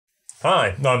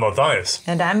Hi, I'm Matthias.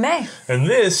 And I'm May. And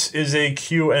this is a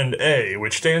Q&A,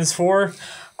 which stands for...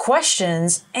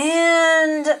 Questions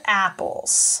and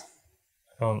apples.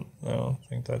 I don't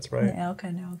think that's right. Yeah,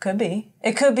 okay, no, it could be.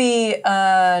 It could be,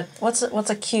 what's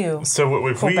a Q? So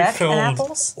if we Quebec filmed and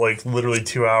apples? like literally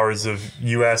 2 hours of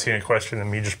you asking a question and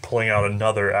me just pulling out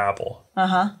another apple.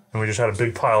 And we just had a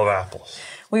big pile of apples.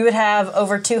 We would have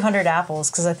over 200 apples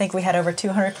because I think we had over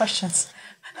 200 questions.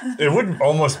 It would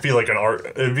almost be like an art,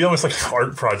 it'd be almost like an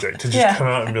art project to just come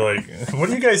out and be like, what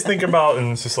do you guys think about?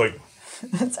 And it's just like...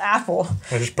 It's apple.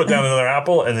 I just put down another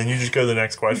apple and then you just go to the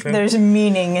next question. There's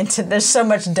meaning there's so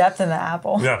much depth in the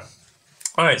apple. Yeah.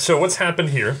 All right, so what's happened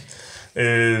here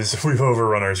is we've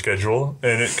overrun our schedule,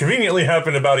 and it conveniently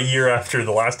happened about a year after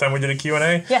the last time we did a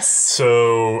Q&A. Yes.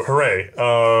 So, hooray.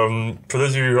 For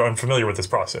those of you who are unfamiliar with this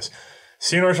process,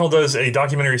 C&Rsenal does a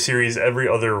documentary series every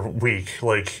other week,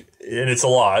 and it's a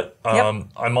lot. Yep.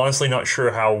 I'm honestly not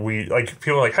sure how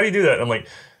people are like, how do you do that? And I'm like,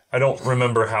 I don't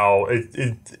remember how.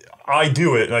 I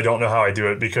do it, and I don't know how I do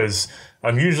it because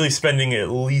I'm usually spending at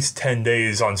least 10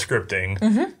 days on scripting,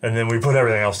 and then we put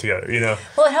everything else together, you know?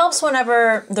 Well, it helps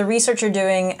whenever the research you're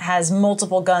doing has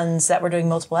multiple guns that we're doing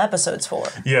multiple episodes for.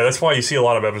 Yeah, that's why you see a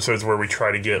lot of episodes where we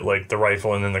try to get, like, the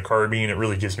rifle and then the carbine. It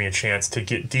really gives me a chance to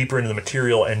get deeper into the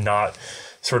material and not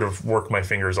sort of work my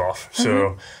fingers off.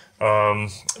 So...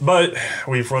 but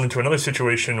we've run into another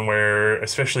situation where,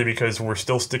 especially because we're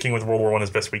still sticking with World War I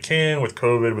as best we can, with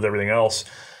COVID, with everything else,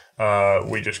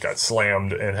 we just got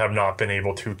slammed and have not been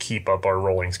able to keep up our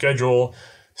rolling schedule.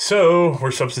 So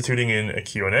we're substituting in a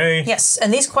Q&A. Yes,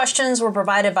 and these questions were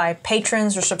provided by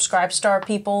patrons or Subscribe Star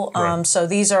people. Right. So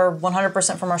these are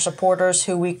 100% from our supporters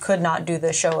who we could not do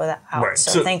the show without. Right.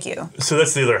 So thank you. So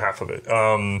that's the other half of it.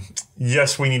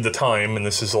 Yes, we need the time, and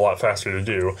this is a lot faster to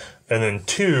do. And then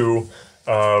two,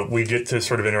 we get to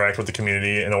sort of interact with the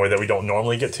community in a way that we don't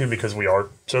normally get to because we are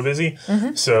so busy.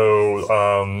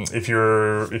 So if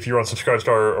you're on Subscribe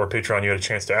Star or Patreon, you had a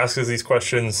chance to ask us these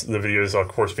questions. The video is, of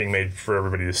course, being made for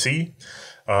everybody to see.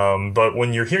 But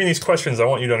when you're hearing these questions, I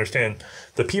want you to understand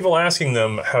the people asking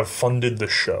them have funded the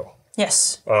show.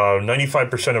 Yes.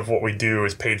 95% of what we do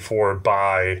is paid for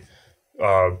by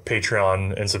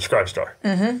Patreon and Subscribe Star.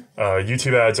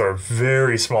 YouTube ads are a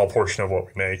very small portion of what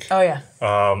we make. Oh, yeah.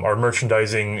 Our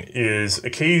merchandising is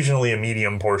occasionally a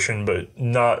medium portion, but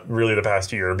not really the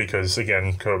past year because,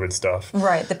 again, COVID stuff.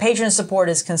 Right. The patron support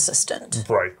is consistent.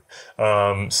 Right.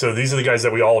 So these are the guys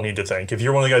that we all need to thank. If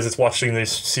you're one of the guys that's watching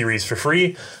this series for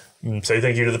free, say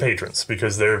thank you to the patrons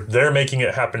because they're making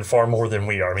it happen far more than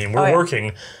we are. I mean, we're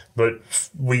working, but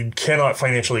we cannot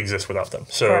financially exist without them.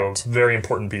 So Correct. Very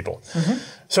important people.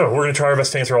 So we're going to try our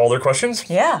best to answer all their questions.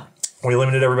 Yeah. We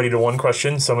limited everybody to one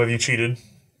question. Some of you cheated.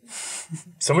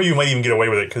 Some of you might even get away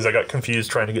with it because I got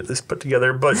confused trying to get this put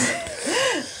together. But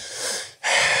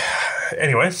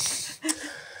anyway,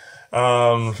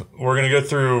 we're going to go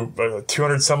through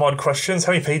 200 some odd questions.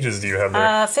 How many pages do you have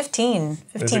there? 15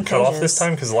 Is it cut off this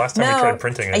time? Because the last time we tried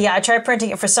printing it. Yeah, I tried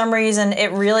printing it. For some reason,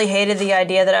 it really hated the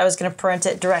idea that I was going to print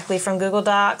it directly from Google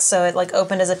Docs. So it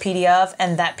opened as a PDF,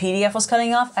 and that PDF was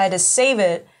cutting off. I had to save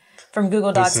it from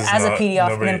Google Docs as a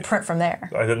PDF and then print from there.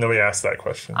 Nobody asked that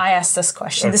question. I asked this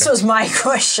question. Okay. This was my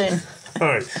question. All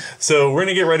right. So we're going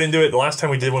to get right into it. The last time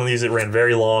we did one of these, it ran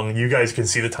very long. You guys can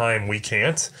see the time. We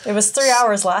can't. It was 3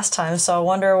 hours last time, so I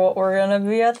wonder what we're going to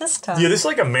be at this time. Yeah, this is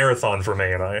like a marathon for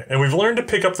May and I. And we've learned to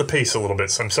pick up the pace a little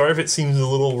bit. So I'm sorry if it seems a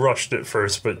little rushed at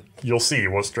first, but you'll see.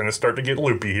 We're going to start to get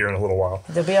loopy here in a little while.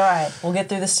 It'll be all right. We'll get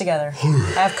through this together.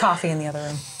 I have coffee in the other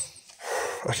room.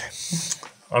 Okay.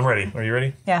 I'm ready. Are you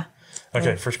ready? Yeah.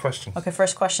 Okay, first question. Okay,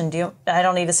 first question. I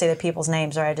don't need to say the people's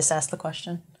names, or I just asked the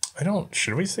question.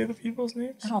 Should we say the people's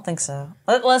names? I don't think so.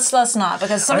 Let's not,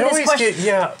 because some of these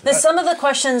questions, some of the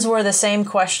questions were the same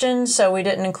question, so we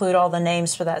didn't include all the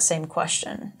names for that same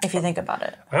question, if you think about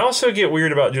it. I also get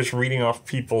weird about just reading off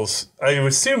people's... I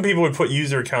would assume people would put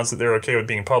user accounts that they're okay with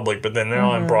being public, but then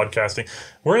now I'm broadcasting.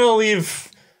 We're going to leave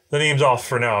the names off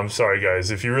for now. I'm sorry,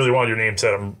 guys. If you really want your name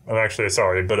said, I'm actually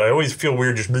sorry, but I always feel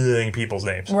weird just saying people's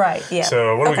names. Right, yeah.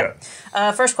 So what do we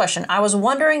got? First question. I was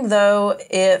wondering, though,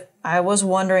 if...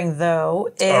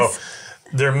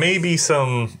 there may be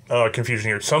some confusion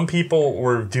here. Some people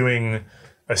were doing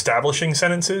establishing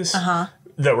sentences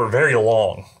that were very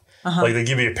long. Like they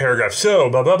give you a paragraph, so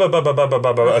blah blah blah blah blah blah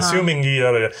blah blah, assuming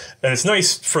and it's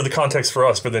nice for the context for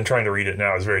us, but then trying to read it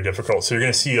now is very difficult. So you're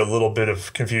going to see a little bit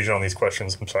of confusion on these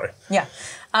questions. I'm sorry. Yeah.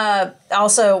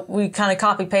 Also, we kind of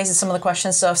copy pasted some of the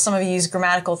questions, so if some of you use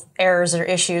grammatical errors or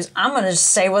issues, I'm going to just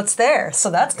say what's there.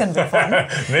 So that's going to be fun.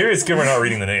 Maybe it's good we're not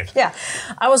reading the names. Yeah.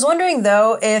 I was wondering,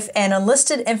 though, if an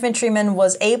enlisted infantryman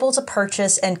was able to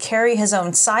purchase and carry his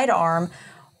own sidearm,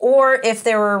 or if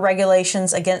there were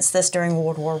regulations against this during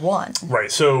World War I.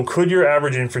 Right. So could your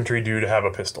average infantry dude have a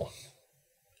pistol?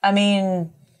 I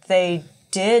mean, they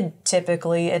did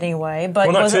typically anyway, but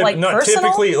was it like not personal?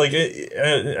 Typically, like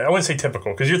I wouldn't say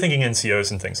typical because you're thinking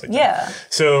NCOs and things like that. Yeah.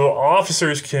 So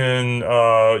officers can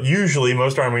usually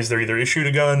most armies they're either issued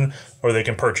a gun or they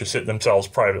can purchase it themselves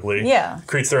privately. Yeah.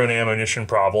 Creates their own ammunition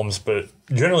problems, but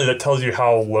generally that tells you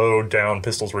how low down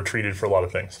pistols were treated for a lot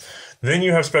of things. Then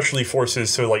you have specialty forces,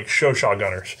 so like show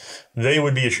shotgunners. They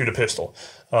would be issued a pistol.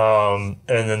 And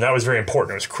then that was very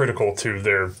important. It was critical to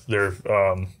their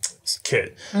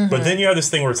kit. But then you have this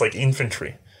thing where it's like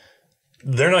infantry.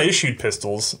 They're not issued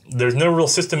pistols. There's no real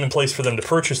system in place for them to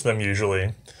purchase them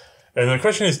usually. And the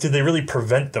question is, did they really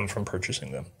prevent them from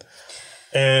purchasing them?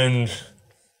 And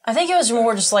I think it was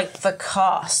more just like the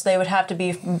cost. They would have to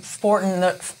be forking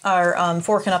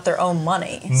up their own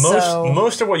money.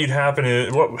 Most of what you'd happen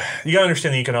is, you got to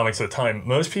understand the economics of the time.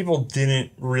 Most people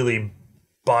didn't really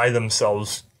buy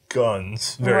themselves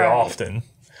guns very often.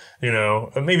 You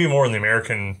know, maybe more in the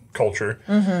American culture.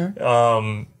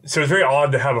 So it's very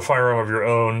odd to have a firearm of your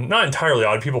own. Not entirely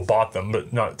odd. People bought them,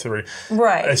 but not to very.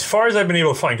 Right. As far as I've been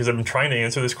able to find, because I've been trying to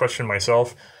answer this question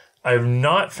myself, I have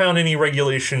not found any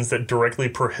regulations that directly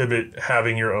prohibit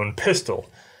having your own pistol.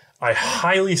 I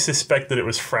highly suspect that it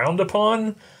was frowned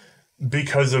upon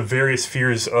because of various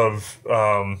fears of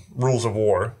rules of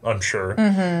war, I'm sure.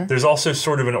 There's also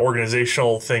sort of an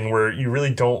organizational thing where you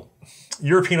really don't.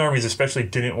 European armies especially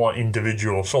didn't want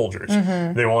individual soldiers.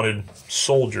 They wanted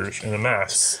soldiers in a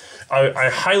mass. I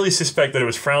highly suspect that it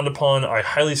was frowned upon. I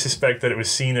highly suspect that it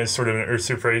was seen as sort of an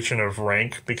usurpation of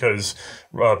rank because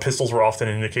pistols were often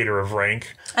an indicator of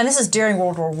rank. And this is during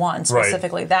World War I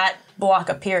specifically, that block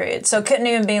of period. So it couldn't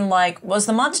even be like, was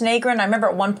the Montenegrin, I remember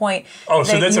at one point, you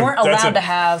weren't allowed to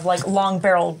have like long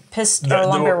barrel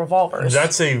revolvers.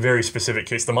 That's a very specific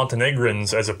case. The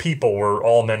Montenegrins as a people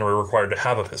all men were required to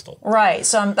have a pistol. Right.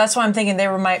 So that's why I'm thinking they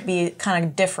might be kind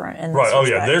of different in this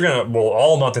respect.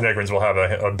 All Montenegrins will have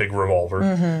a big revolver.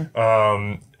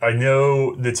 I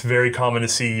know it's very common to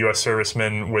see U.S.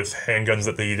 servicemen with handguns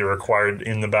that they either acquired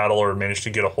in the battle or managed to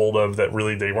get a hold of that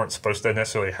really they weren't supposed to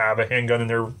necessarily have a handgun in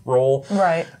their role.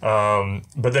 Right.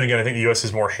 But then again, I think the U.S.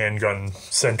 is more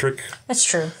handgun-centric. That's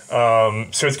true.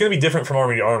 So it's going to be different from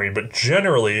army to army, but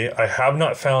generally, I have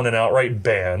not found an outright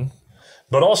ban.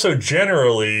 But also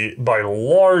generally, by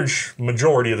large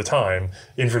majority of the time,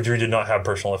 infantry did not have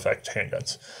personal effect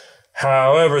handguns.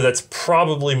 However, that's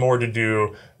probably more to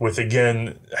do with,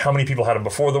 again, how many people had them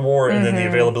before the war and then the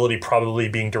availability probably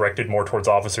being directed more towards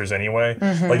officers anyway.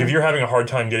 Like if you're having a hard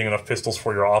time getting enough pistols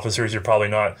for your officers, you're probably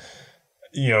not,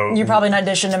 you're probably not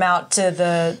dishing them out to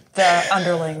the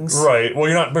underlings. Right. Well,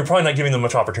 you're probably not giving them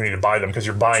much opportunity to buy them because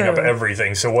you're buying up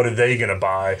everything. So what are they going to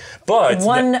buy? But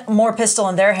one more pistol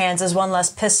in their hands is one less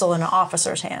pistol in an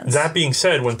officer's hands. That being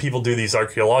said, when people do these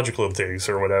archaeological digs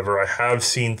or whatever, I have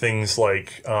seen things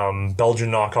like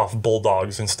Belgian knockoff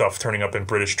bulldogs and stuff turning up in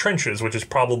British trenches, which is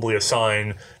probably a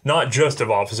sign not just of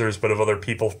officers but of other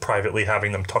people privately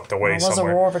having them tucked away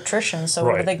somewhere. It was a war of attrition, so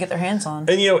what did they get their hands on?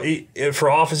 And for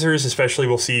officers especially,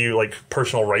 we'll see like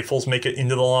personal rifles make it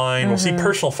into the line. We'll see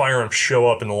personal firearms show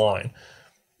up in the line.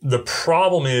 The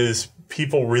problem is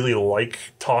people really like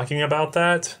talking about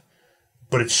that,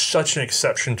 but it's such an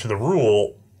exception to the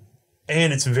rule,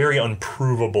 and it's very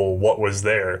unprovable what was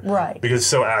there. Right. Because it's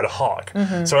so ad hoc.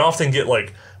 So I often get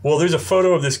like, well, there's a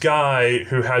photo of this guy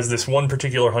who has this one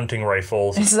particular hunting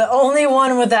rifle. It's the only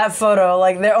one with that photo,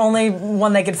 like the only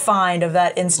one they could find of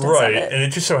that instance of it. And it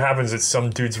just so happens it's some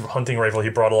dude's hunting rifle he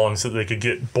brought along so that they could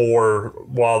get boar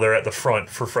while they're at the front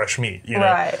for fresh meat,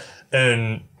 Right.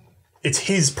 And it's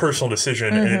his personal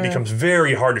decision, and it becomes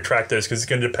very hard to track those because it's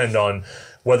going to depend on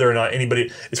whether or not anybody...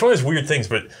 It's one of those weird things,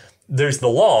 but there's the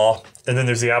law, and then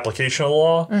there's the application of the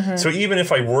law. So even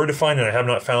if I were to find, and I have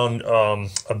not found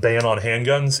a ban on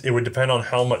handguns, it would depend on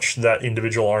how much that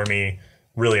individual army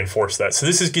really enforced that. So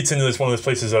this gets into one of those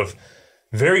places of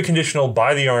very conditional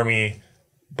by the army,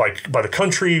 by the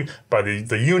country, by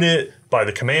the unit, by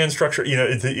the command structure.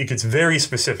 It gets very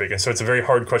specific, and so it's a very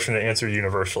hard question to answer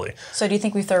universally. So do you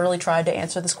think we thoroughly tried to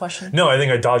answer this question? No, I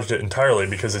think I dodged it entirely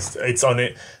because it's not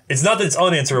that it's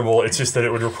unanswerable. It's just that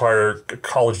it would require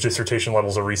college dissertation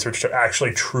levels of research to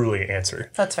actually truly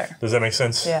answer. That's fair. Does that make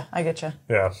sense? Yeah, I get you.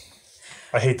 Yeah.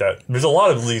 I hate that. There's a lot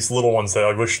of these little ones that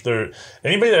I wish there...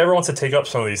 Anybody that ever wants to take up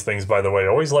some of these things, by the way,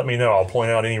 always let me know. I'll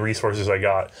point out any resources I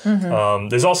got.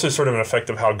 There's also sort of an effect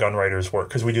of how gun writers work,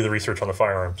 because we do the research on the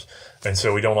firearms. And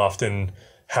so we don't often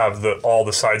have all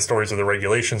the side stories of the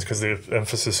regulations because the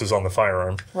emphasis is on the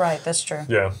firearm. Right, that's true.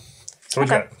 Yeah. So what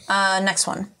you got? Next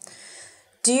one.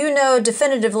 Do you know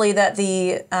definitively that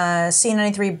the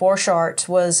C93 Borchardt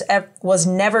was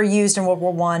never used in World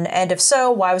War I? And if so,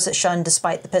 why was it shunned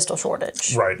despite the pistol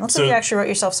shortage? Right. Looks like you actually wrote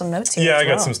yourself some notes here. Yeah, I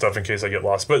got some stuff in case I get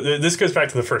lost. But this goes back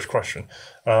to the first question.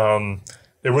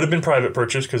 It would have been private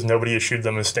purchase because nobody issued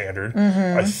them as standard.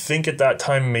 I think at that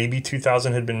time maybe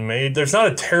 2,000 had been made. There's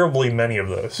not terribly many of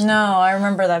those. No, I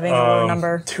remember that being a low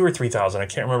number. 2,000 or 3,000. I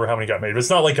can't remember how many got made. But it's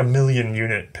not like a 1,000,000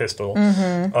 unit pistol.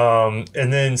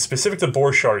 And then specific to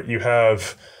Borchardt, you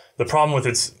have the problem with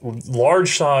its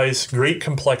large size, great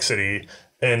complexity,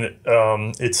 and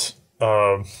its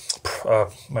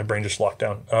my brain just locked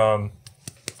down.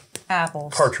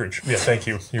 Apples. Cartridge. Yeah, thank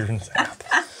you.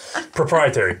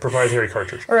 Proprietary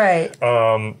cartridge. Right.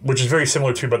 Which is very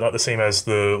similar to, but not the same as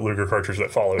the Luger cartridge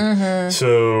that followed.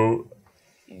 So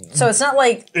it's not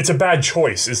like... It's a bad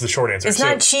choice is the short answer. It's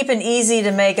not cheap and easy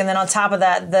to make, and then on top of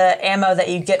that, the ammo that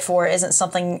you get for it isn't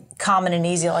something common and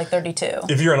easy like 32.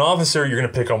 If you're an officer, you're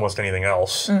going to pick almost anything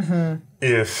else.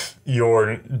 If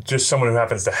you're just someone who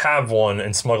happens to have one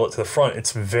and smuggle it to the front,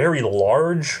 it's very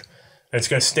large. And it's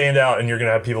going to stand out, and you're going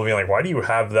to have people being like, why do you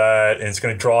have that? And it's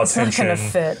going to draw attention. It's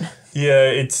not going to fit. Yeah,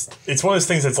 it's one of those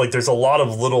things that's like there's a lot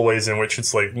of little ways in which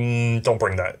it's like, don't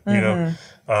bring that, you know?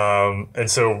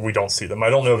 And so we don't see them. I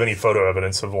don't know of any photo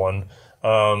evidence of one.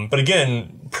 But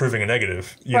again, proving a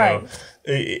negative, you know?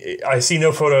 I see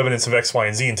no photo evidence of X, Y,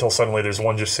 and Z until suddenly there's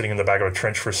one just sitting in the back of a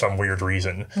trench for some weird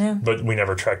reason. But we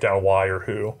never track down why or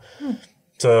who.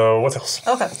 So what else?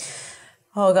 Okay.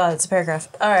 Oh, God, it's a paragraph.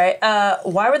 All right.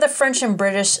 Why were the French and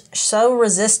British so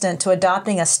resistant to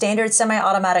adopting a standard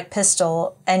semi-automatic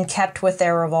pistol and kept with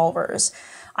their revolvers?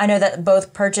 I know that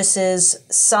both purchases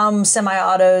some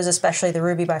semi-autos, especially the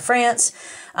Ruby by France.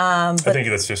 I think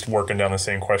that's just working down the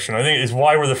same question. I think it's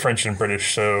why were the French and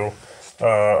British so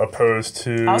opposed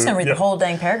to... I was going to read the whole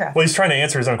dang paragraph. Well, he's trying to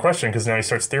answer his own question because now he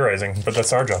starts theorizing, but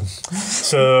that's our job.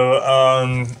 So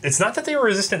it's not that they were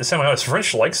resistant to semi-autos.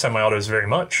 French liked semi-autos very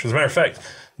much. As a matter of fact,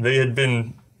 they had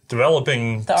been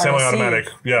developing semi-automatic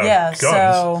guns.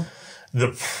 So...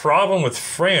 The problem with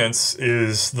France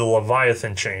is the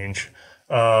Leviathan change.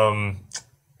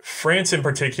 France in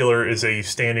particular is a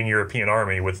standing European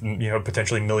army with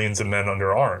potentially millions of men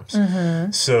under arms.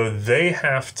 So they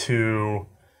have to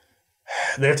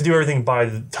do everything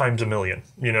by times a million.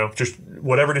 Just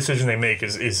whatever decision they make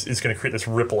is going to create this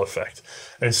ripple effect.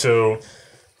 And so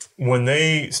when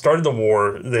they started the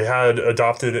war, they had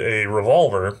adopted a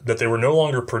revolver that they were no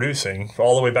longer producing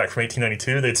all the way back from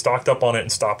 1892. They'd stocked up on it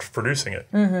and stopped producing it.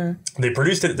 They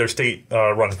produced it at their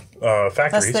state-run factories.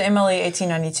 That's the MLE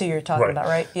 1892 you're talking about,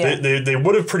 right? Yeah. They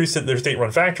would have produced it at their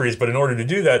state-run factories, but in order to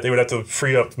do that, they would have to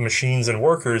free up machines and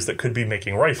workers that could be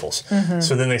making rifles.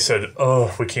 So then they said,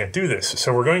 we can't do this.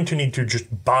 So we're going to need to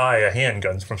just buy a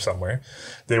handgun from somewhere.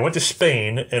 They went to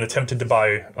Spain and attempted to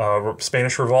buy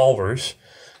Spanish revolvers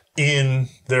in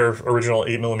their original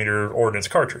 8mm ordnance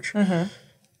cartridge.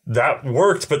 That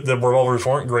worked, but the revolvers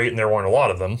weren't great and there weren't a lot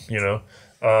of them,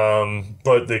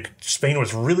 But Spain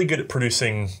was really good at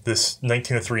producing this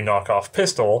 1903 knockoff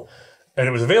pistol, and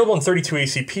it was available in 32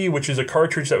 ACP, which is a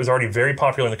cartridge that was already very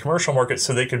popular in the commercial market,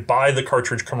 so they could buy the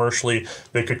cartridge commercially.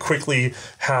 They could quickly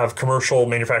have commercial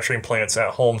manufacturing plants at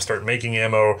home start making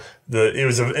ammo. It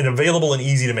was an available and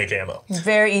easy to make ammo.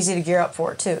 Very easy to gear up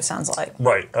for it, too, it sounds like.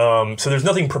 Right. So there's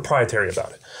nothing proprietary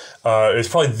about it. It's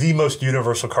probably the most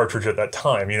universal cartridge at that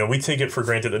time. We take it for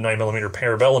granted that 9mm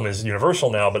Parabellum is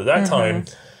universal now, but at that time,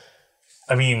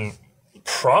 I mean,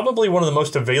 probably one of the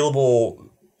most available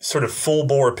sort of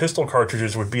full-bore pistol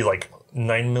cartridges would be like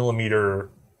 9mm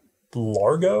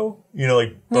Largo,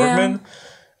 like Bergman.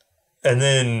 And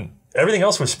then everything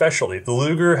else was specialty. The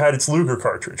Luger had its Luger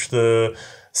cartridge. The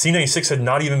C96 had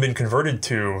not even been converted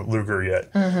to Luger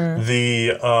yet.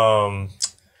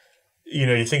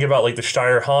 You think about like the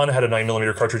Steyr Hahn had a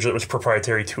 9mm cartridge that was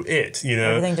proprietary to it.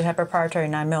 Everything did have proprietary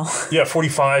 9mm. Yeah,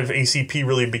 45 ACP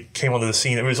really came onto the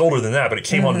scene. It was older than that, but it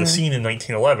came onto the scene in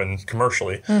 1911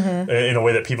 commercially in a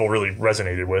way that people really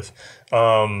resonated with.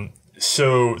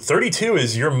 So 32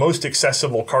 is your most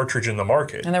accessible cartridge in the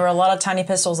market. And there were a lot of tiny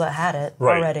pistols that had it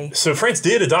already. So France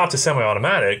did adopt a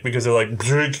semi-automatic because they're like,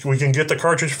 we can get the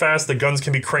cartridge fast, the guns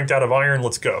can be cranked out of iron,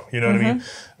 let's go. You know what I mean?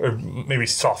 Or maybe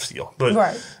soft steel.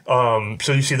 But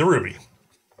so you see the Ruby.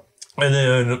 And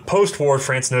then post-war,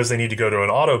 France knows they need to go to an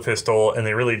auto pistol, and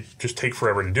they really just take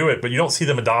forever to do it. But you don't see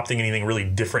them adopting anything really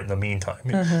different in the meantime.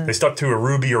 They stuck to a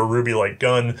Ruby or a Ruby-like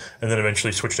gun, and then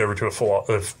eventually switched over to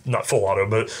a not full auto,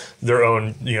 but their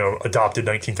own, adopted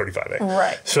 1935A.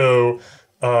 Right. So,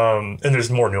 and there's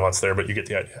more nuance there, but you get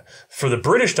the idea. For the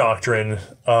British doctrine,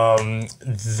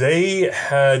 they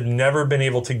had never been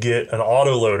able to get an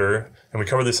autoloader, and we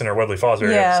covered this in our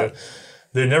Webley-Fosbury episode.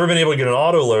 They'd never been able to get an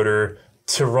autoloader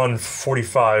to run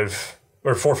 45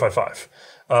 or 455.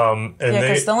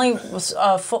 Because the only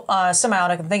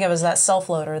semi-auto I can think of is that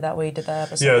self-loader that we did that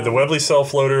episode. Yeah, the Webley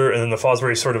self-loader, and then the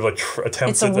Fosbury sort of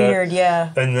attempt it's at that. It's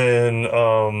weird, And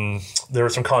then there were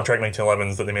some contract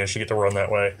 1911s that they managed to get to run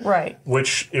that way. Right.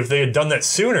 Which, if they had done that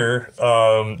sooner,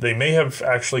 they may have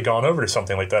actually gone over to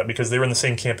something like that because they were in the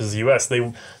same camp as the U.S.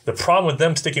 The problem with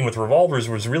them sticking with revolvers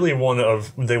was really one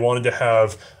of they wanted to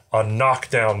have a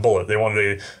knockdown bullet. They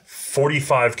wanted a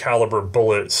 45 caliber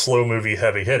bullet, slow moving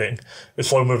heavy hitting,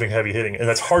 and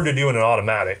that's hard to do in an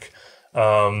automatic,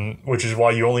 which is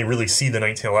why you only really see the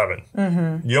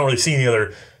 1911. You don't really see any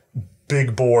other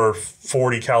big bore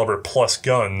 40 caliber plus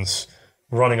guns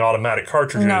running automatic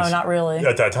cartridges. No, not really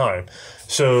at that time.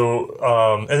 So,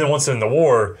 and then once they're in the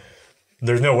war,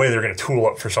 there's no way they're going to tool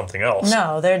up for something else.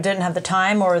 No, they didn't have the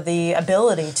time or the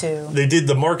ability to. They did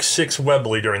the Mark VI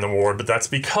Webley during the war, but that's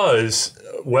because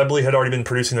Webley had already been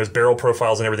producing those barrel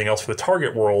profiles and everything else for the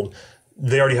target world.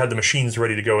 They already had the machines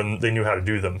ready to go, and they knew how to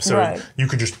do them. So you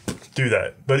could just do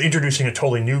that. But introducing a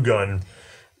totally new gun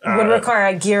would require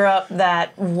a gear up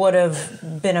that would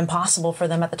have been impossible for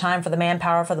them at the time, for the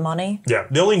manpower, for the money. Yeah.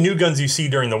 The only new guns you see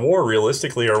during the war,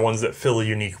 realistically, are ones that fill a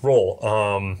unique role.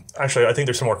 Actually, I think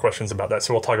there's some more questions about that,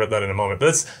 so we'll talk about that in a moment.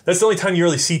 But that's the only time you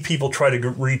really see people try to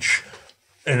reach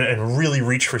and really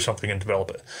reach for something and develop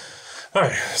it. All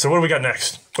right, so what do we got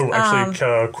next? Oh,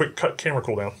 actually, quick cut camera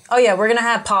cooldown. Oh, yeah, we're going to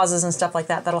have pauses and stuff like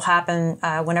that. That'll happen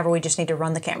whenever we just need to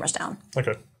run the cameras down.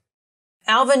 Okay.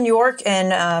 Alvin York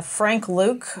and Frank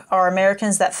Luke are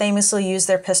Americans that famously use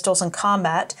their pistols in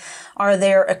combat. Are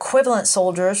their equivalent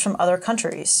soldiers from other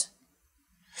countries?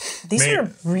 These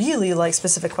are really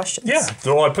specific questions. Yeah,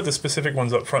 though I put the specific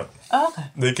ones up front. Oh,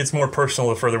 okay. It gets more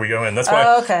personal the further we go in. That's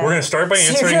why we're going to start by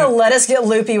answering. So you're going to let us get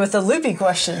loopy with the loopy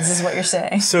questions, is what you're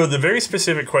saying. So the very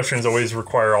specific questions always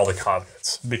require all the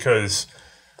caveats because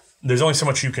there's only so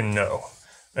much you can know.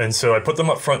 And so I put them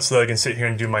up front so that I can sit here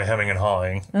and do my hemming and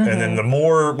hawing. And then the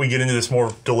more we get into this,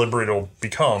 more deliberate it'll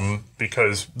become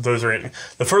because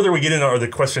the further we get in are the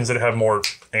questions that have more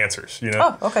answers,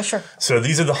 Oh, okay, sure. So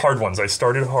these are the hard ones. I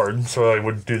started hard, so I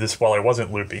would do this while I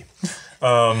wasn't loopy.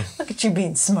 Look at you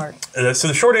being smart. So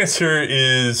the short answer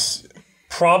is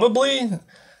probably.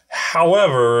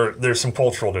 However, there's some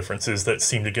cultural differences that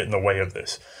seem to get in the way of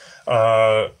this.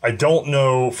 I don't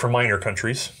know for minor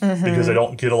countries because I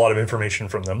don't get a lot of information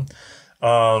from them.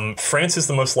 France is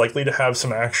the most likely to have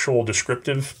some actual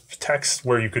descriptive text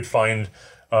where you could find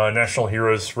national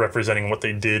heroes representing what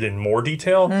they did in more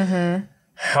detail.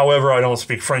 However, I don't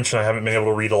speak French and I haven't been able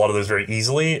to read a lot of those very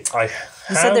easily. You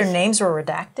said their names were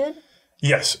redacted?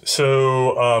 Yes.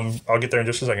 So I'll get there in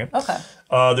just a second. Okay.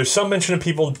 There's some mention of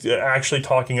people actually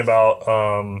talking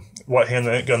about what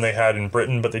handgun they had in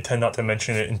Britain, but they tend not to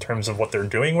mention it in terms of what they're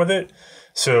doing with it.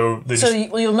 So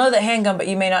you'll know the handgun, but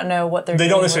you may not know what they're doing.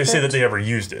 They don't necessarily say that they ever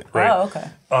used it, right? Oh, okay.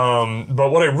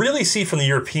 But what I really see from the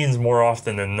Europeans more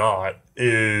often than not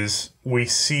is we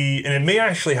see, and it may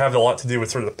actually have a lot to do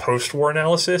with sort of the post-war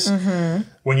analysis.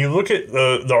 When you look at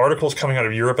the articles coming out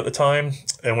of Europe at the time,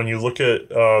 and when you look at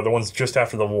the ones just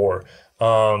after the war,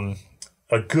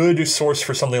 a good source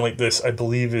for something like this, I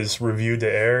believe, is Revue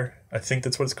de Air. I think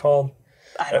that's what it's called.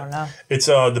 I don't know. It's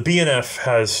the BNF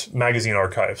has magazine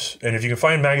archives, and if you can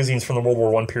find magazines from the World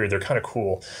War I period, they're kind of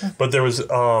cool. But there was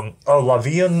La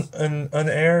Vie en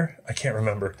Air. I can't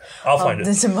remember. I'll find it.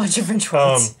 There's a bunch of French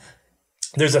words.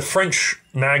 There's a French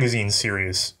magazine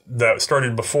series that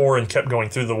started before and kept going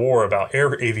through the war about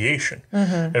air aviation.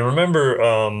 And remember,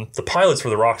 the pilots were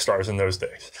the rock stars in those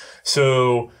days.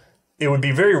 So it would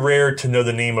be very rare to know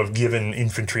the name of given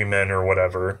infantrymen or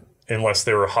whatever, unless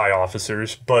they were high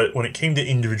officers. But when it came to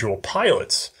individual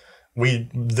pilots,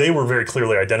 they were very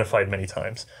clearly identified many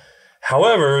times.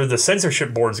 However, the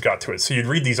censorship boards got to it. So you'd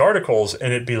read these articles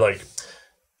and it'd be like,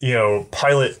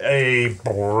 pilot A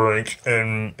blank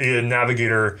and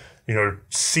navigator,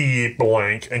 C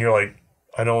blank. And you're like,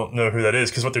 I don't know who that is,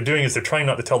 because what they're doing is they're trying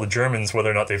not to tell the Germans whether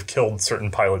or not they've killed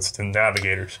certain pilots and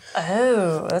navigators.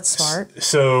 Oh, that's smart.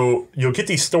 So you'll get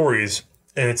these stories,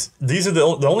 and these are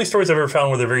the only stories I've ever found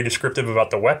where they're very descriptive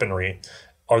about the weaponry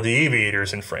are the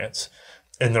aviators in France.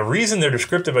 And the reason they're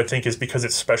descriptive, I think, is because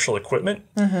it's special equipment.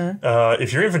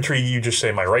 If you're infantry, you just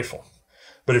say my rifle.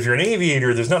 But if you're an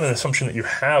aviator, there's not an assumption that you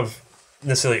have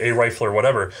necessarily a rifle or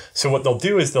whatever. So what they'll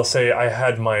do is they'll say, I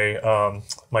had my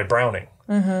my Browning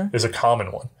is a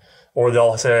common one. Or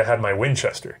they'll say, I had my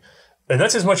Winchester. And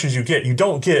that's as much as you get. You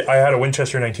don't get, I had a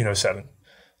Winchester 1907.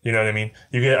 You know what I mean?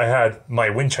 You get, I had my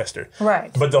Winchester.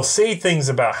 Right. But they'll say things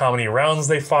about how many rounds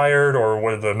they fired or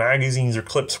what the magazines or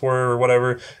clips were or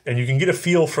whatever. And you can get a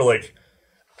feel for like,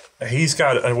 he's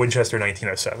got a Winchester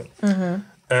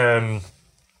 1907.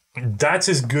 That's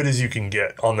as good as you can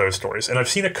get on those stories. And I've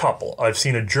seen a couple. I've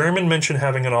seen a German mention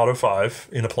having an Auto 5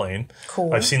 in a plane.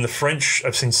 Cool. I've seen the French,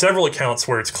 I've seen several accounts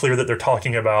where it's clear that they're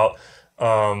talking about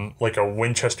like a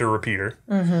Winchester repeater.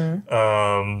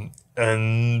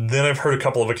 And then I've heard a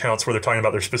couple of accounts where they're talking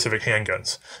about their specific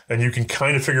handguns. And you can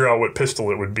kind of figure out what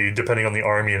pistol it would be depending on the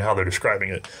army and how they're describing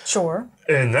it. Sure.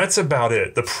 And that's about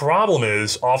it. The problem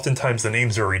is oftentimes the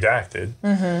names are redacted.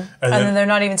 And then they're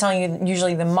not even telling you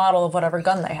usually the model of whatever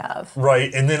gun they have.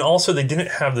 Right. And then also they didn't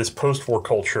have this post-war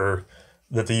culture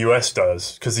that the U.S.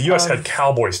 does, because the U.S. had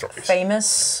cowboy stories.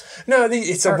 Famous? No,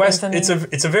 it's a West. Infamy?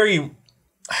 It's a very.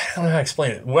 I don't know how to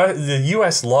explain it. The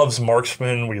U.S. loves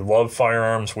marksmen. We love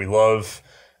firearms. We love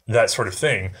that sort of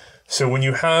thing. So when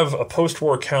you have a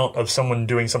post-war account of someone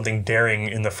doing something daring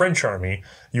in the French army,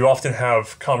 you often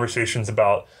have conversations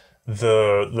about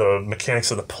the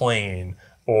mechanics of the plane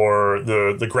or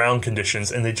the ground conditions,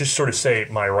 and they just sort of say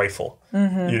my rifle,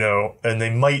 you know, and they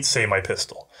might say my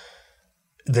pistol.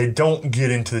 They don't get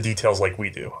into the details like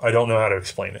we do. I don't know how to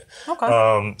explain it.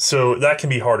 Okay. So that can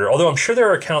be harder. Although I'm sure there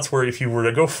are accounts where if you were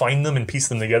to go find them and piece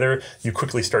them together, you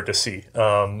quickly start to see.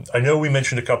 I know we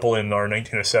mentioned a couple in our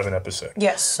 1907 episode.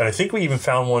 Yes. And I think we even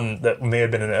found one that may have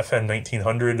been an FN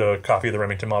 1900, a copy of the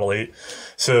Remington Model 8.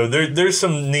 So there's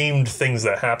some named things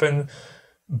that happen.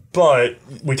 But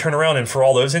we turn around and for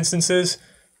all those instances,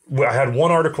 I had one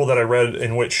article that I read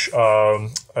in which a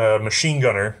machine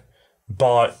gunner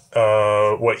bought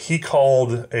what he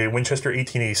called a Winchester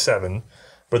 1887,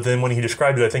 but then when he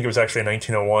described it, I think it was actually a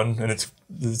 1901, and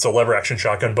it's a lever action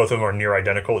shotgun. Both of them are near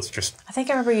identical. It's just I think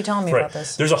I remember you telling me about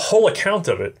this. There's a whole account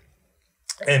of it,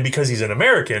 and because he's an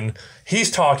American,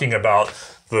 he's talking about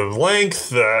the length,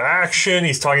 the action.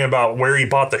 He's talking about where he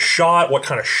bought the shot, what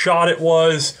kind of shot it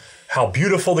was, how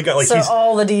beautiful the gun. Like so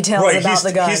all the details about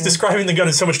the gun. He's describing the gun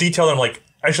in so much detail that I'm like,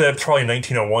 actually, that's probably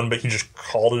 1901, but he just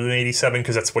called it an 87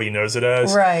 because that's what he knows it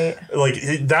as. Right. Like,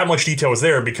 that much detail was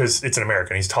there because it's an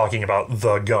American. He's talking about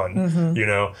the gun, you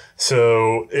know?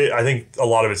 So I think a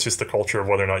lot of it's just the culture of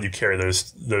whether or not you carry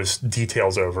those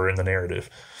details over in the narrative.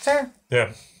 Fair.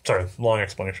 Yeah. Sorry, long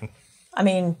explanation. I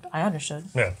mean, I understood.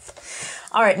 Yeah.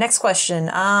 All right, next question.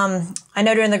 I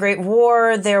know during the Great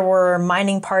War, there were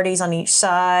mining parties on each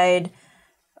side.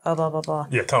 Blah, blah, blah.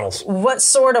 Yeah, tunnels. What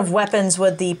sort of weapons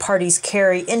would the parties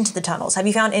carry into the tunnels? Have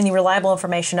you found any reliable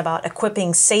information about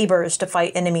equipping sabers to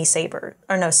fight enemy sappers?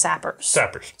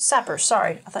 Sappers,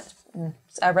 sorry.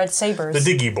 I read sabers.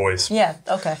 The diggy boys. Yeah,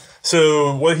 okay.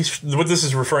 So what this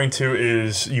is referring to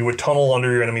is you would tunnel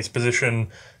under your enemy's position,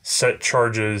 set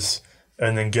charges,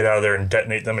 and then get out of there and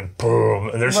detonate them and boom.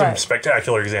 And there's some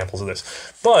spectacular examples of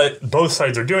this. But both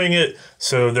sides are doing it,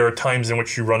 so there are times in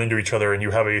which you run into each other and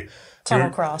you have a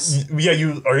tunnel cross. Yeah,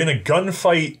 you are in a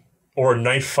gunfight or a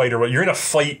knife fight or what. You're in a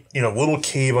fight in a little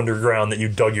cave underground that you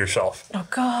dug yourself. Oh,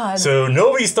 God. So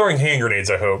nobody's throwing hand grenades,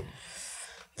 I hope.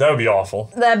 That would be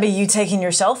awful. That'd be you taking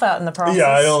yourself out in the process. Yeah,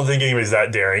 I don't think anybody's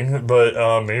that daring,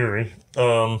 but maybe.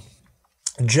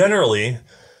 Generally,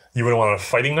 you would want a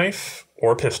fighting knife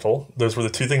or a pistol. Those were the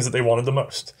two things that they wanted the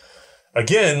most.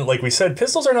 Again, like we said,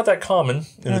 pistols are not that common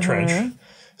in the trench.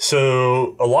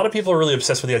 So a lot of people are really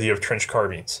obsessed with the idea of trench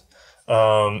carbines.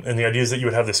 And the idea is that you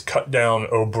would have this cut-down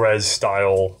Obrez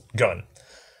style gun.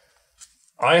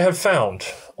 I have found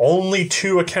only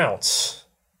 2 accounts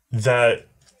that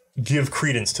give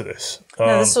credence to this.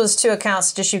 No, this was 2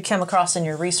 accounts just you came across in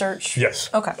your research? Yes.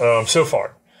 Okay. So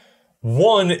far.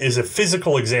 One is a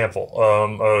physical example,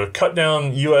 a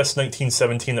cut-down U.S.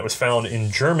 1917 that was found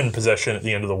in German possession at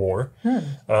the end of the war.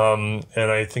 And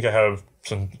I think I have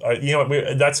some,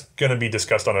 that's going to be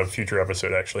discussed on a future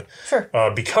episode, actually. Sure.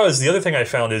 Because the other thing I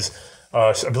found is,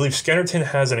 I believe C&Rsen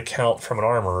has an account from an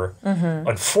armorer.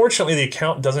 Unfortunately, the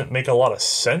account doesn't make a lot of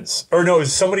sense. Or no, it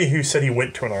was somebody who said he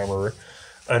went to an armorer.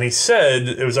 And he said,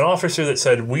 it was an officer that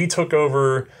said, we took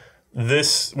over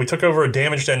we took over a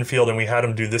damaged Enfield and we had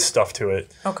him do this stuff to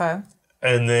it. Okay.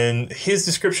 And then his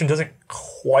description doesn't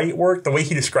quite work. The way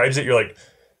he describes it, you're like,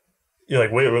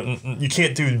 wait, you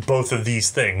can't do both of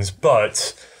these things,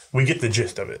 but we get the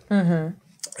gist of it. Mm-hmm.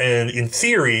 And in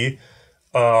theory,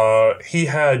 he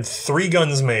had 3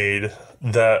 guns made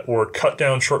that were cut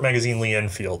down short magazine Lee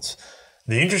Enfields.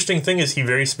 The interesting thing is he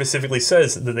very specifically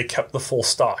says that they kept the full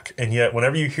stock. And yet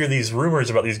whenever you hear these rumors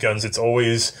about these guns, it's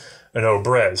always an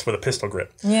Obrez with a pistol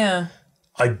grip. Yeah.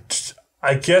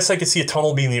 I guess I could see a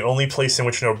tunnel being the only place in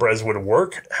which an Obrez would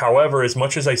work. However, as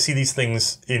much as I see these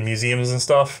things in museums and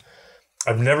stuff,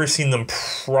 I've never seen them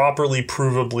properly,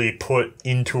 provably put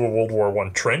into a World War I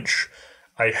trench.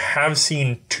 I have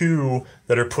seen 2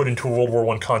 that are put into a World War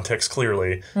I context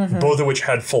clearly, both of which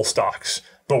had full stocks,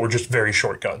 but were just very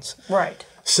short guns. Right.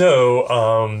 So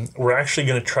we're actually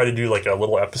going to try to do like a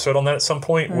little episode on that at some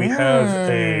point. We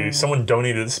have someone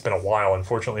donated, this has been a while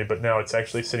unfortunately, but now it's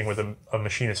actually sitting with a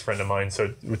machinist friend of mine,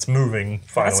 so it's moving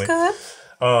finally. That's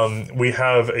good. We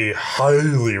have a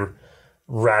highly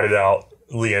ratted out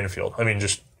Lee Enfield. I mean,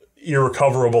 just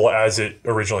irrecoverable as it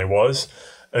originally was.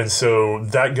 And so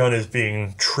that gun is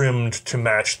being trimmed to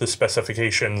match the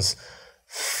specifications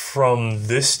from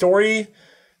this story,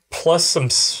 plus some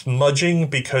smudging,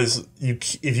 because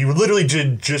if you literally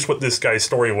did just what this guy's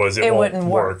story was, it wouldn't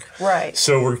work. Right.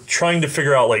 So we're trying to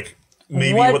figure out like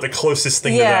maybe what the closest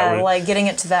thing to that would... Yeah, like getting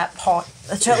it to that point,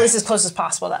 at least as close as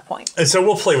possible at that point. And so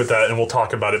we'll play with that and we'll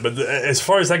talk about it. But as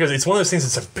far as that goes, it's one of those things,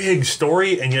 it's a big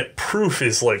story and yet proof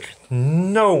is like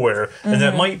nowhere. And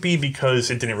that might be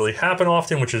because it didn't really happen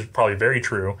often, which is probably very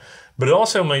true. But it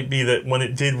also might be that when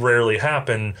it did rarely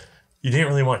happen, you didn't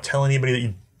really want to tell anybody that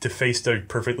you defaced a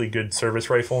perfectly good service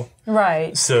rifle.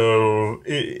 Right. So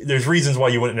there's reasons why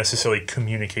you wouldn't necessarily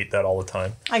communicate that all the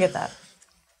time. I get that.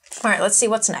 All right, let's see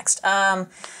what's next.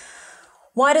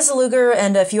 Why does the Luger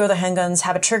and a few other handguns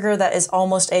have a trigger that is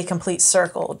almost a complete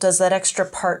circle? Does that extra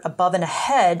part above and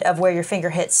ahead of where your finger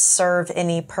hits serve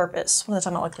any purpose? What are they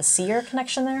talking about, like the sear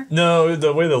connection there? No,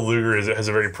 the way the Luger is, it has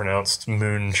a very pronounced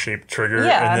moon-shaped trigger.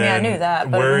 Yeah, and I knew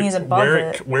that, but when he's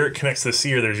above where it connects to the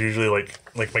sear, there's usually like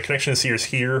my connection to sear is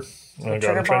here. A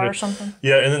trigger bar or something?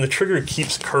 Yeah, and then the trigger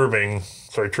keeps curving.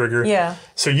 Sorry, trigger. Yeah.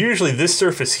 So usually this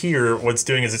surface here, what's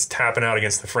doing is it's tapping out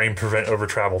against the frame to prevent over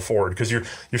travel forward, because you're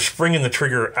springing the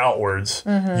trigger outwards.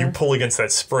 You pull against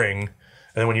that spring, and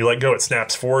then when you let go, it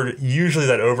snaps forward. Usually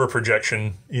that over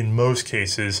projection, in most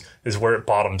cases, is where it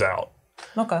bottoms out.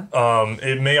 Okay.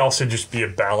 It may also just be a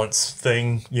balance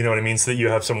thing, you know what I mean? So that you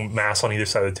have some mass on either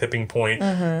side of the tipping point.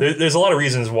 There's a lot of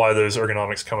reasons why those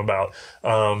ergonomics come about.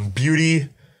 Beauty,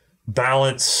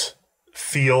 balance,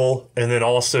 feel, and then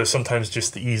also sometimes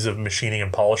just the ease of machining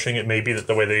and polishing. It may be that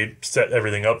the way they set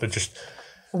everything up, it just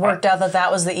worked out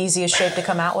that was the easiest shape to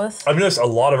come out with. I've noticed a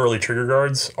lot of early trigger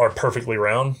guards are perfectly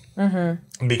round,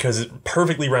 because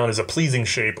perfectly round is a pleasing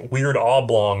shape. Weird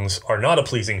oblongs are not a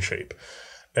pleasing shape.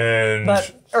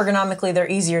 But ergonomically, they're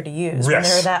easier to use when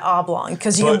they're that oblong,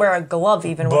 because you can wear a glove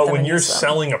even with them. But when you're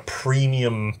selling a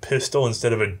premium pistol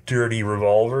instead of a dirty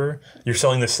revolver, you're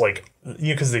selling this like,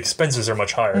 because the expenses are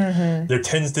much higher. There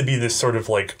tends to be this sort of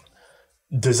like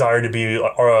desire to be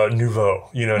nouveau,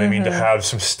 you know what I mean, to have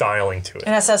some styling to it.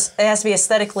 And it has to be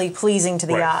aesthetically pleasing to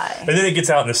the eye. And then it gets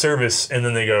out into service, and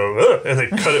then they go, ugh, and they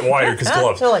cut it wider because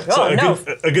gloves. They're like, oh,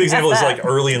 a good example is like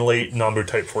early and late Nambu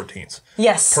Type 14s.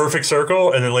 Yes. Perfect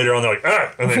circle, and then later on they're like,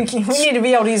 ah. And then, we need to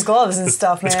be able to use gloves and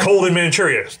stuff, man. It's cold in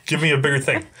Manchuria. Give me a bigger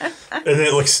thing. And then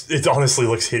it honestly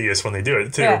looks hideous when they do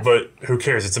it too, but who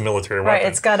cares? It's a military weapon. Right,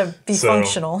 it's got to be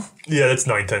functional. Yeah, that's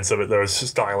 9/10 of it though. It's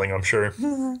just styling, I'm sure.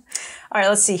 All right,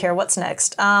 let's see here. What's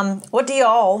next? What do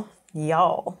y'all,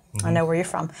 I know where you're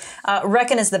from,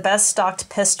 reckon is the best stocked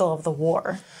pistol of the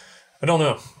war? I don't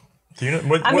know. Do you know?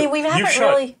 We haven't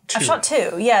really. I've shot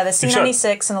 2. Yeah, the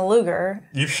C96 and the Luger.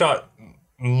 You've shot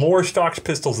more stocked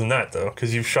pistols than that, though,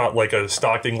 because you've shot like a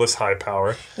stocked Inglis high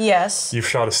power. Yes. You've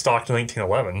shot a stocked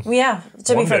 1911. Yeah,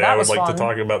 to be fair, that was fun. I would like to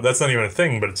talk about. That's not even a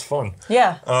thing, but it's fun.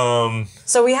 Yeah.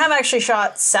 So we have actually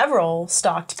shot several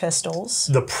stocked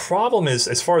pistols. The problem is,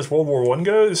 as far as World War I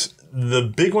goes, the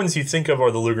big ones you think of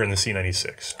are the Luger and the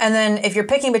C96. And then if you're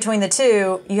picking between the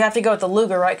two, you have to go with the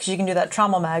Luger, right? Because you can do that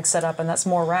trauma mag setup, and that's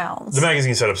more rounds. The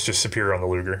magazine setup's just superior on the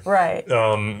Luger. Right.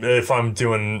 If I'm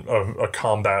doing a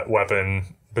combat weapon,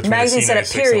 magazine setup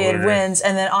period wins,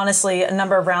 and then honestly, a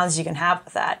number of rounds you can have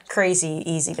with that. Crazy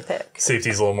easy to pick.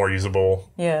 Safety's a little more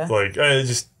usable. Yeah. Like,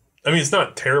 it's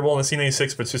not terrible on the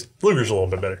C96, but it's just Luger's a little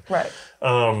bit better. Right.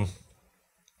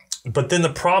 But then the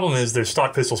problem is there's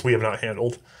stock pistols we have not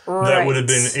handled that would have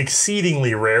been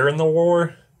exceedingly rare in the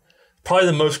war probably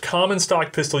the most common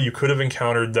stock pistol you could have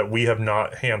encountered that we have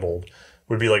not handled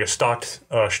would be like a stocked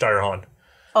Steyr.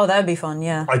 Oh, that'd be fun,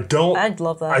 yeah. I'd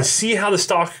love that. I see how the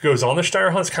stock goes on the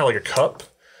Steyr. It's kind of like a cup.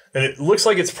 And it looks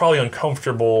like it's probably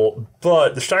uncomfortable,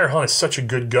 but the Steyr is such a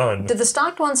good gun. Did the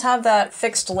stocked ones have that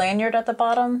fixed lanyard at the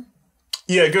bottom?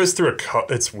 Yeah, it goes through a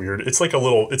cup. It's weird. It's like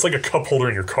a cup holder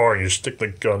in your car, and you just stick the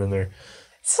gun in there.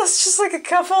 So it's just like a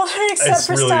cup holder, except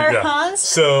for really, Steyr.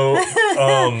 So,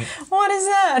 what is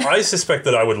that? I suspect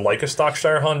that I would like a stock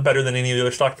Steyr better than any of the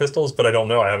other stock pistols, but I don't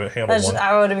know. I haven't handled one.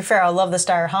 I would, to be fair, I love the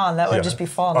Steyr. That would just be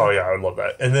fun. Oh yeah, I would love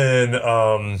that. And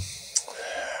then,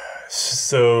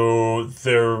 so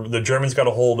the Germans got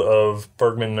a hold of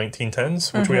Bergmann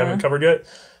 1910s, which we haven't covered yet.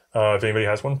 If anybody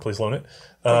has one, please loan it.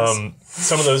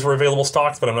 Some of those were available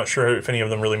stocked, but I'm not sure if any of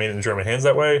them really made it in German hands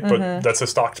that way. But that's a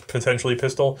stocked potentially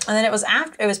pistol. And then it was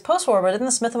post-war, but didn't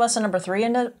the Smith & Wesson #3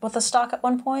 end up with a stock at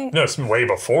one point? No, it's way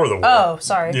before the war. Oh,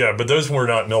 sorry. Yeah, but those were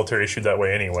not military issued that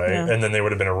way anyway. Yeah. And then they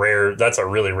would have been a rare. That's a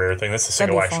really rare thing. That's a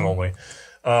single action only.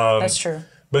 That's true.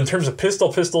 But in terms of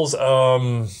pistols,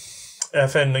 FN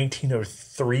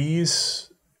 1903s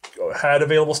had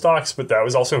available stocks, but that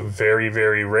was also very,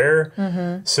 very rare.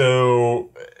 So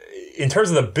in terms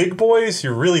of the big boys,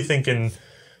 you're really thinking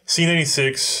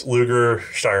C96, Luger,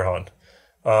 Steyr.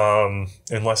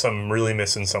 Unless I'm really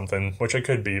missing something, which I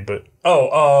could be, but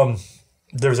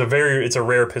it's a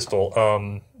rare pistol.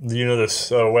 You know this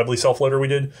Webley self-loader we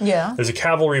did? Yeah. There's a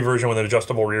cavalry version with an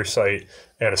adjustable rear sight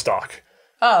and a stock.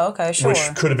 Oh, okay, sure. Which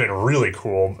could have been really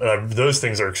cool. Those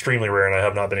things are extremely rare, and I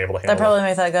have not been able to handle. That probably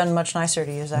make that gun much nicer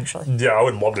to use, actually. Yeah, I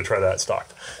would love to try that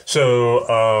stocked.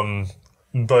 So,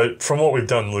 but from what we've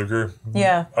done, Luger.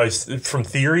 Yeah. From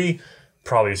theory,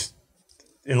 probably,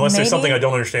 unless there's something I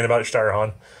don't understand about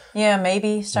Steyr. Yeah,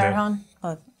 maybe Steyr.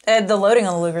 Yeah. The loading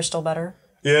on the Luger is still better.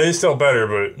 Yeah, it's still better,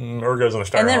 but ergo's on the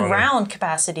Steyr. And then round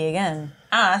capacity again.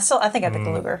 I think I picked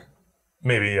the Luger.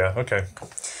 Maybe, yeah. Okay.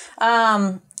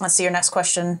 Let's see your next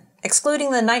question. Excluding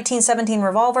the 1917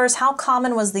 revolvers, how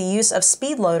common was the use of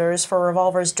speed loaders for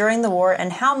revolvers during the war,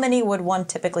 and how many would one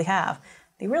typically have?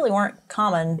 They really weren't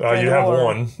common. You'd have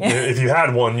one. If you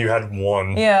had one, you had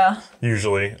one. Yeah.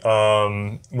 Usually.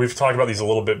 We've talked about these a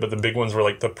little bit, but the big ones were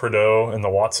like the Prideaux and the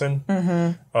Watson.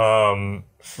 And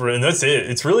that's it.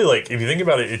 It's really like, if you think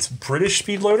about it, it's British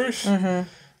speed loaders.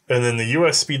 And then the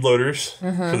U.S. speed loaders for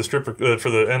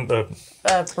the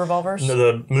revolvers?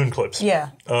 The moon clips. Yeah.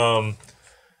 And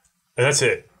that's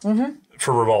it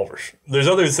for revolvers. There's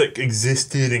others that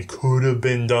existed and could have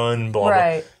been done, blah,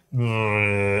 right. blah.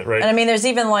 Right. And I mean, there's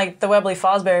even like the Webley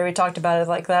Fosbury, we talked about it,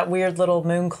 like that weird little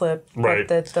moon clip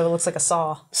that looks like a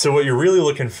saw. So what you're really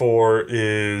looking for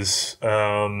is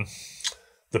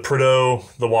the Prideaux,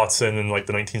 the Watson, and like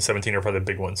the 1917 are probably the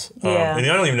big ones. Yeah. And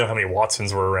I don't even know how many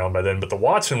Watsons were around by then, but the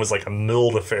Watson was like a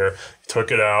milled affair. You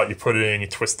took it out, you put it in, you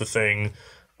twist the thing.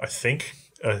 I think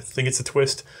it's a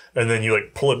twist, and then you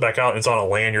like pull it back out, and it's on a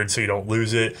lanyard so you don't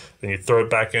lose it. Then you throw it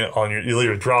back in on you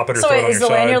either drop it or throw it on your side. So is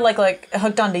the lanyard like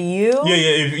hooked onto you?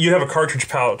 Yeah. You'd have a cartridge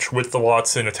pouch with the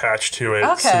Watson attached to it,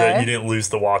 so that you didn't lose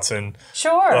the Watson.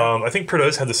 Sure. I think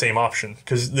Prideaux's had the same option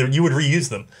because you would reuse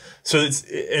them. So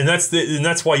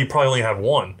that's why you probably only have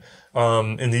one.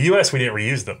 In the U.S., we didn't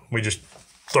reuse them. We just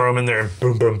throw them in there and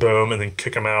boom, boom, boom, and then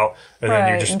kick them out, and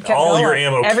then you just all your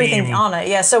ammo everything on it.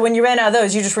 Yeah. So when you ran out of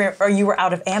those, you were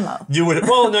out of ammo. You would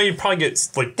you'd probably get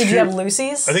like. Did you have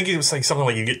loosies? I think it was like something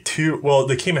like you get two. Well,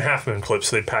 they came in half moon clips,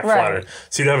 so they'd pack flatter.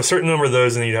 So you'd have a certain number of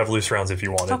those, and then you'd have loose rounds if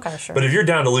you wanted. Okay, sure. But if you're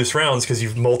down to loose rounds because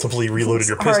you've multiply reloaded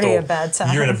your pistol, a bad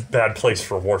time. You're in a bad place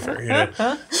for warfare. You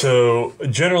know. So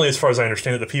generally, as far as I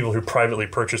understand it, the people who privately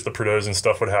purchased the Prideauxs and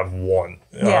stuff would have one.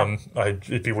 Yeah.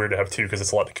 It'd be weird to have two because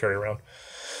it's a lot to carry around.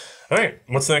 All right,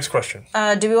 what's the next question?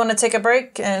 Do we want to take a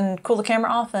break and cool the camera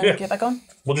off and get back on?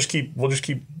 We'll just keep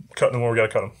cutting them where we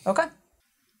gotta cut them. Okay. All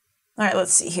right,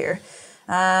 let's see here.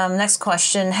 Next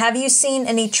question. Have you seen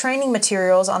any training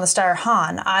materials on the Steyr,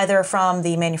 either from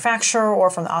the manufacturer or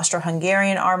from the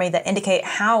Austro-Hungarian army, that indicate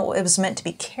how it was meant to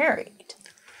be carried?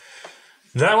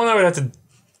 That one I would have to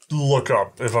look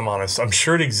up, if I'm honest. I'm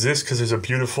sure it exists because there's a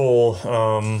beautiful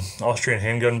Austrian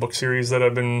handgun book series that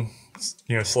I've been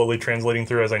slowly translating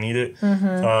through as I need it.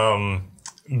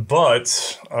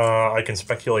 But I can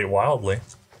speculate wildly.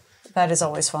 That is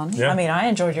always fun. Yeah. I mean, I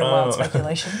enjoyed your wild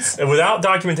speculations. Without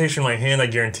documentation in my hand, I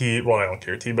guarantee, well, I don't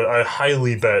guarantee, but I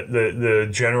highly bet that the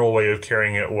general way of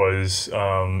carrying it was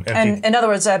empty. And in other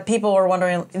words, people are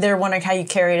wondering how you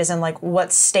carry it, as in like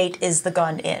what state is the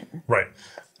gun in? Right.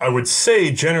 I would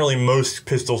say generally most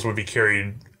pistols would be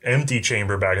carried empty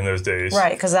chamber back in those days.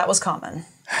 Right, because that was common.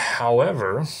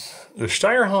 However, the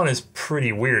Steyr is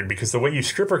pretty weird because the way you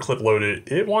stripper clip load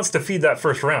it, it wants to feed that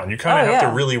first round. You kind of have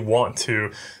to really want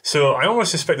to. So I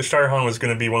almost suspect the Steyr was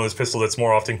going to be one of those pistols that's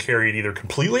more often carried either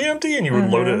completely empty and you would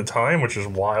load it at a time, which is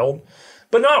wild.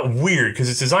 But not weird, because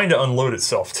it's designed to unload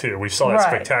itself, too. We saw that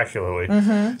spectacularly.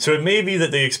 So it may be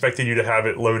that they expected you to have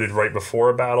it loaded right before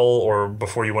a battle or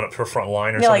before you went up to a front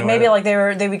line or something like maybe like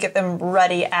they would get them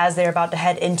ready as they're about to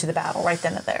head into the battle right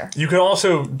then and there. You could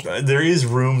also, there is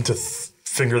room to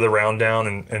finger the round down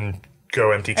and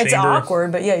go empty chamber. It's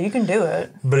awkward, but yeah, you can do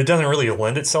it. But it doesn't really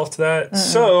lend itself to that.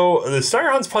 So the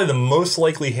Steyr is probably the most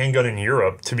likely handgun in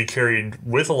Europe to be carried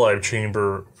with a live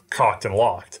chamber cocked and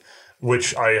locked,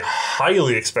 which I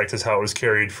highly expect is how it was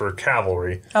carried for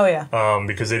cavalry. Oh, yeah.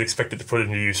 Because they'd expect it to put it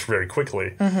into use very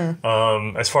quickly.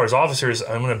 As far as officers,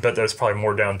 I'm going to bet that's probably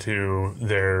more down to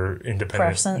their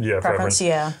independent preference.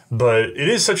 Yeah. But it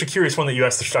is such a curious one that you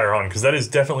asked the Steyr because that is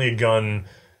definitely a gun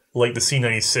like the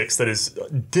C96 that is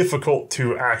difficult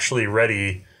to actually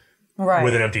ready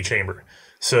with an empty chamber.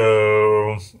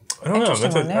 So I don't know.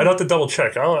 I'd have to double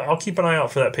check. I'll keep an eye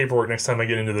out for that paperwork next time I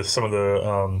get into some of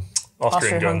the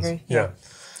Austrian guns. Yeah.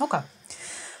 Okay. All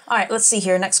right, let's see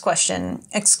here. Next question.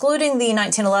 Excluding the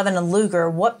 1911 and Luger,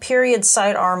 what period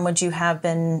sidearm would you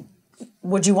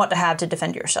want to have to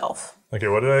defend yourself? Okay,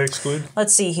 what did I exclude?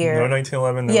 Let's see here. No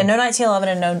 1911. No. Yeah, no 1911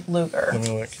 and no Luger. Let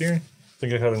me look here. I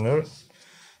think I had a note.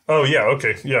 Oh, yeah,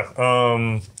 okay,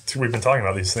 yeah. We've been talking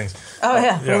about these things. Oh,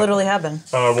 yeah, we literally have been.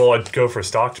 Well, I'd go for a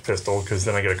stocked pistol, because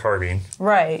then I get a carbine.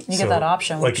 Right, you get that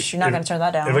option, which you're not going to turn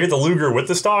that down. If I get the Luger with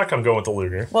the stock, I'm going with the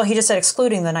Luger. Well, he just said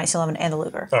excluding the 1911 and the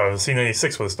Luger. Oh, the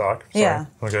C96 with the stock. Sorry. Yeah.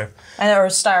 Okay. And or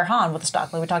Steyr with the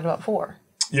stock, like we talked about before.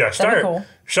 Yeah, cool.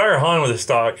 Steyr with a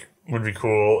stock would be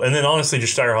cool. And then, honestly,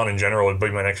 just Steyr in general would be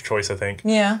my next choice, I think.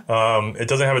 Yeah. It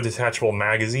doesn't have a detachable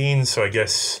magazine, so I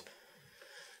guess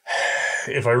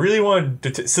if I really want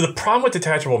to... So the problem with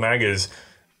detachable mag is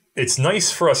it's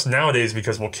nice for us nowadays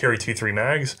because we'll carry 2-3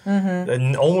 mags.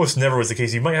 And almost never was the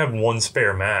case. You might have one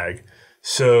spare mag.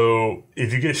 So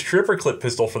if you get a stripper clip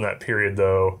pistol from that period,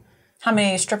 though... How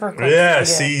many stripper clips Yeah, you get?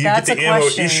 see, you get the ammo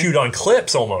issued on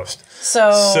clips almost.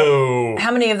 So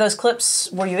how many of those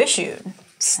clips were you issued?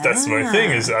 That's my thing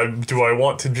is, do I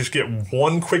want to just get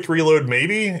one quick reload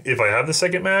maybe if I have the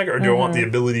second mag, or do I want the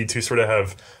ability to sort of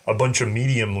have a bunch of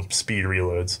medium speed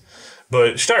reloads?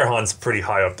 But Steyr pretty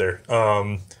high up there.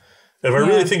 If I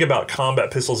really think about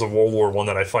combat pistols of World War I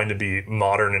that I find to be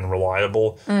modern and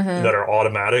reliable, that are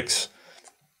automatics,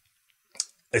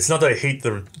 it's not that I hate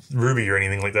the Ruby or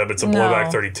anything like that, but it's a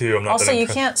blowback 32. I'm not also, you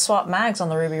can't swap mags on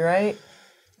the Ruby, right?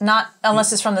 Not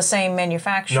unless it's from the same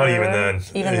manufacturer. Not even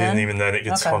then. Even then, it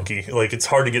gets funky. Like, it's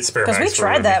hard to get spare mags. Because we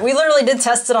tried that. We literally did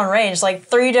test it on range, like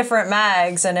 3 different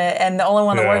mags, and the only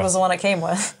one that worked was the one it came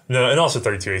with. No, and also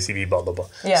 32 ACV, blah, blah, blah.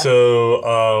 Yeah. So,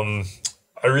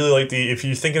 I really like if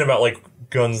you're thinking about, like,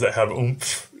 guns that have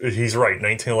oomph, he's right.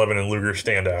 1911 and Luger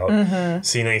stand out.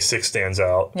 C96 stands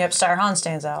out. Yep, Steyr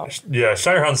stands out. Yeah,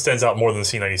 Steyr stands out more than the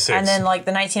C96. And then, like,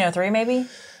 the 1903, maybe?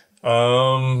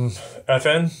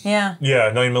 FN? Yeah. Yeah,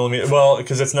 9mm. Well,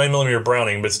 because it's 9mm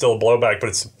Browning, but still a blowback, but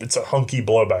it's a hunky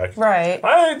blowback. Right.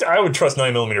 I would trust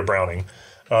 9mm Browning.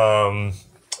 I'm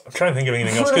trying to think of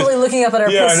anything else. We're really looking up at our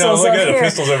pistols. Yeah, I know. I'm looking at the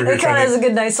pistols over here. It kind of has a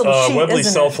good, nice little sheet, Webley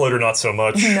isn't self-loader, not so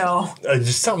much. No.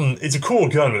 Just something. It's a cool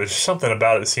gun, but there's something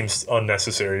about it that seems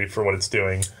unnecessary for what it's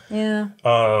doing. Yeah.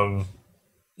 No,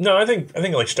 I think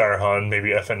like Steyr, maybe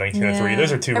FN 1903.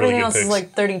 Those are two really good picks. Everything else is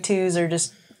like 32s are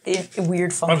just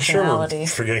weird functionality. I'm sure we're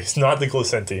forgetting. It's not the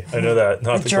Glicenti. I know that.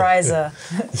 Not the Dryza.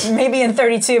 Maybe in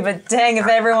 32, but dang, if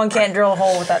everyone can't drill a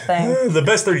hole with that thing. The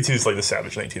best 32 is like the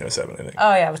Savage 1907, I think.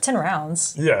 Oh yeah, with 10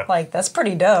 rounds. Yeah. Like, that's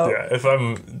pretty dope. Yeah,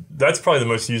 that's probably the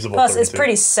most usable. Plus, 32. it's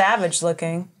pretty savage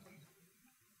looking.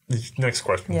 Next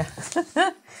question. Yeah.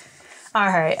 All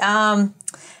right.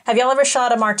 Have y'all ever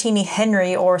shot a Martini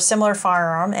Henry or similar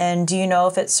firearm, and do you know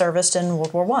if it serviced in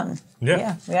World War I?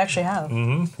 Yeah, we actually have.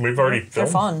 We've already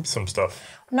filmed some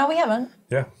stuff. No, we haven't.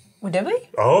 Yeah. Did we?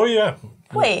 Oh, yeah.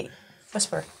 Wait.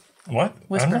 Whisper. What?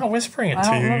 Whisper. I'm not whispering it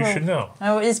to you. You should know.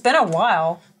 Oh, it's been a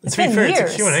while. It's been years.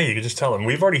 It's a Q&A. You can just tell them.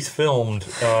 We've already filmed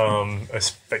a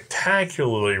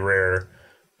spectacularly rare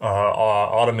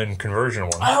Ottoman conversion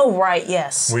one. Oh, right,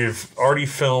 yes. We've already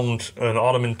filmed an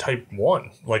Ottoman Type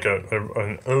 1, like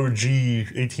an OG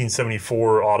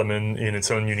 1874 Ottoman in its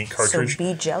own unique cartridge. So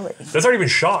be jelly. That's already been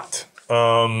shot.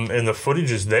 And the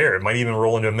footage is there. It might even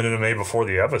roll into a minute of May before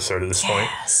the episode at this point.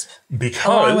 Because...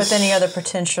 Along with any other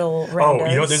potential randos. Oh,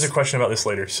 you know what? There's a question about this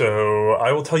later. So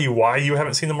I will tell you why you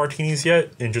haven't seen the Martinis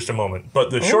yet in just a moment.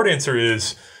 But the short answer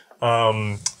is...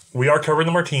 we are covering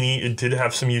the martini. It did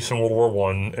have some use in World War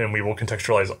I, and we will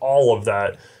contextualize all of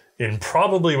that in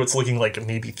probably what's looking like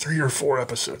maybe 3 or 4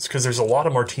 episodes, because there's a lot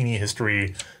of martini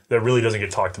history that really doesn't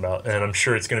get talked about. And I'm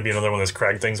sure it's going to be another one of those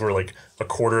crag things where like a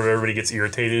quarter of everybody gets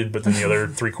irritated, but then the other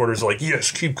 3/4 are like, yes,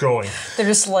 keep going. They're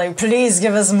just like, please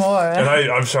give us more. And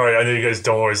I'm sorry, I know you guys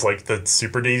don't always like the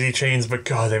super daisy chains, but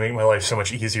God, they make my life so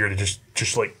much easier to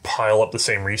just like pile up the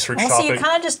same research topic. So you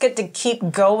kind of just get to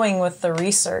keep going with the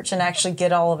research and actually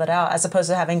get all of it out, as opposed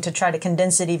to having to try to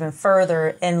condense it even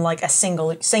further in like a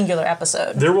singular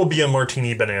episode. There will be a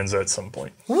martini bonanza at some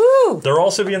point. Woo! There'll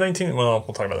also be a well,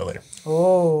 we'll talk about that later.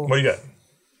 Oh. What do you got?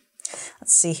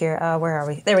 Let's see here. Where are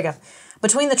we? There we go.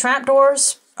 Between the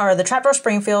trapdoors, or the trapdoor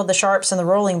Springfield, the Sharps, and the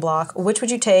rolling block, which would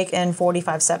you take in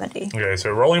 4570? Okay, so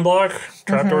rolling block,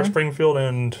 trapdoor Springfield,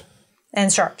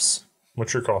 and Sharps.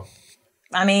 What's your call?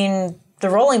 I mean, the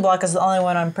rolling block is the only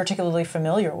one I'm particularly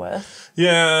familiar with.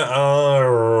 Yeah,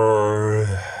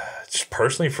 just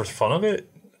personally for fun of it.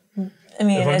 I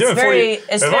mean, if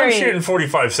I'm shooting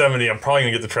 4570, I'm probably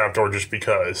gonna get the trapdoor just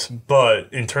because.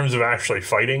 But in terms of actually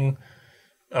fighting,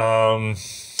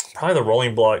 probably the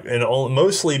rolling block, and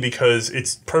mostly because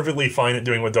it's perfectly fine at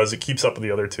doing what it does. It keeps up with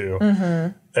the other two,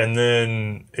 and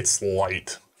then it's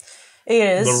light. It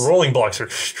is. The rolling blocks are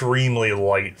extremely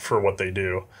light for what they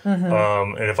do.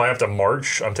 And if I have to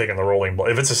march, I'm taking the rolling block.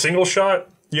 If it's a single shot,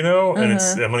 and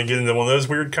I'm going to get into one of those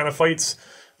weird kind of fights,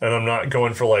 and I'm not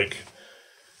going for like...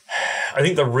 I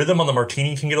think the rhythm on the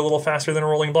martini can get a little faster than a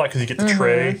rolling block because you get the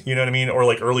tray, you know what I mean? Or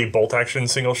like early bolt action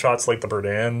single shots like the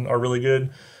Berdan are really good.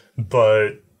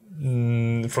 But...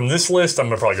 from this list, I'm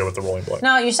going to probably go with the rolling block.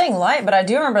 No, you're saying light, but I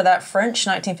do remember that French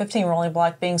 1915 rolling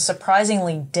block being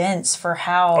surprisingly dense for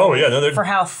how for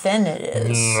how thin it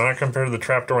is. Not compared to the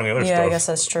trapdoor and the other stuff. Yeah, I guess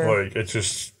that's true. Like, it's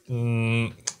just...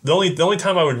 the only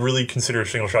time I would really consider a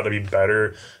single shot to be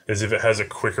better is if it has a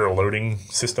quicker loading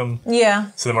system.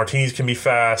 Yeah. So the martinis can be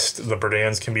fast, the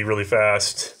Berdans can be really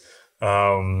fast,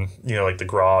 like the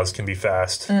Gras can be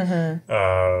fast.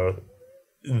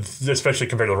 Especially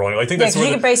compared to the rolling. I think that's you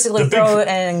can basically throw it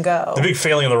and go. The big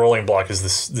failing of the rolling block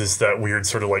is that weird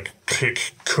sort of like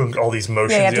kick, kunk, all these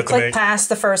motions. Yeah, you have to click past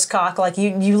the first cock. Like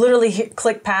you literally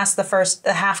click past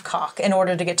the half cock in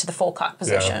order to get to the full cock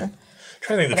position. Yeah. I'm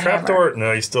trying to think, the trapdoor.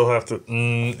 No, you still have to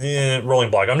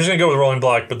rolling block. I'm just gonna go with rolling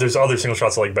block, but there's other single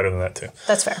shots I like better than that too.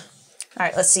 That's fair. All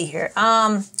right, let's see here.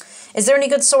 Is there any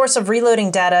good source of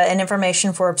reloading data and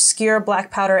information for obscure black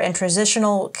powder and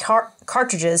transitional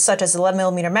cartridges such as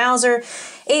 11mm Mauser,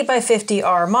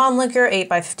 8x50R Mannlicher,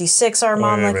 8x56R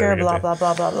Mannlicher, blah, blah,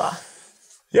 blah, blah, blah?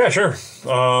 Yeah, sure.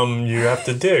 You have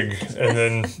to dig and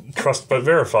then trust but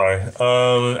verify.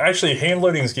 Actually, hand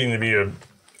loading is going to be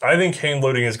I think hand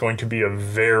loading is going to be a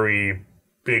very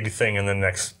big thing in the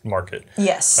next market.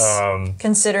 Yes.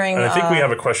 Considering... And I think we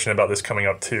have a question about this coming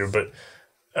up too, but...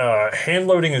 hand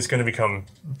loading is going to become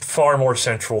far more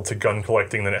central to gun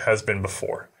collecting than it has been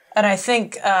before. And I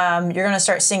think you're going to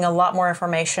start seeing a lot more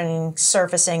information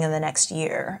surfacing in the next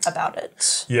year about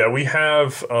it. Yeah, we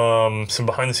have some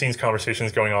behind-the-scenes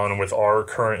conversations going on with our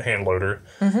current hand loader.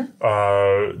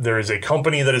 There is a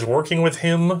company that is working with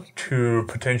him to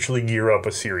potentially gear up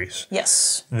a series.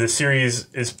 Yes. The series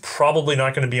is probably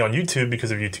not going to be on YouTube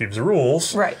because of YouTube's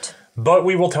rules. Right. But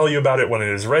we will tell you about it when it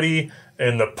is ready.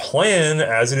 And the plan,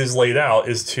 as it is laid out,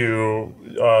 is to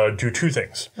do 2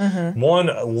 things. One,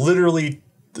 literally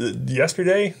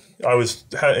yesterday, I was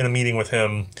in a meeting with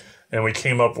him, and we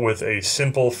came up with a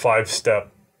simple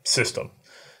 5-step system.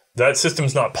 That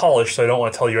system's not polished, so I don't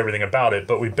want to tell you everything about it,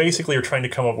 but we basically are trying to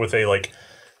come up with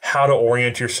how to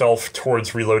orient yourself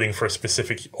towards reloading for a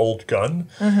specific old gun,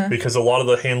 because a lot of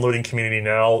the hand loading community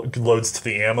now loads to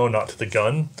the ammo, not to the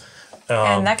gun.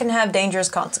 And that can have dangerous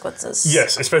consequences.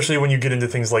 Yes, especially when you get into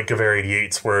things like Gewehr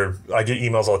 88s, where I get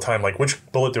emails all the time, like, which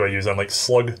bullet do I use? I'm like,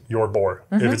 slug your bore.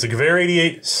 If it's a Gewehr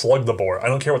 88, slug the bore. I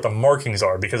don't care what the markings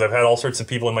are, because I've had all sorts of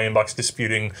people in my inbox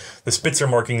disputing the Spitzer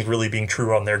markings really being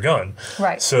true on their gun.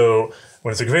 Right. So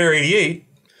when it's a Gewehr 88,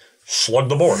 slug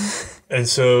the bore. And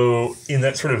so in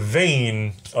that sort of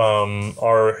vein,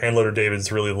 our hand loader David's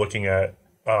really looking at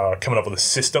coming up with a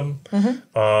system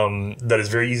that is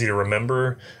very easy to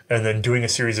remember, and then doing a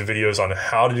series of videos on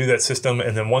how to do that system.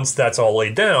 And then once that's all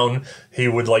laid down, he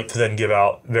would like to then give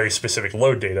out very specific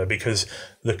load data, because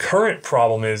the current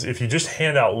problem is if you just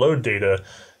hand out load data,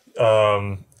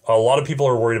 a lot of people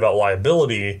are worried about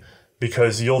liability,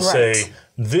 because you'll say,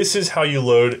 this is how you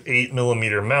load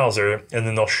 8mm Mauser, and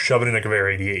then they'll shove it in a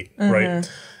Gewehr 88, right?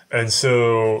 And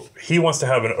so he wants to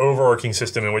have an overarching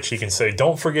system in which he can say,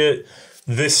 don't forget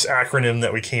this acronym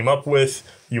that we came up with.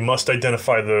 You must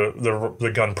identify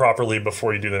the gun properly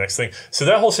before you do the next thing. So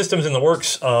that whole system's in the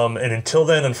works. And until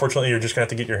then, unfortunately, you're just going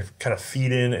to have to get your kind of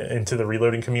feet into the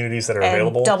reloading communities that are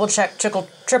available. Double check,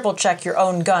 triple check your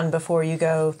own gun before you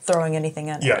go throwing anything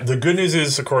in. Yeah, the good news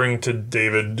is, according to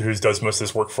David, who does most of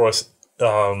this work for us,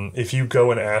 if you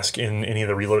go and ask in any of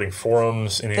the reloading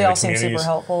forums, in any of the communities, they all seem super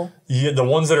helpful. Yeah, the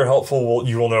ones that are helpful,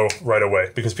 you will know right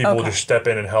away because people will just step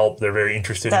in and help. They're very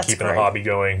interested in keeping the hobby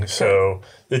going. So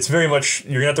it's very much,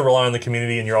 you're going to have to rely on the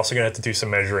community, and you're also going to have to do some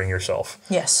measuring yourself.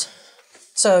 Yes.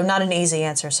 So not an easy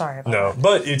answer. Sorry about that. No,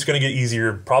 but it's going to get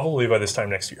easier probably by this time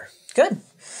next year. Good.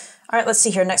 All right, let's see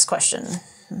here. Next question.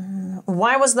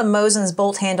 Why was the Mosin's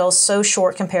bolt handle so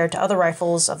short compared to other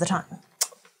rifles of the time?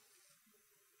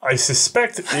 I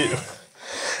suspect it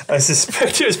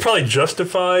was probably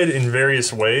justified in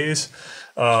various ways.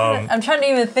 I'm trying to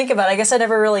even think about it. I guess I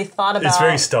never really thought about it. It's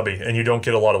very stubby, and you don't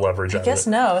get a lot of leverage out of it. I guess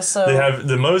no. So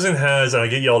the Mosin has, and I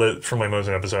get yelled at from my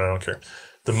Mosin episode, I don't care.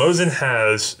 The Mosin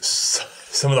has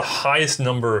some of the highest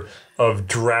number of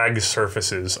drag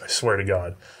surfaces, I swear to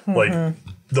God. Like,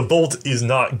 the bolt is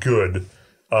not good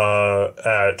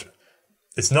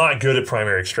it's not good at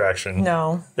primary extraction.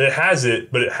 No. It has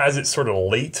it, but it has it sort of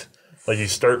late. Like, you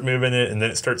start moving it, and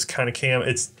then it starts kind of cam.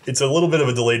 It's a little bit of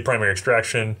a delayed primary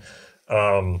extraction.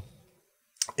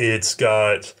 It's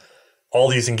got all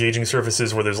these engaging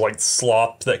surfaces where there's like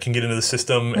slop that can get into the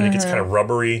system, and it gets kind of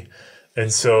rubbery.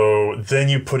 And so then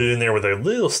you put it in there with a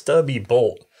little stubby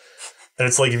bolt. And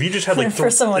it's like, if you just had like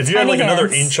if you had like another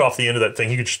inch off the end of that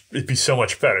thing, it'd be so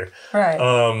much better. Right.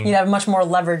 You'd have a much more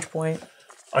leverage point.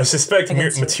 I suspect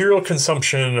material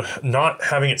consumption, not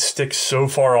having it stick so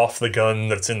far off the gun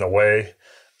that it's in the way.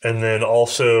 And then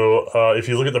also, if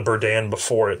you look at the Berdan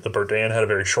before it, the Berdan had a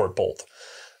very short bolt.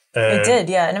 It did,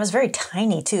 yeah. And it was very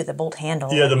tiny, too, the bolt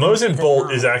handle. Yeah, the Mosin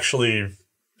bolt is actually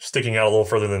sticking out a little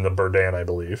further than the Berdan, I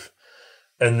believe.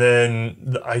 And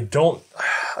then I don't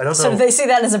know. So they see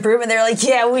that as improvement. They're like,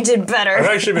 yeah, we did better. I've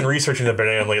actually been researching the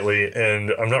Berdan lately, and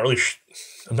I'm not really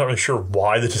sure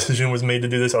why the decision was made to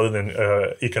do this other than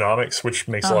economics, which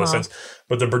makes a lot of sense.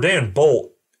 But the Berdan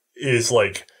bolt is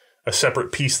like a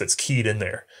separate piece that's keyed in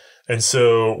there. And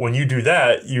so when you do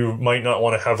that, you might not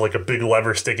want to have like a big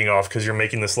lever sticking off because you're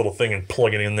making this little thing and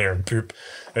plugging it in there.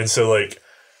 And so like,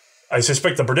 I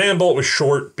suspect the Berdan bolt was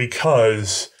short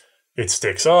because it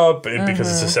sticks up and because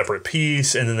it's a separate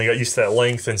piece, and then they got used to that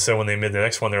length, and so when they made the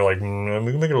next one, they're like, we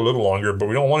can make it a little longer, but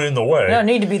we don't want it in the way. It don't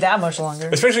need to be that much longer.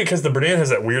 Especially because the Berdan has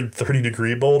that weird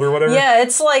 30-degree bolt or whatever. Yeah,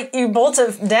 it's like you bolt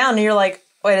it down and you're like,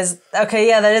 wait,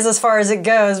 that is as far as it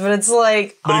goes, but it's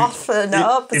like off and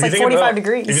up. It's like 45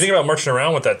 degrees. If you think about marching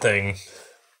around with that thing,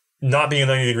 not being a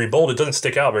 90-degree bolt, it doesn't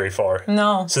stick out very far.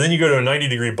 No. So then you go to a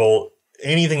 90-degree bolt,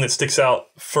 anything that sticks out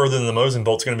further than the Mosin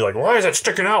bolt's going to be like, why is it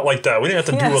sticking out like that? We didn't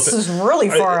have to do with it. This is really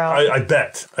far out. I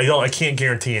bet. I can't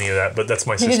guarantee any of that, but that's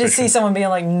my suspicion. You can just see someone being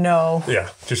like, no. Yeah,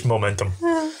 just momentum.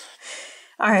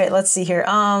 All right, let's see here.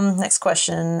 Next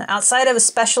question. Outside of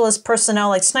specialist personnel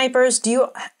like snipers, do you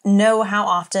know how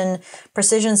often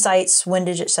precision sights,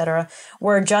 windage, etc.,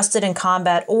 were adjusted in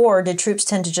combat, or did troops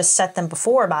tend to just set them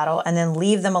before a battle and then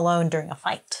leave them alone during a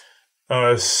fight?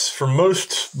 For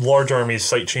most large armies,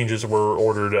 sight changes were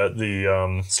ordered at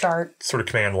the start sort of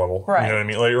command level. Right. You know what I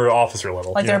mean? Like, or officer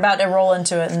level. Like they're about to roll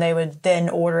into it and they would then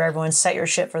order everyone, set your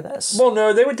ship for this. Well,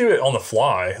 no, they would do it on the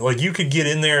fly. Like, you could get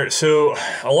in there. So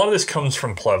a lot of this comes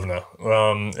from Plevna.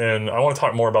 And I want to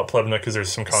talk more about Plevna because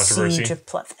there's some controversy. Siege of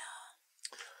Plevna.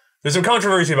 There's some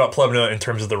controversy about Plevna in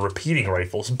terms of the repeating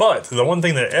rifles. But the one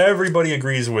thing that everybody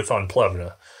agrees with on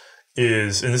Plevna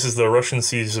is, and this is the Russian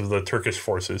siege of the Turkish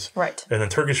forces. Right. And the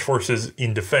Turkish forces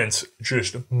in defense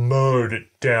just mowed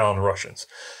down Russians.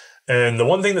 And the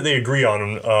one thing that they agree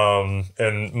on,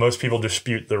 and most people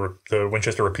dispute the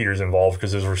Winchester repeaters involved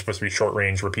because those were supposed to be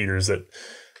short-range repeaters, that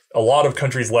a lot of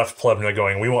countries left Plevna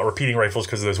going, we want repeating rifles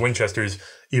because of those Winchesters,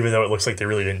 even though it looks like they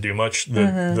really didn't do much.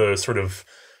 The sort of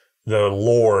the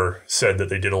lore said that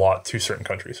they did a lot to certain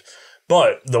countries.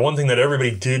 But the one thing that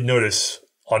everybody did notice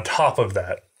on top of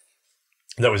that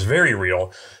was very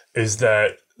real, is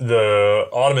that the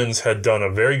Ottomans had done a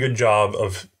very good job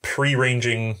of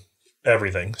pre-ranging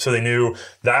everything. So they knew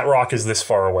that rock is this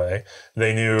far away.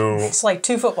 They knew... It's like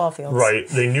 2 football fields. Right.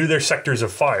 They knew their sectors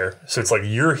of fire. So it's like,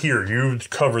 you're here, you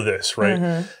cover this,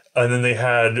 right? And then they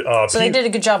had... so they did a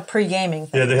good job pre-gaming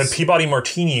things. Yeah, they had Peabody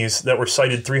Martinis that were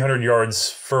sighted 300 yards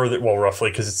further, well, roughly,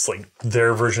 because it's like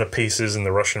their version of paces and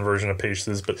the Russian version of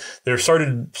paces, but they're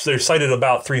sighted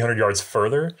about 300 yards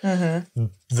further.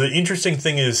 The interesting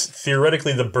thing is,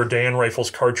 theoretically, the Berdan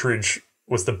rifle's cartridge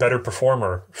was the better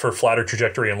performer for flatter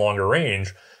trajectory and longer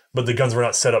range, but the guns were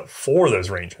not set up for those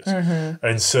ranges.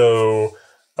 And so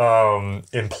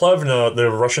in Plevna, the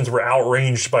Russians were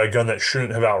outranged by a gun that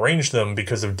shouldn't have outranged them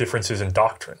because of differences in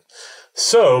doctrine.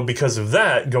 So because of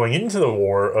that, going into the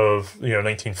war of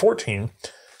 1914,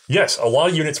 yes, a lot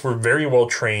of units were very well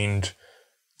trained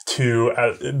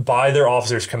to, by their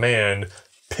officer's command,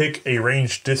 pick a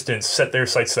range distance, set their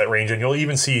sights to that range, and you'll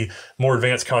even see more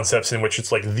advanced concepts in which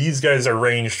it's like these guys are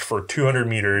ranged for 200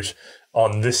 meters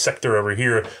on this sector over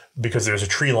here because there's a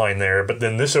tree line there, but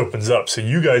then this opens up, so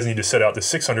you guys need to set out to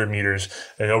 600 meters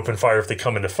and open fire if they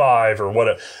come into 5 or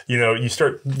what. You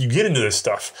get into this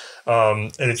stuff,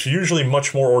 and it's usually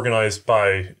much more organized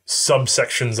by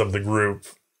subsections of the group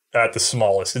at the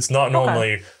smallest. It's not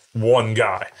normally one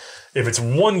guy. If it's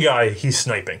one guy, he's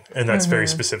sniping, and that's very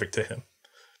specific to him.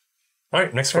 All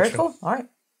right, next question. Very cool. All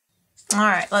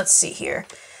right, let's see here.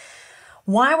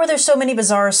 Why were there so many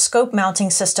bizarre scope mounting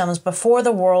systems before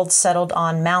the world settled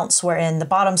on mounts wherein the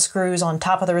bottom screws on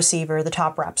top of the receiver, the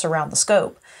top wraps around the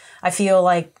scope? I feel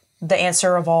like the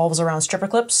answer revolves around stripper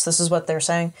clips. This is what they're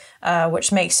saying,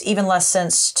 which makes even less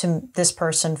sense to this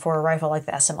person for a rifle like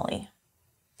the SMLE.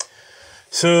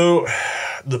 So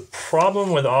the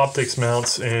problem with optics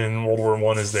mounts in World War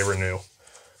I is they were new.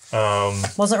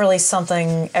 Wasn't really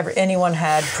something anyone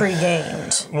had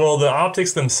pre-gamed. Well, the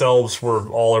optics themselves were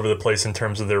all over the place in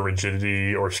terms of their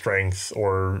rigidity or strength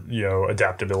or,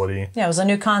 adaptability. Yeah, it was a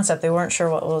new concept. They weren't sure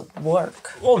what would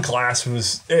work. Well, glass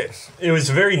was, it was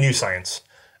very new science.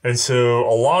 And so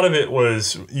a lot of it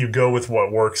was you go with what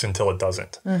works until it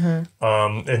doesn't. And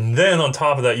then on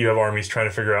top of that, you have armies trying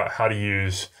to figure out how to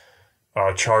use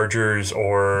chargers,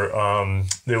 or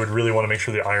they would really want to make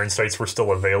sure the iron sights were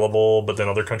still available, but then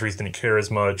other countries didn't care as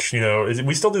much.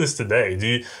 We still do this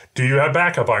today. Do you have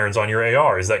backup irons on your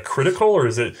AR? Is that critical or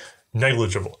is it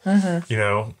negligible? And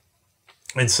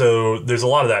so there's a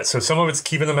lot of that. So some of it's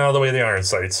keeping them out of the way of the iron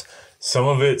sights. Some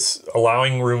of it's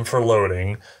allowing room for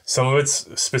loading. Some of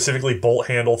it's specifically bolt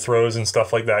handle throws and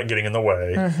stuff like that getting in the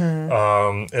way.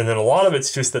 And then a lot of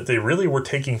it's just that they really were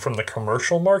taking from the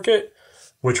commercial market,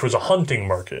 which was a hunting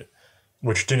market,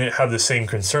 which didn't have the same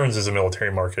concerns as a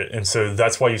military market. And so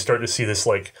that's why you start to see this,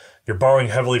 like, you're borrowing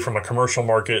heavily from a commercial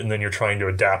market and then you're trying to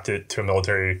adapt it to a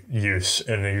military use.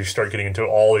 And then you start getting into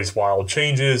all these wild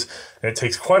changes. And it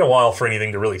takes quite a while for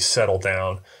anything to really settle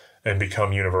down and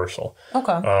become universal.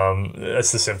 Okay.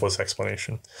 That's the simplest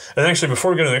explanation. And actually, before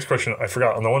we go to the next question, I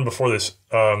forgot, on the one before this,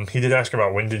 he did ask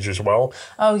about windage as well.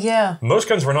 Oh, yeah. Most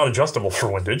guns were not adjustable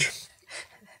for windage.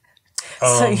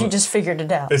 So you just figured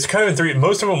it out. It's kind of in three.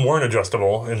 Most of them weren't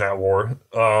adjustable in that war.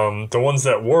 The ones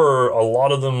that were, a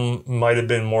lot of them might have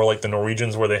been more like the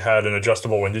Norwegians, where they had an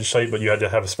adjustable windage sight, but you had to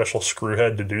have a special screw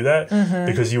head to do that,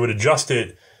 because you would adjust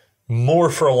it more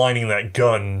for aligning that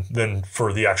gun than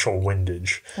for the actual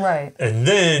windage. Right. And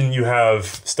then you have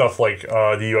stuff like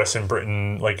the US and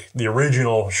Britain, like the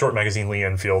original short magazine Lee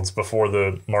Enfields before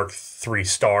the Mark III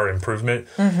Star improvement.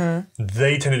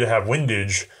 They tended to have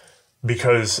windage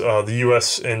because the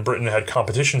US and Britain had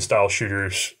competition-style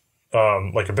shooters,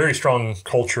 like a very strong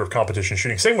culture of competition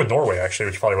shooting. Same with Norway, actually,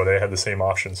 which is probably why they had the same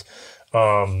options.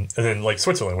 And then, like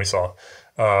Switzerland, we saw,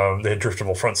 they had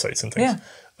driftable front sights and things.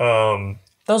 Yeah.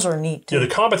 Those were neat, too. Yeah,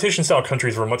 the competition-style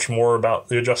countries were much more about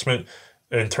the adjustment.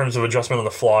 In terms of adjustment on the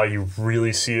fly, you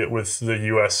really see it with the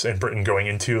US and Britain going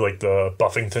into, like, the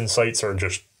Buffington sights are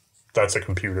just, that's a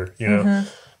computer, you know?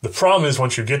 The problem is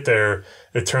once you get there,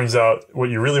 it turns out what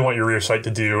you really want your rear sight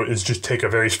to do is just take a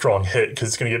very strong hit, because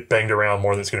it's going to get banged around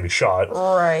more than it's going to be shot.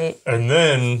 Right. And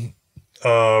then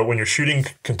when you're shooting,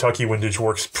 Kentucky windage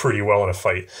works pretty well in a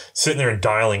fight. Sitting there and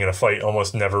dialing in a fight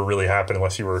almost never really happened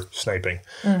unless you were sniping.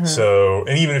 So,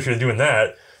 and even if you're doing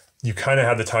that, you kind of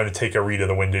have the time to take a read of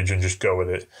the windage and just go with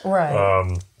it.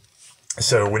 Right.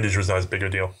 So windage was not as big a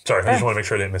deal. Sorry, I just want to make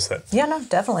sure I didn't miss that. Yeah, no,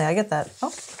 definitely. I get that. Oh,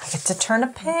 I get to turn a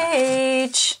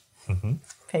page.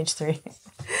 Page 3.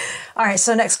 All right,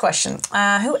 so next question.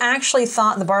 Who actually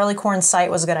thought the barleycorn sight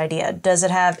was a good idea? Does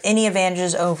it have any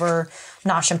advantages over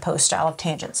notch and post style of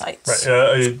tangent sights?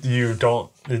 Right.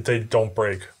 They don't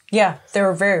break. Yeah, they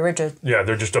were very rigid. Yeah,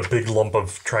 they're just a big lump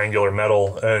of triangular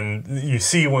metal. And you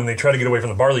see when they try to get away from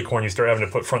the barleycorn, you start having to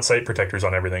put front sight protectors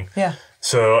on everything. Yeah.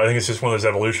 So I think it's just one of those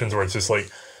evolutions where it's just like,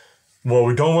 well,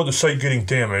 we don't want the sight getting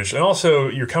damaged. And also,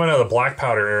 you're coming out of the black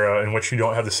powder era in which you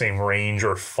don't have the same range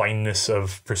or fineness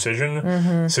of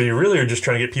precision. So you really are just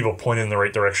trying to get people pointed in the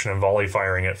right direction and volley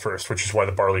firing at first, which is why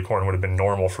the barleycorn would have been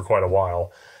normal for quite a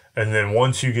while. And then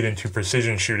once you get into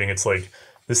precision shooting, it's like,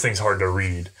 this thing's hard to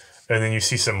read. And then you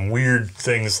see some weird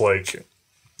things like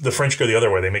the French go the other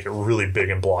way. They make it really big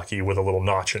and blocky with a little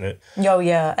notch in it. Oh,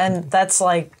 yeah. And that's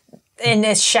like And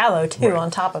it's shallow, too,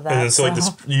 on top of that. And then, so like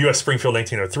this U.S. Springfield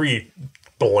 1903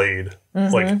 blade,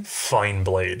 like fine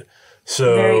blade.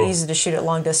 So very easy to shoot at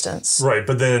long distance. Right,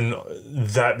 but then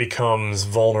that becomes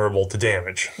vulnerable to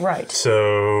damage. Right.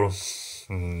 So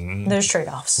there's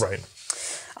trade-offs. Right.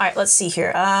 All right, let's see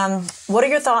here. What are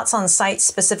your thoughts on sights,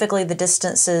 specifically the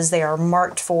distances they are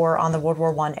marked for on the World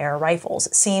War I era rifles?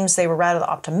 It seems they were rather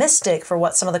optimistic for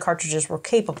what some of the cartridges were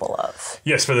capable of.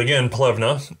 Yes, but again,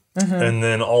 Plevna. And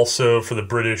then also for the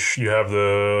British, you have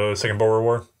the Second Boer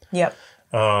War. Yep.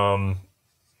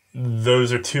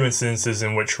 Those are two instances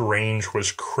in which range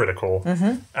was critical.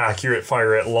 Accurate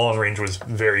fire at long range was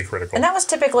very critical. And that was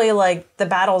typically like the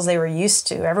battles they were used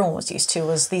to, everyone was used to,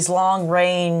 was these long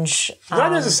range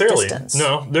Not necessarily. distance.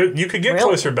 No, you could get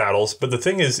closer battles, but the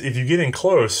thing is, if you get in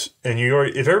close, and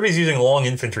if everybody's using long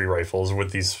infantry rifles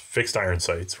with these fixed iron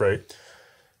sights, right,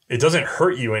 it doesn't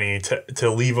hurt you any to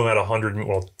leave them at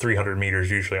 300 meters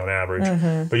usually on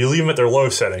average, but you leave them at their low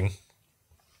setting,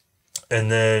 and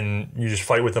then you just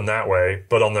fight with them that way.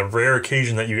 But on the rare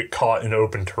occasion that you get caught in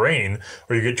open terrain,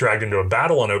 or you get dragged into a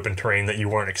battle on open terrain that you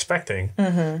weren't expecting,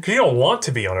 because you don't want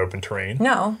to be on open terrain.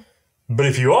 No. But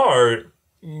if you are,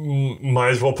 might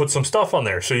as well put some stuff on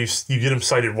there. So you get them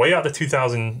sighted way out to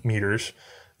 2,000 meters.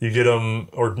 You get them,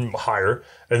 or higher.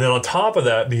 And then on top of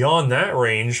that, beyond that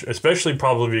range, especially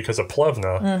probably because of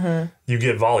Plevna, you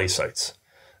get volley sights.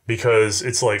 Because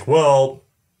it's like, well,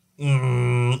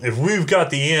 if we've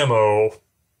got the ammo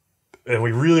and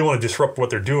we really want to disrupt what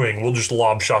they're doing, we'll just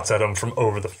lob shots at them from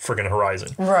over the friggin' horizon.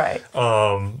 Right.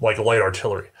 Like light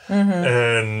artillery.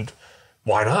 And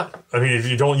why not? I mean, if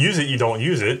you don't use it, you don't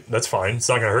use it. That's fine. It's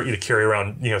not going to hurt you to carry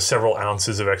around, several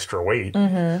ounces of extra weight.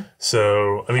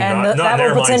 So, I mean, and not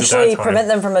that will potentially prevent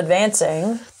them from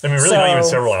advancing. I mean, really not even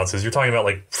several ounces. You're talking about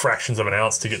like fractions of an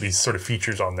ounce to get these sort of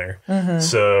features on there.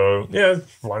 So, yeah,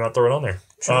 why not throw it on there?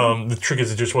 The trick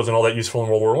is it just wasn't all that useful in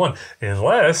World War I,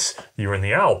 unless you were in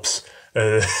the Alps.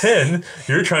 Then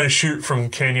you're trying to shoot from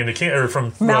canyon to canyon, or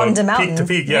from mountain to mountain. Peak to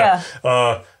peak. Yeah.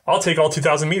 I'll take all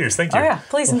 2,000 meters. Thank you. Oh, yeah.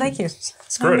 Please and thank you.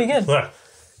 Screw it. Be good. Yeah.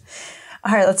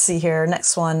 All right, let's see here.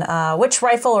 Next one. Which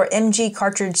rifle or MG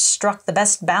cartridge struck the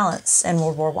best balance in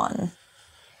World War I?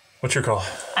 What's your call?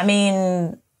 I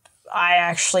mean, I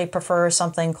actually prefer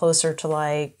something closer to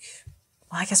like,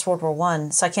 I guess World War I.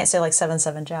 So I can't say like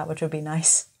 7.7 Jap, which would be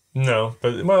nice. No,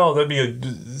 but that'd be a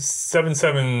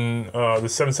 7.7. The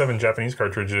 7.7 Japanese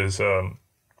cartridge is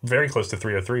very close to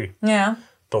 303. Yeah.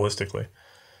 Ballistically,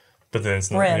 but then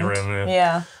it's not in the rim.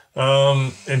 Yeah.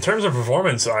 In terms of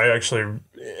performance, I actually,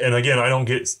 and again, I don't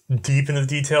get deep into the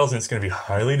details, and it's going to be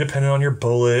highly dependent on your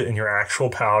bullet and your actual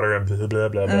powder and blah blah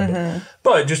blah blah. Blah.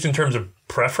 But just in terms of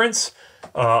preference,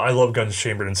 I love guns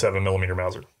chambered in 7mm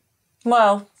Mauser.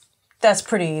 Well, that's a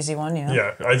pretty easy one, yeah.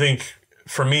 Yeah, I think.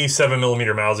 For me,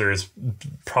 7mm Mauser is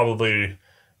probably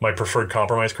my preferred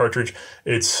compromise cartridge.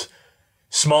 It's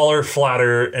smaller,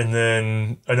 flatter, and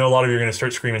then I know a lot of you are going to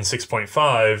start screaming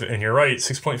 6.5, and you're right,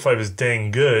 6.5 is dang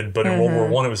good, but in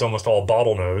World War I, it was almost all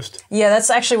bottle-nosed. Yeah,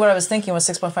 that's actually what I was thinking was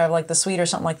 6.5, like the Swede or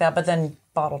something like that, but then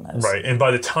bottle-nosed. Right, and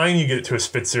by the time you get it to a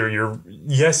Spitzer,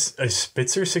 yes, a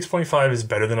Spitzer 6.5 is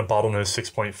better than a bottle-nosed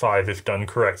 6.5 if done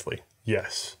correctly.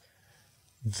 Yes.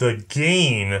 The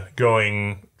gain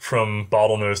going from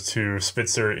bottlenose to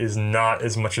Spitzer is not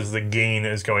as much as the gain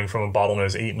is going from a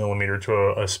bottlenose 8mm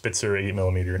to a Spitzer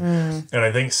 8mm. And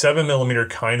I think 7mm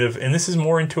kind of, and this is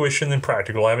more intuition than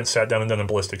practical. I haven't sat down and done a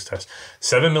ballistics test.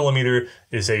 7mm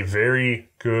is a very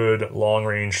good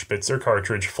long-range Spitzer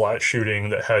cartridge, flat shooting,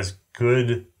 that has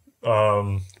good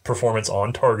performance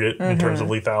on target in terms of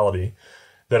lethality.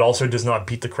 That also does not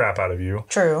beat the crap out of you.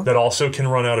 True. That also can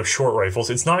run out of short rifles.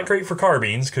 It's not great for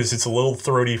carbines because it's a little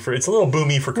throaty it's a little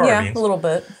boomy for carbines. Yeah, a little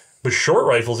bit. But short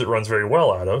rifles it runs very well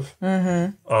out of.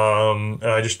 And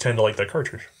I just tend to like that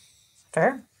cartridge.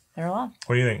 Fair. Fair a lot.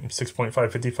 What do you think?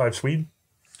 6.555 Swede?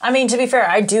 I mean, to be fair,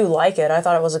 I do like it. I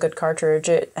thought it was a good cartridge.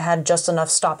 It had just enough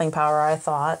stopping power, I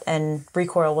thought, and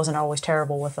recoil wasn't always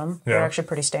terrible with them. Yeah. They're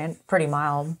actually pretty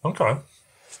mild. Okay.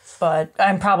 But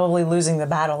I'm probably losing the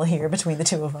battle here between the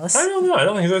two of us. I don't know.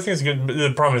 I think it's good.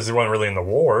 The problem is they weren't really in the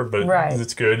war, but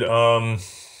it's good. I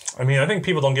mean, I think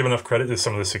people don't give enough credit to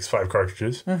some of the 6.5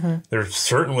 cartridges. They're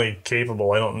certainly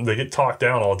capable. They get talked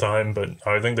down all the time, but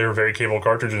I think they're a very capable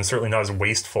cartridge and certainly not as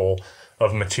wasteful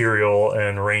of material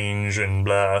and range and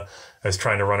blah as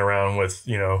trying to run around with,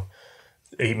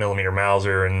 8mm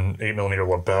Mauser and 8mm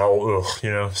Lebel.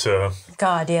 Ugh, so.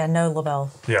 God, yeah, no Lebel.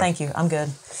 Yeah. Thank you. I'm good.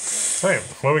 All right,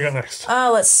 what do we got next?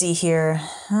 Let's see here.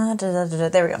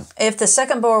 There we go. If the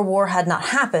Second Boer War had not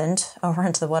happened, we're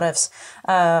into the what ifs.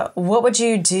 What would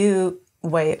you do?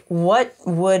 Wait, what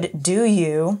would do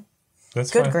you That's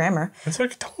good fine. grammar. It's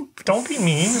like, don't be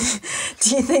mean.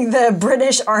 Do you think the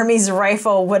British Army's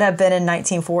rifle would have been in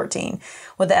 1914?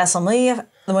 Would the SMLE,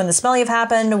 when the Smelly have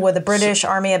happened, would the British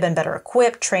Army have been better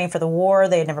equipped, trained for the war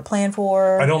they had never planned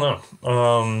for? I don't know.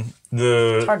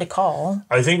 It's hard to call.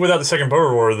 I think without the Second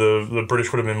Boer War, the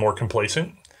British would have been more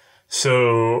complacent.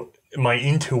 So my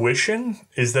intuition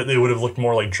is that they would have looked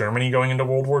more like Germany going into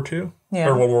World War II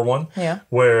or World War I,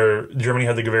 where Germany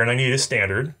had the Gewehr 98 as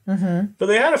standard, but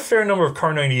they had a fair number of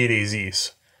Kar 98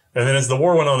 AZs. And then as the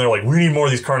war went on, they're like, we need more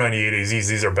of these Kar 98 AZs.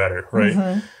 These are better,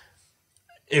 right?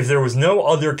 If there was no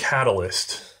other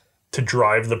catalyst to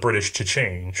drive the British to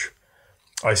change,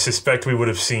 I suspect we would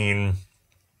have seen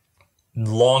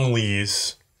long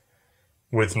lees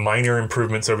with minor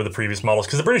improvements over the previous models,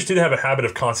 because the British did have a habit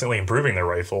of constantly improving their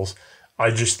rifles. I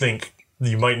just think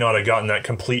you might not have gotten that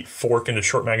complete fork into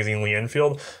short magazine Lee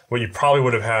Enfield. What you probably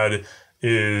would have had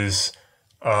is,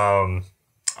 I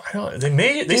don't know, do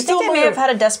you think they may have had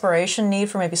a desperation need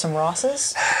for maybe some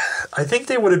Rosses? I think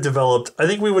they would have developed, I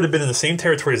think we would have been in the same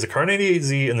territory as the Kar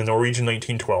 98Z and the Norwegian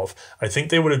 1912. I think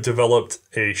they would have developed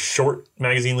a short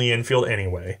magazine Lee Enfield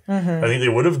anyway. I think they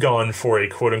would have gone for a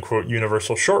quote-unquote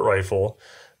universal short rifle,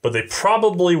 but they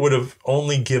probably would have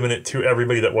only given it to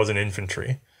everybody that wasn't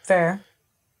infantry. Fair.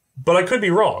 But I could be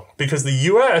wrong, because the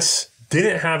U.S.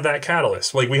 didn't have that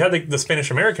catalyst. Like, we had the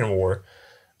Spanish-American War,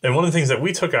 and one of the things that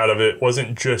we took out of it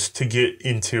wasn't just to get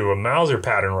into a Mauser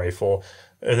pattern rifle.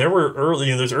 And there were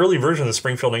there's early versions of the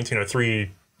Springfield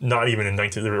 1903, not even in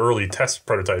there were early test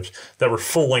prototypes that were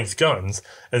full-length guns.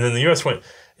 And then the U.S. went,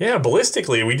 yeah,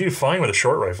 ballistically, we do fine with a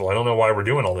short rifle. I don't know why we're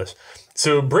doing all this.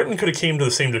 So Britain could have came to the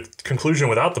same conclusion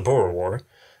without the Boer War,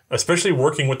 especially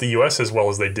working with the U.S. as well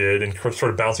as they did and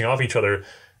sort of bouncing off each other.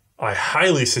 I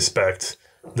highly suspect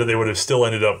that they would have still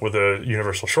ended up with a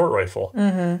universal short rifle.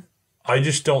 I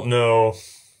just don't know.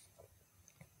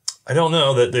 I don't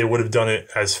know that they would have done it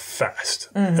as fast.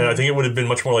 And I think it would have been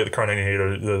much more like the Kar 98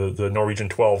 or the Norwegian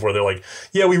 12, where they're like,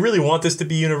 yeah, we really want this to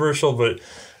be universal, but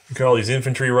we've got all these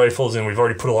infantry rifles and we've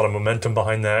already put a lot of momentum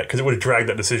behind that, because it would have dragged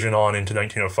that decision on into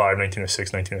 1905,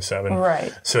 1906, 1907.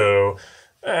 Right. So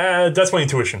that's my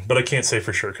intuition, but I can't say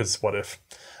for sure because what if.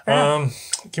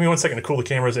 Give me 1 second to cool the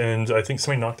cameras, and I think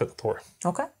somebody knocked at the door.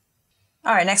 Okay.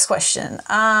 All right, next question.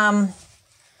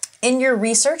 In your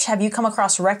research, have you come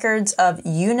across records of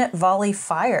unit volley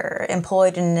fire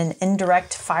employed in an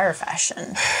indirect fire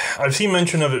fashion? I've seen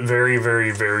mention of it very, very,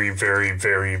 very, very,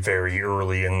 very, very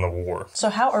early in the war.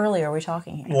 So how early are we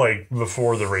talking here? Like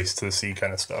before the race to the sea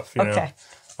kind of stuff. You know?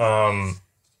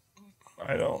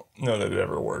 I don't know that it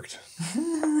ever worked.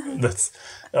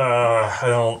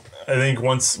 I think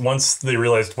once they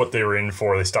realized what they were in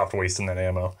for, they stopped wasting that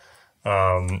ammo.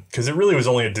 Because it really was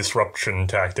only a disruption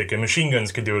tactic, and machine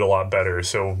guns could do it a lot better.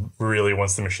 So really,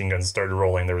 once the machine guns started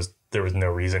rolling, there was no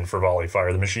reason for volley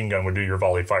fire. The machine gun would do your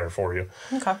volley fire for you.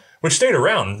 Okay. Which stayed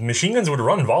around. Machine guns would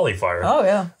run volley fire. Oh,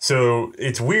 yeah. So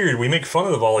it's weird. We make fun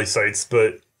of the volley sites,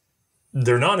 but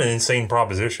they're not an insane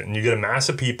proposition. You get a mass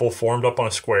of people formed up on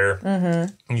a square,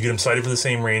 and you get them sighted for the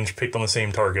same range, picked on the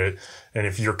same target, and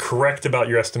if you're correct about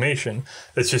your estimation,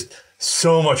 it's just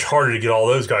so much harder to get all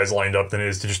those guys lined up than it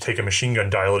is to just take a machine gun,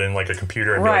 dial it in like a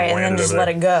computer, and and then just let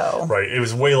it go. Right. It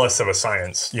was way less of a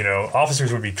science. You know,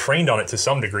 officers would be trained on it to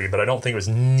some degree, but I don't think it was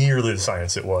nearly the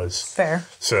science it was. Fair.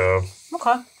 So.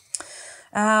 Okay.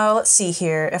 Let's see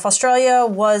here. If Australia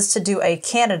was to do a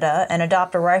Canada and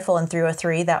adopt a rifle in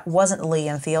 303 that wasn't Lee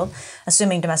Enfield,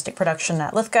 assuming domestic production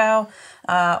at Lithgow,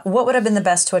 what would have been the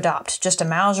best to adopt? Just a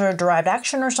Mauser derived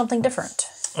action or something different?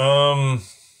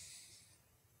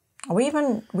 We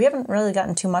haven't really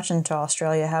gotten too much into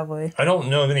Australia, have we? I don't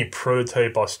know of any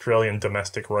prototype Australian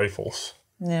domestic rifles.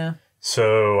 Yeah.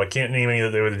 So I can't name any that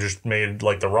they would have just made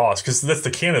like the Ross, because that's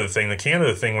the Canada thing. The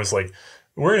Canada thing was like,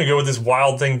 we're going to go with this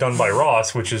wild thing done by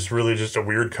Ross, which is really just a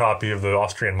weird copy of the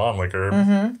Austrian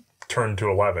Mannlicher turned to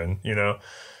 11, you know?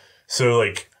 So,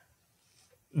 like,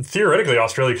 theoretically,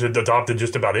 Australia could have adopted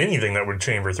just about anything that would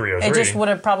chamber 303. It just would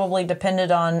have probably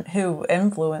depended on who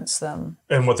influenced them.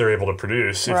 And what they're able to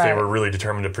produce, if they were really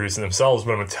determined to produce it themselves.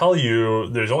 But I'm going to tell you,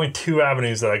 there's only two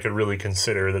avenues that I could really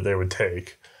consider that they would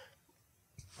take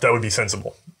that would be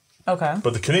sensible. Okay.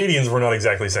 But the Canadians were not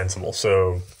exactly sensible,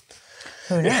 so...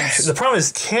 Who knows? The problem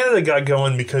is Canada got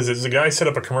going because a guy set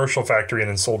up a commercial factory and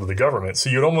then sold to the government. So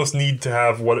you'd almost need to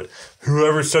have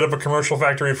whoever set up a commercial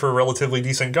factory for a relatively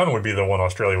decent gun would be the one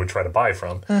Australia would try to buy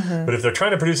from. But if they're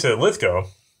trying to produce it at Lithgow,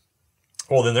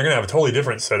 well, then they're going to have a totally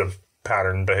different set of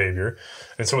pattern behavior.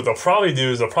 And so what they'll probably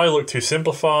do is they'll probably look to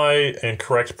simplify and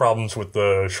correct problems with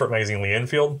the short magazine Lee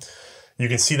Enfield. You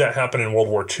can see that happen in World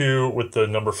War II with the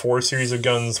number 4 series of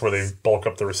guns where they bulk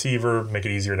up the receiver, make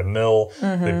it easier to mill.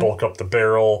 They bulk up the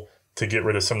barrel to get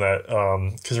rid of some of that.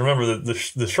 Because remember,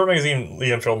 the short magazine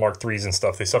Lee Enfield Mark IIIs and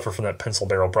stuff, they suffer from that pencil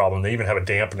barrel problem. They even have a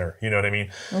dampener, you know what I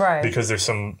mean? Right. Because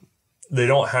they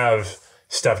don't have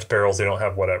stepped barrels, they don't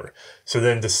have whatever. So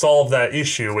then to solve that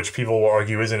issue, which people will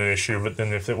argue isn't an issue, but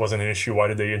then if it wasn't an issue, why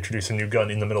did they introduce a new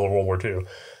gun in the middle of World War II?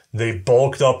 They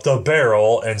bulked up the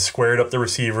barrel and squared up the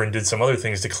receiver and did some other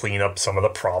things to clean up some of the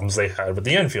problems they had with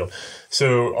the Enfield.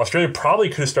 So Australia probably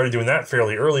could have started doing that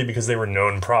fairly early because they were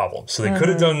known problems. So they could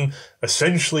have done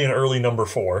essentially an early number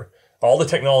 4. All the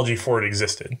technology for it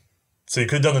existed. So you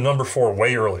could have done the number 4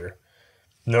 way earlier.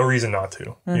 No reason not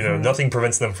to. You know, nothing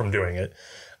prevents them from doing it.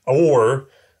 Or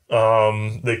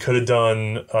they could have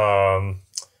done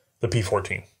the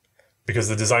P-14. Because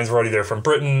the designs were already there from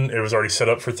Britain. It was already set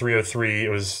up for 303. It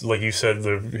was, like you said,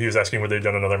 he was asking would they have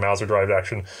done another Mauser drive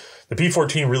action. The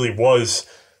P-14 really was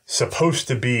supposed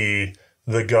to be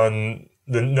the gun,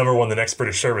 the number 1, the next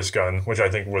British service gun, which I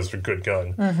think was a good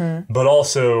gun. But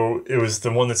also, it was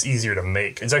the one that's easier to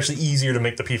make. It's actually easier to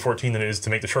make the P-14 than it is to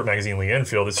make the short magazine Lee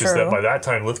Enfield. It's just that by that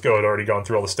time, Lithgow had already gone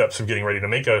through all the steps of getting ready to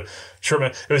make a short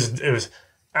magazine. It was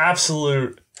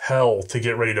absolute hell to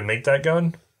get ready to make that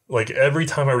gun. Like, every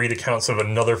time I read accounts of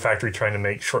another factory trying to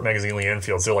make short magazine Lee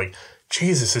Enfields, they're like,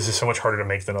 Jesus, this is so much harder to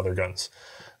make than other guns.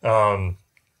 I'm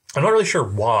not really sure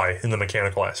why in the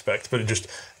mechanical aspect, but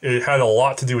it had a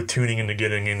lot to do with tuning and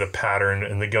getting into pattern,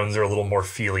 and the guns are a little more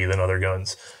feely than other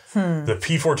guns. The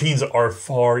P-14s are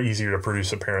far easier to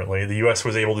produce, apparently. The U.S.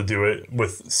 was able to do it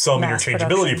with some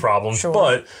interchangeability problems,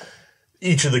 but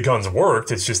each of the guns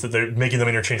worked. It's just that making them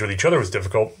interchange with each other was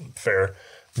difficult. Fair.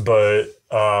 But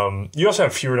you also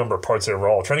have fewer number of parts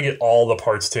overall. Trying to get all the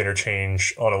parts to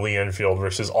interchange on a Lee Enfield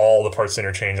versus all the parts to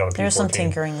interchange on a P-14. There's some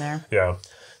tinkering there. Yeah.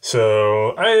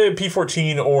 So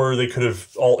P-14, or they could have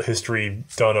alt history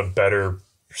done a better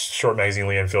short magazine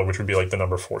Lee Enfield, which would be like the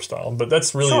number 4 style. But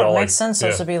that's really all. It makes sense.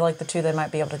 Those would be like the 2 they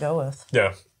might be able to go with.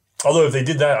 Yeah. Although if they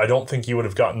did that, I don't think you would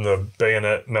have gotten the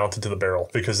bayonet mounted to the barrel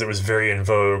because it was very in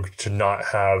vogue to not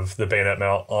have the bayonet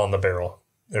mount on the barrel.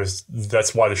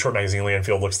 That's why the short magazine Lee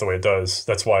Enfield looks the way it does.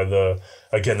 That's why the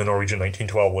Norwegian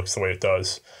 1912 looks the way it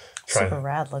does. Super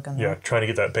rad looking. Yeah, trying to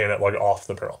get that bayonet lug off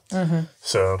the barrel.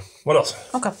 So, what else?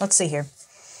 Okay, let's see here.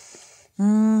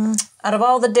 Out of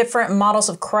all the different models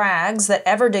of Krags that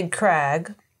ever did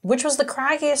Krag, which was the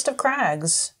craggiest of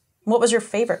Krags? What was your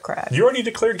favorite Krag? You already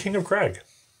declared King of Krag.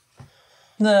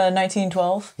 The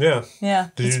 1912? Yeah. Yeah,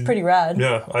 it's pretty rad.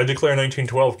 Yeah, I declare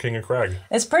 1912 King of Krag.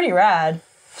 It's pretty rad.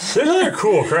 They're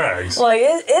cool Krags. Like,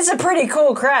 it's a pretty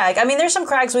cool Krag. I mean, there's some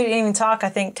Krags we didn't even talk, I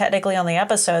think, technically on the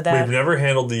episode that... We've never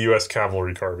handled the U.S.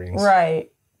 cavalry carbines.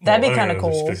 Right. That'd be kind of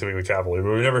cool. Specifically cavalry,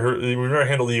 but we've never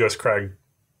handled the U.S. Krag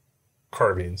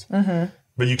carbines.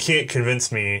 But you can't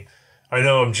convince me... I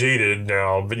know I'm jaded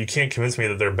now, but you can't convince me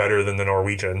that they're better than the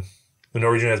Norwegian. The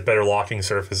Norwegian has better locking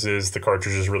surfaces. The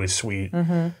cartridge is really sweet.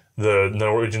 The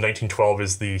Norwegian 1912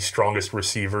 is the strongest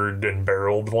receivered and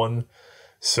barreled one.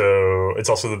 So it's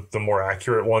also the more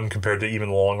accurate one compared to even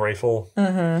the long rifle.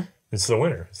 It's the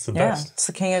winner. It's the best. Yeah, it's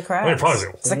the king of Krags. I mean, it probably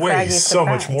weighs so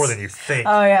much more than you think.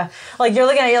 Oh, yeah. Like, you're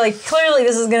looking at it, you're like, clearly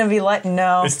this is going to be like,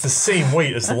 no. It's the same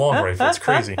weight as the long rifle. It's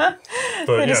crazy. But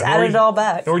they just added it all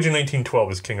back. Norwegian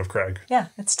 1912 is king of Krag. Yeah,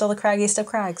 it's still the craggiest of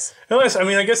Krags. Unless, I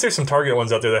mean, I guess there's some target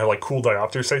ones out there that have, like, cool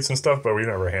diopter sights and stuff, but we've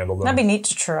never handled them. That'd be neat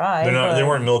to try. They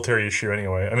weren't military issue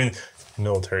anyway. I mean,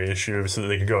 military issue so that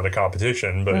they could go into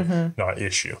competition, but not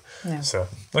issue. Yeah. So,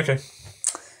 okay.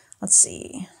 Let's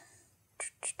see.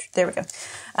 There we go.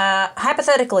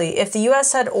 Hypothetically, if the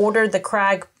U.S. had ordered the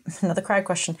Krag, another Krag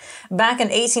question, back in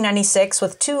 1896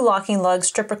 with 2 locking lugs,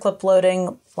 stripper clip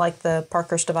loading, like the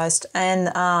Parkhurst device,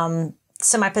 and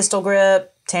semi-pistol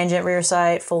grip, tangent rear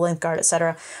sight, full-length guard,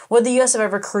 etc., would the U.S. have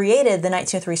ever created the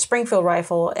 1903 Springfield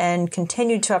rifle and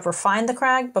continued to have refined the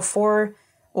Krag before...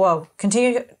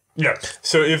 Yeah.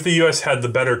 So if the U.S. had the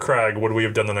better Krag, would we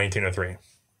have done the 1903?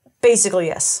 Basically,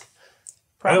 yes.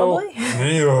 Probably.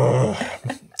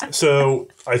 So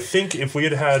I think if we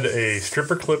had had a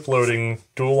stripper clip loading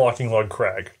dual locking lug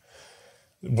Krag,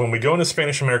 when we go into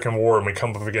Spanish-American War and we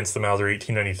come up against the Mauser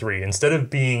 1893, instead of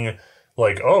being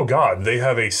like, oh God, they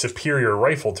have a superior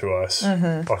rifle to us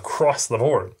across the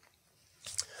board,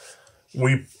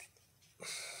 it's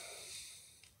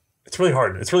really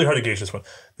hard. It's really hard to gauge this one.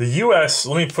 The U.S.,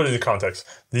 let me put it into context.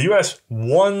 The U.S.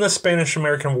 won the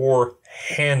Spanish-American War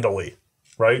handily,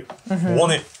 right?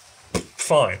 Won it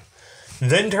fine.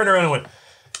 Then turned around and went,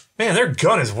 man, their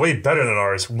gun is way better than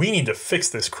ours. We need to fix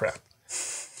this crap.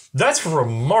 That's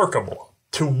remarkable.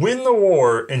 to win the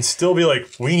war and still be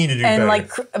like, we need to do better. And like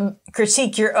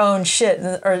critique your own shit.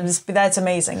 Or that's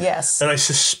amazing. Yes. And I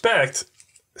suspect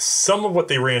some of what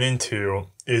they ran into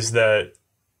is that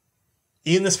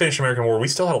in the Spanish-American War, we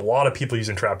still had a lot of people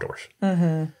using trapdoors.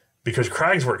 Because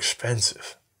Krags were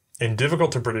expensive and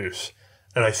difficult to produce.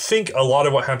 And I think a lot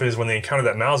of what happened is when they encountered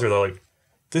that Mauser, they're like,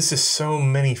 this is so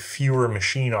many fewer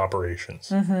machine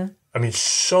operations. I mean,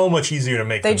 so much easier to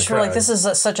make. They just were like, this is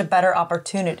such a better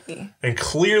opportunity. And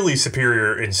clearly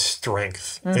superior in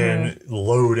strength and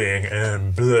loading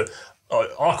and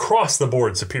across the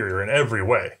board superior in every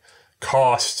way.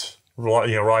 Cost,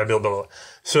 reliability, blah, blah.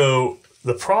 So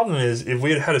the problem is, if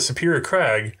we had had a superior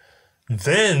Krag,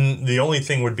 then the only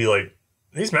thing would be like,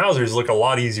 these Mausers look a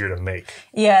lot easier to make.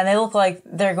 Yeah, and they look like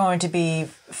they're going to be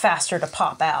faster to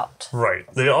pop out. Right.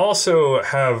 They also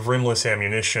have rimless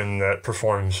ammunition that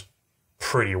performs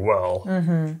pretty well.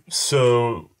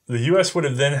 So the U.S. would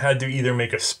have then had to either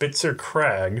make a Spitzer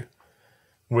Krag,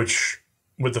 which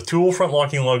with the tool front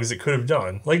locking lugs it could have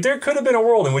done. Like, there could have been a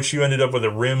world in which you ended up with a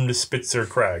rimmed Spitzer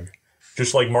Krag,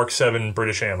 just like Mark 7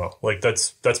 British ammo. Like,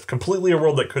 that's completely a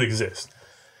world that could exist.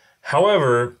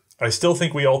 However, I still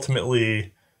think we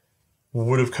ultimately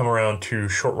would have come around to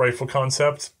short rifle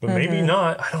concept, but maybe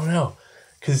not. I don't know.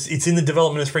 Because it's in the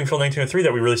development of Springfield 1903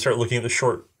 that we really start looking at the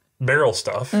short barrel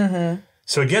stuff.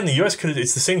 So again, the U.S. could have,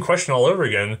 it's the same question all over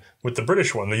again with the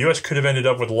British one. The U.S. could have ended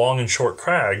up with long and short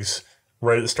Krags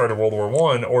right at the start of World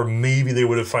War I, or maybe they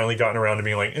would have finally gotten around to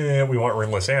being like, we want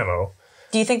rimless ammo.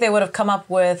 Do you think they would have come up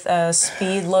with a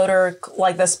speed loader,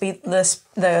 like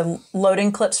the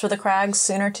loading clips for the Krags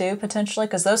sooner too, potentially?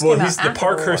 Because those came out after the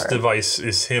Parkhurst device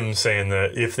is him saying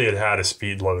that if they had had a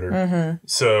speed loader.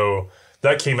 So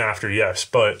that came after, yes,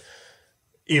 but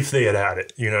if they had had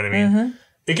it, you know what I mean?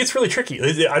 It gets really tricky.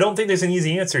 I don't think there's an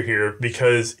easy answer here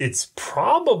because it's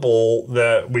probable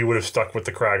that we would have stuck with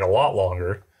the Krag a lot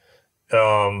longer.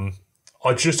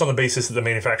 Just on the basis that the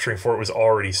manufacturing for it was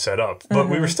already set up. But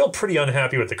we were still pretty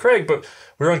unhappy with the Krag, but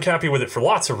we were unhappy with it for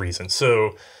lots of reasons.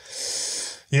 So,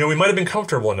 we might have been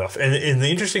comfortable enough. And the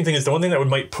interesting thing is the one thing that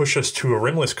might push us to a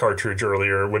rimless cartridge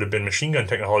earlier would have been machine gun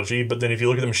technology. But then if you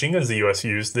look at the machine guns the U.S.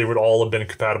 used, they would all have been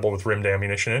compatible with rimmed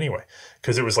ammunition anyway.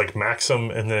 Because it was like Maxim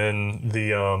and then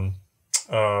the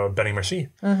Benny Merci.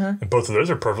 And both of those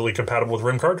are perfectly compatible with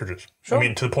rim cartridges. Sure. I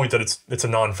mean, to the point that it's a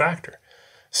non-factor.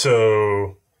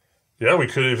 So... yeah, we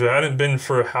could, if it hadn't been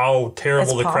for how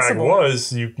terrible the Krag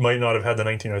was, you might not have had the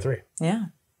 1903. Yeah.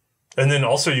 And then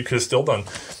also you could have still done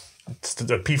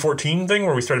the P14 thing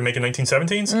where we started making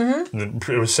 1917s. And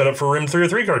it was set up for rim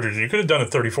 303 cartridges. You could have done a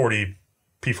 3040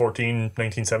 P14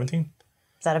 1917.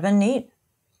 That'd have been neat.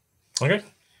 Okay.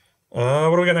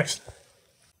 What do we got next?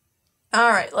 All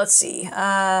right, let's see.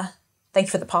 Thank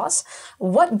you for the pause.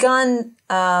 What gun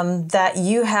that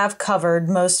you have covered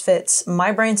most fits?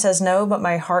 My brain says no, but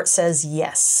my heart says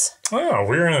yes. Oh,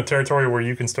 we're in a territory where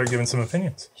you can start giving some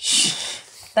opinions.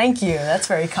 Thank you. That's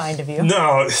very kind of you.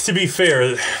 No, to be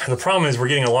fair, the problem is we're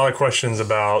getting a lot of questions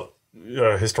about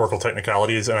historical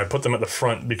technicalities, and I put them at the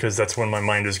front because that's when my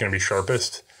mind is going to be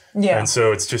sharpest. Yeah. And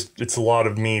so it's a lot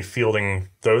of me fielding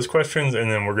those questions,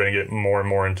 and then we're going to get more and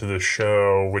more into the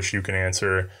show, which you can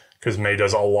answer. Because May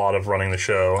does a lot of running the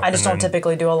show. I just don't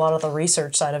typically do a lot of the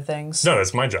research side of things. No,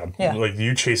 that's my job. Yeah. Like,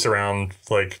 you chase around,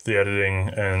 like, the editing,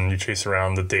 and you chase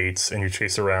around the dates, and you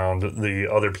chase around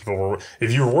the other people.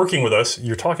 If you're working with us,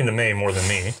 you're talking to May more than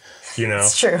me,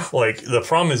 It's true. Like, the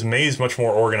problem is May's much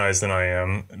more organized than I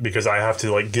am, because I have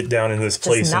to, like, get down into this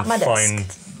place and find...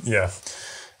 Desk. Yeah.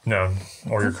 No,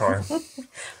 or your car.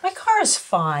 My car is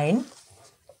fine.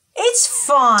 It's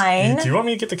fine. Do you want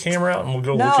me to get the camera out and we'll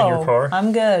go look in your car?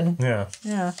 I'm good. Yeah.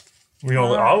 Yeah.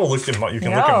 I will look in my. You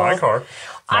can look in my car.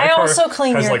 I also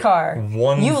clean your car.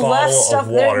 One you left stuff of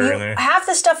water in there. Half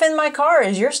the stuff in my car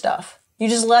is your stuff. You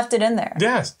just left it in there.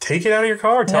 Yeah, take it out of your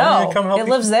car. Tell me to come help. It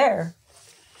lives there.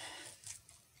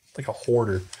 Like a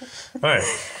hoarder. All right.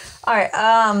 All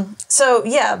right. So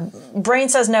yeah, brain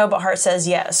says no, but heart says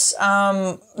yes.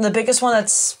 The biggest one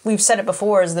we've said it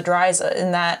before is the Dryza,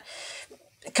 in that.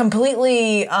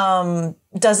 Completely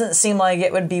doesn't seem like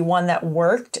it would be one that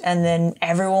worked, and then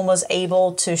everyone was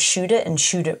able to shoot it and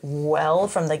shoot it well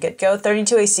from the get-go.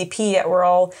 32 ACP, yet we're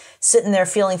all sitting there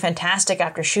feeling fantastic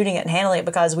after shooting it and handling it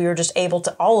because we were just able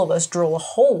to, all of us, drill a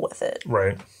hole with it.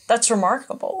 Right. That's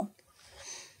remarkable.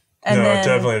 And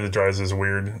definitely the Dryza is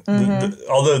weird.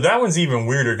 Although that one's even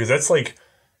weirder because that's like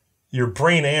your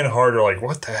brain and heart are like,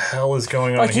 what the hell is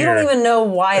going on here? Like, you don't even know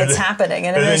why it's happening,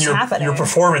 and it's happening. Your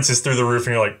performance is through the roof,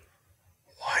 and you're like,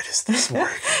 why does this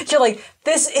work? You're like,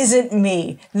 this isn't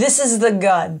me. This is the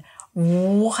gun.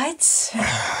 What?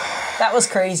 That was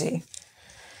crazy.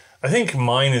 I think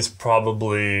mine is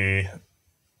probably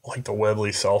like the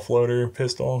Webley self-loader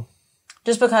pistol.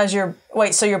 Just because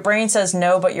so your brain says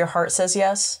no, but your heart says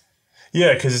yes?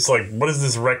 Yeah, because it's like, what is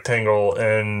this rectangle?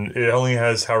 And it only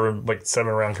has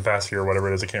 7-round capacity or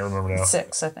whatever it is. I can't remember now.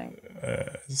 6, I think.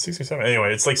 6 or 7.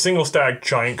 Anyway, it's like single stack,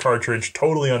 giant cartridge,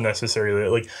 totally unnecessary.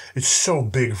 Like, it's so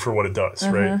big for what it does,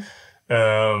 right?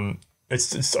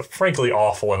 It's frankly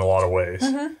awful in a lot of ways.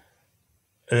 And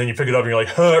then you pick it up and you're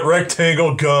like,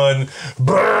 rectangle gun,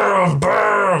 boom,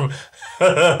 boom.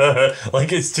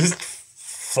 Like, it's just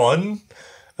fun.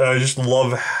 I just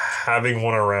love having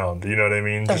one around. You know what I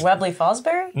mean? The Webley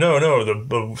Fosbury? No,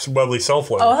 the Webley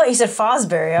self-loader. Oh, I thought you said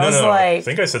Fosbury. I was like... I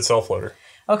think I said self-loader.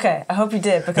 Okay, I hope you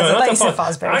did, because I thought you said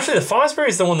Fosbury. Actually, the Fosbury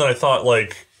is the one that I thought,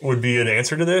 would be an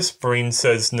answer to this. Brain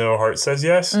says no, heart says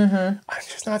yes. I'm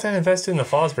just not that invested in the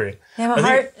Fosbury. Yeah, my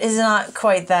heart is not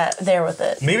quite that there with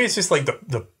it. Maybe it's just like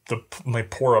my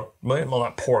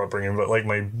not poor upbringing, but like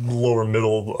my lower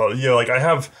middle, I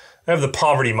have the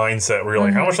poverty mindset where you're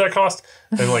like, how much that cost?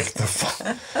 And like,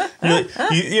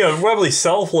 Webley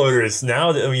self-loader is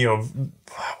now,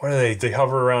 what are they? They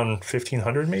hover around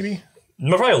 1,500 maybe?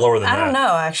 No, probably lower than that. I don't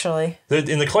know, actually.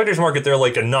 In the collector's market, they're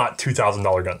like a not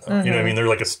 $2,000 gun. Though. You know what I mean? They're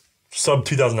like a sub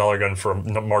 $2,000 gun for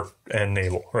a Mark and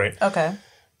Naval, right? Okay.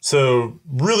 So,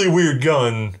 really weird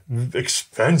gun,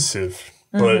 expensive,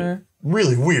 but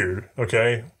really weird,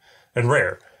 okay? And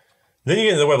rare. Then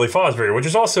you get the Webley Fosbury, which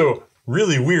is also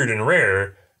really weird and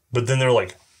rare, but then they're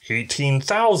like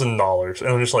 $18,000. And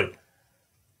I'm just like,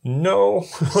 no.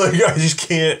 Like, I just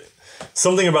can't.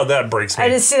 Something about that breaks me. I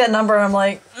just see that number and I'm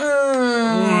like,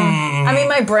 I mean,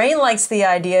 my brain likes the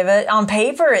idea of it. On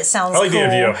paper, it sounds cool. I like the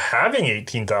idea of having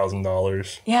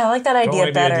 $18,000. Yeah, I like that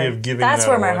idea better. The idea of giving That's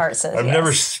where my heart says I've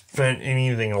never spent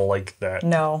anything like that.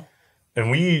 No.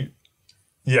 And no.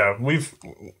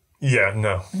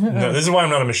 No, this is why I'm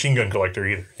not a machine gun collector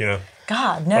either,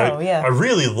 God, no, I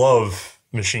really love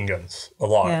machine guns a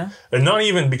lot. Yeah. And not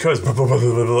even because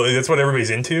that's what everybody's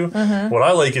into. What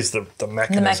I like is the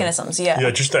mechanism. The mechanisms, yeah.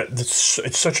 Yeah, just that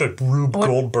it's such a Rube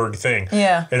Goldberg thing.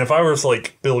 Yeah. And if I was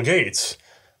like Bill Gates,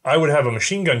 I would have a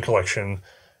machine gun collection.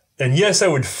 And yes, I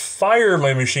would fire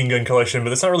my machine gun collection, but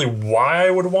that's not really why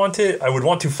I would want it. I would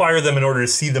want to fire them in order to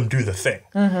see them do the thing.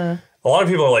 A lot of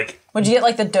people are like... Would you get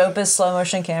like the dopest slow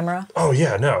motion camera? Oh,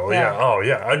 yeah, no, yeah. Oh,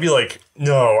 yeah. I'd be like,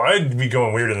 no, I'd be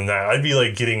going weirder than that. I'd be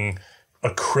like getting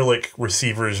acrylic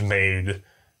receivers made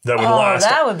that would last.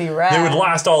 That would be rad. They would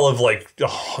last all of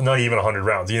not even 100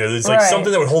 rounds. It's like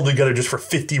something that would hold together just for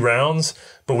 50 rounds,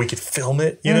 but we could film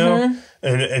it,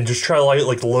 and just try to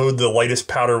load the lightest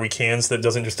powder we can so that it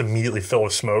doesn't just immediately fill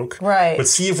with smoke. Right. But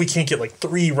see if we can't get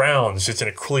 3 rounds just in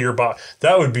a clear box.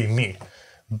 That would be me.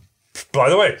 By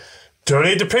the way,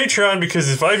 donate to Patreon,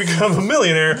 because if I become a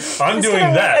millionaire, I'm doing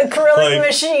that. Acrylic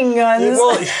machine guns.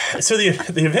 Well, so the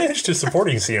advantage to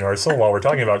supporting C&Rsenal while we're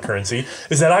talking about currency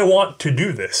is that I want to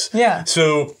do this. Yeah.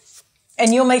 So.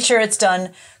 And you'll make sure it's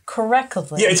done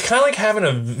correctly. Yeah, it's kind of like having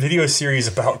a video series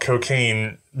about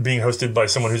cocaine being hosted by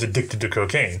someone who's addicted to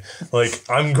cocaine. Like,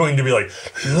 I'm going to be like,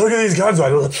 look at these guns, I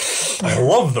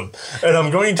love them. And I'm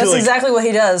going to That's exactly what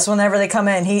he does whenever they come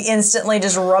in. He instantly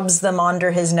just rubs them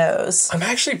under his nose. I'm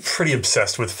actually pretty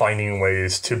obsessed with finding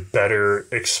ways to better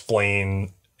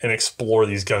explain and explore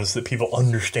these guns so that people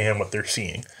understand what they're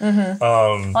seeing.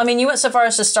 Well, I mean, you went so far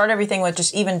as to start everything with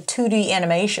just even 2D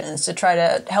animations to try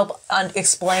to help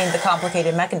explain the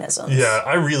complicated mechanisms. Yeah,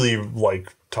 I really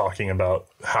like talking about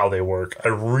how they work. I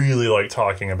really like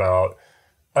talking about...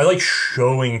 I like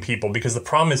showing people, because the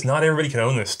problem is not everybody can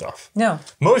own this stuff. No.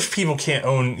 Most people can't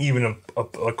own even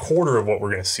a quarter of what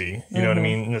we're going to see. You know what I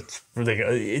mean?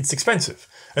 It's expensive.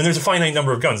 And there's a finite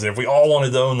number of guns. And if we all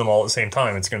wanted to own them all at the same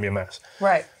time, it's going to be a mess.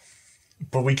 Right.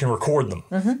 But we can record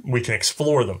them. We can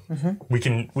explore them. We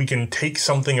can take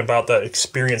something about that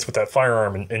experience with that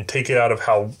firearm and take it out of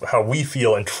how we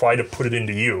feel and try to put it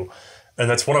into you. And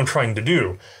that's what I'm trying to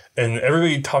do. And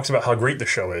everybody talks about how great the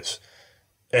show is.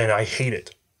 And I hate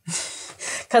it.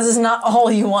 Because it's not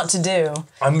all you want to do.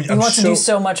 You want to do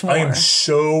so much more. I am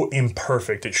so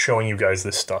imperfect at showing you guys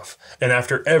this stuff. And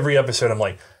after every episode, I'm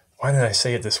like, why didn't I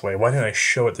say it this way? Why didn't I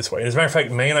show it this way? And as a matter of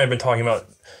fact, May and I have been talking about...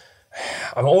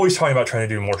 I'm always talking about trying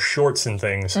to do more shorts and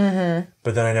things,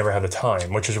 but then I never have the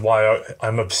time, which is why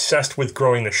I'm obsessed with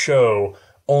growing the show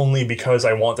only because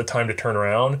I want the time to turn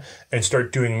around and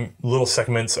start doing little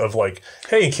segments of like,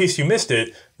 hey, in case you missed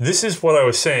it, this is what I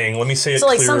was saying. Let me say it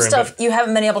clearer. So like some stuff you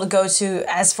haven't been able to go to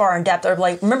as far in depth, or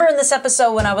like, remember in this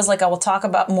episode when I was like, I will talk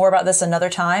about more about this another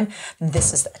time.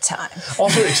 This is that time.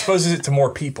 Also, it exposes it to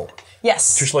more people.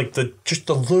 Yes. Just like the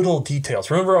little details.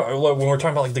 Remember when we were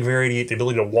talking about like the Gear 88, the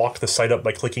ability to walk the site up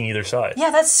by clicking either side.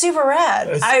 Yeah, that's super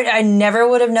rad. I never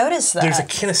would have noticed that. There's a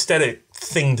kinesthetic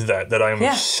thing to that I'm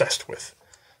obsessed with.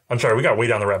 I'm sorry, we got way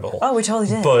down the rabbit hole. Oh, we totally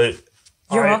did. But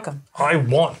you're welcome. I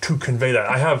want to convey that.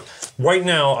 I have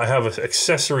an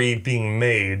accessory being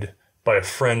made by a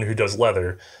friend who does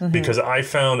leather because I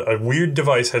found a weird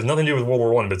device, has nothing to do with World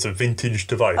War I, but it's a vintage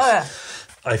device. Oh, yeah.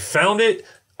 I found it.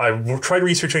 I tried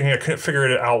researching it. I couldn't figure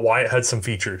it out why it had some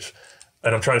features.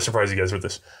 And I'm trying to surprise you guys with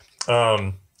this.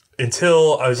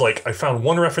 Until I was like, I found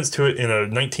one reference to it in a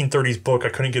 1930s book. I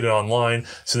couldn't get it online.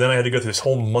 So then I had to go through this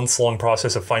whole months-long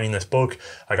process of finding this book.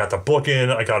 I got the book in.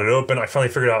 I got it open. I finally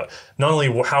figured out not only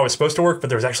how it's supposed to work, but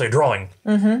there was actually a drawing.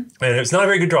 And it's not a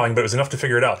very good drawing, but it was enough to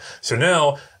figure it out. So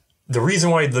now the reason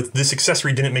why this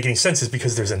accessory didn't make any sense is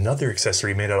because there's another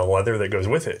accessory made out of leather that goes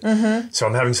with it. So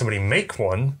I'm having somebody make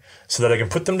one so that I can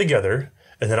put them together.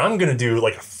 And then I'm going to do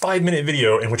like a 5-minute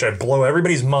video in which I blow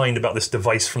everybody's mind about this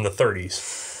device from the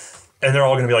 30s. And they're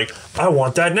all going to be like, I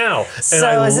want that now. And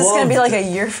so is this going to be like a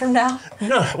year from now?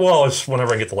 No, well, it's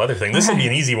whenever I get the leather thing. This will be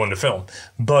an easy one to film.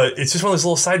 But it's just one of those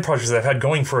little side projects that I've had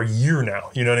going for a year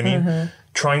now. You know what I mean?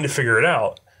 Trying to figure it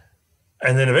out.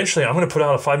 And then eventually I'm going to put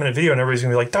out a 5-minute video and everybody's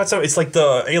going to be like, it's like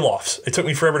the Alofs. It took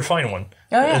me forever to find one.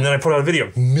 Oh, yeah. And then I put out a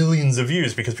video, millions of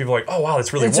views because people are like, oh, wow,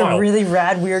 that's really wild. It's a really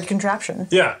rad, weird contraption.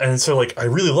 Yeah. And so like, I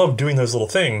really love doing those little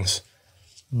things,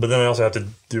 but then I also have to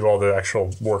do all the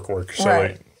actual work. So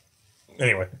like,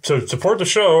 anyway, so support the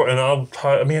show, and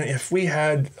if we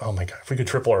had, oh my God, if we could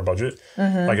triple our budget,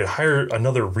 I could hire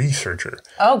another researcher.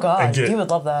 Oh God, you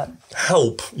would love that.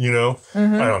 Help, I don't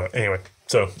know. Anyway,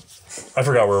 so I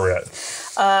forgot where we're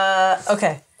at.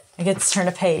 Okay, I get to turn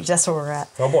a page. That's where we're at.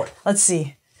 Oh boy. Let's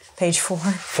see. Page 4.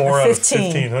 4 out of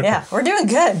 15. Okay. Yeah, we're doing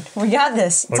good. We got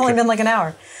this. It's only been like an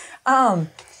hour.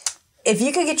 If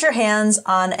you could get your hands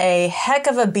on a heck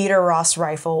of a beater Ross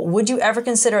rifle, would you ever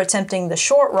consider attempting the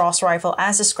short Ross rifle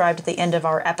as described at the end of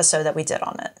our episode that we did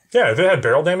on it? Yeah, if it had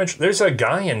barrel damage, there's a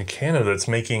guy in Canada that's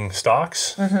making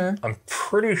stocks. I'm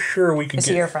pretty sure we could Is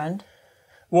he your friend?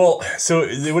 Well, so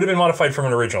it would have been modified from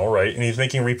an original, right? And he's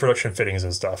making reproduction fittings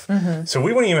and stuff. So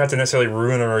we wouldn't even have to necessarily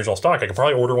ruin an original stock. I could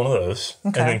probably order one of those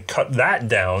and then cut that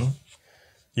down.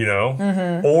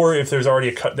 Or if there's already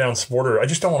a cut down sporter, I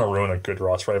just don't want to ruin a good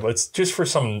Ross rifle. It's just for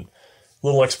some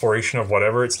little exploration of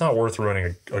whatever. It's not worth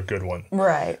ruining a good one.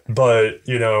 Right. But,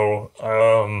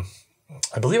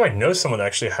 I believe I know someone that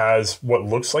actually has what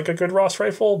looks like a good Ross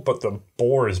rifle, but the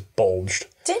bore is bulged.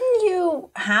 Didn't you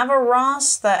have a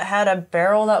Ross that had a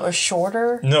barrel that was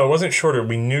shorter? No, it wasn't shorter.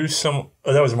 We knew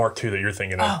that was Mark II that you're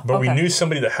thinking of. But we knew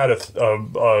somebody that had a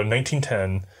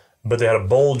 1910, but they had a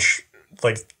bulge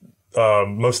like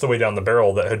most of the way down the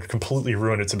barrel that had completely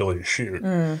ruined its ability to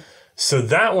shoot. So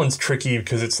that one's tricky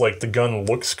because it's like the gun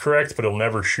looks correct, but it'll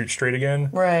never shoot straight again.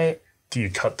 Right. Do you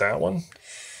cut that one?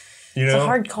 It's a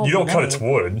hard call. You don't cut its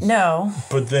wood. No.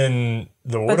 But then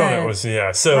the wood on it was,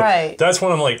 So that's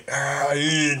when I'm like,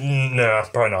 nah,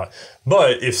 probably not.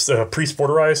 But if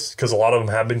pre-sporterized, because a lot of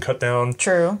them have been cut down.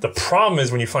 True. The problem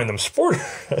is when you find them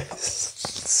sporterized,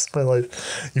 it's my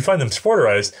life. You find them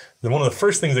sporterized, then one of the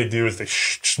first things they do is they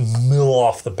mill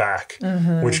off the back,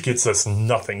 which gets us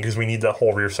nothing because we need that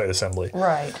whole rear sight assembly.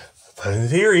 Right. But in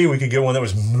theory, we could get one that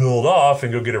was milled off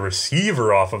and go get a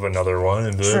receiver off of another one.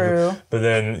 And True. But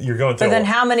then you're going through. But then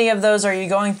how many of those are you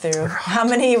going through? How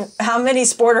many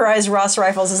sporterized Ross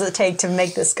rifles does it take to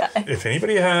make this guy? If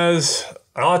anybody has,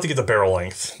 I'll have to get the barrel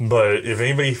length. But if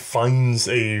anybody finds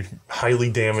a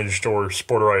highly damaged or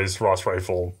sporterized Ross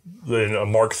rifle, then a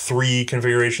Mark III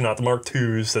configuration, not the Mark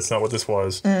IIs, that's not what this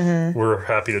was, we're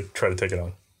happy to try to take it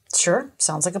on. Sure.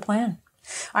 Sounds like a plan.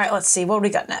 All right, let's see. What do we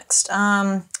got next?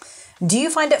 Do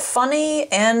you find it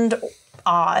funny and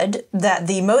odd that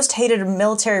the most hated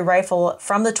military rifle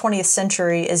from the 20th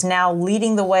century is now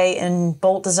leading the way in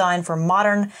bolt design for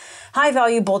modern,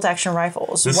 high-value bolt-action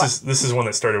rifles? This is one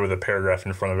that started with a paragraph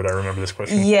in front of it. I remember this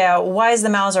question. Yeah, why is the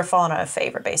Mauser fallen out of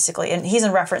favor, basically? And he's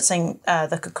referencing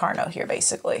the Cucarno here,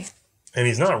 basically. And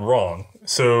he's not wrong.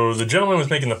 So the gentleman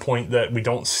was making the point that we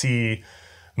don't see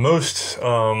most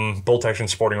bolt-action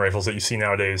sporting rifles that you see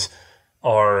nowadays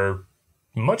are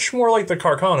much more like the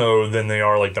Carcano than they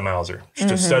are like the Mauser.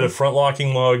 Just a set of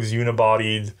front-locking lugs,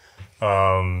 unibodied,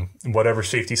 whatever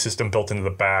safety system built into the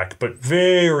back, but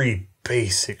very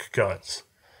basic guns.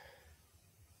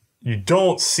 you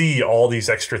don't see all these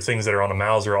extra things that are on a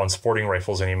Mauser on sporting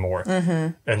rifles anymore.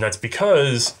 And that's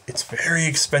because it's very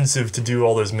expensive to do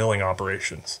all those milling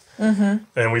operations.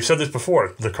 And we've said this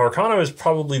before. The Carcano is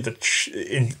probably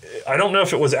I don't know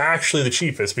if it was actually the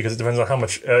cheapest because it depends on how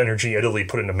much energy Italy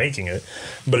put into making it.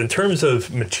 But in terms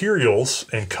of materials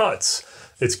and cuts,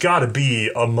 it's got to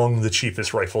be among the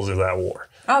cheapest rifles of that war.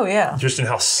 Oh, yeah. Just in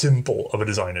how simple of a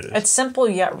design it is. It's simple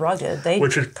yet rugged. They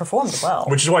performed well.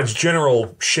 Which is why its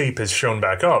general shape has shown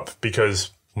back up,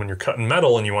 because when you're cutting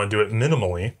metal and you want to do it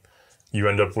minimally, you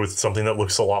end up with something that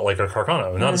looks a lot like a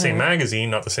Carcano. Not the same magazine,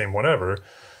 not the same whatever,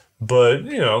 but,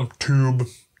 you know, tube,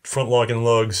 front locking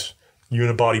lugs,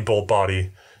 unibody bolt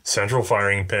body, central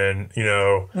firing pin, you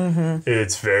know,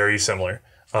 it's very similar.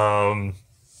 I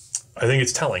think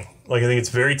it's telling. Like, I think it's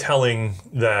very telling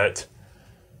that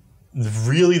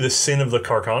really the sin of the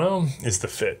Carcano is the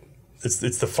fit. It's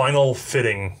the final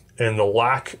fitting and the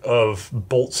lack of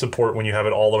bolt support when you have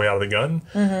it all the way out of the gun.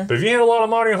 But if you have a lot of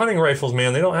modern hunting rifles,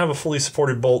 man, they don't have a fully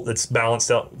supported bolt that's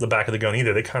balanced out the back of the gun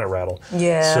either. They kind of rattle.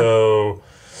 Yeah. So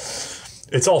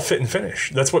it's all fit and finish.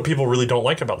 That's what people really don't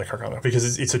like about the Carcano,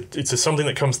 because it's something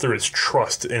that comes through its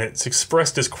trust and it's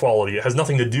expressed as quality. It has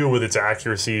nothing to do with its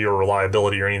accuracy or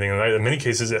reliability or anything. In many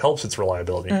cases, it helps its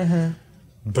reliability.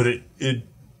 But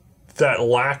that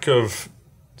lack of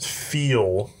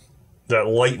feel, that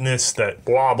lightness, that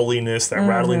wobbliness, that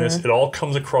rattliness, it all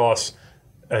comes across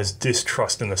as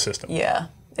distrust in the system. Yeah,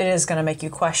 it is going to make you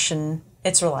question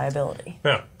its reliability.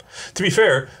 Yeah. To be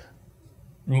fair,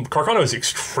 Carcano is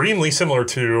extremely similar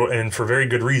to, and for very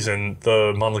good reason,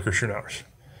 the Mannlicher Schönauers.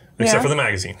 Except for the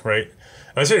magazine, right?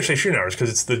 I say actually Schönauers because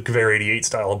it's the Gewehr 88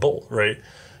 style of bolt, right?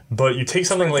 But you take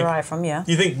something like... Derived from, you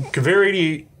think Gewehr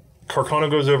 88...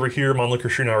 Carcano goes over here, Mannlicher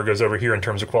Schönauer goes over here in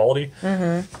terms of quality.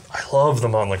 I love the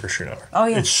Mannlicher Schönauer. Oh,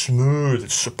 yeah. It's smooth,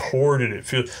 it's supported, it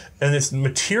feels... And it's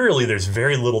materially, there's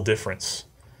very little difference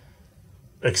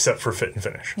except for fit and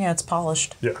finish. Yeah, it's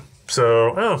polished. Yeah.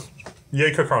 So,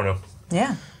 yay Carcano.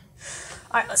 Yeah.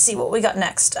 All right, let's see what we got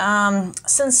next.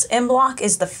 Since M-Block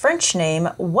is the French name,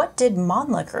 what did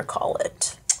Mannlicher call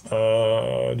it?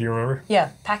 Do you remember?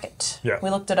 Yeah, packet. Yeah. We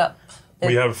looked it up.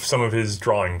 We have some of his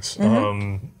drawings. I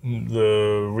think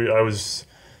it was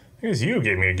you who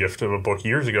gave me a gift of a book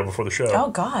years ago before the show.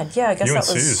 Oh God, yeah, I guess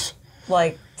that was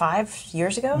like 5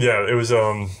 years ago. Yeah, it was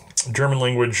German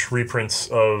language reprints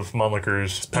of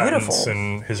Mannlicher's patents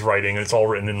and his writing. It's all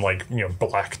written in like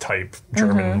black type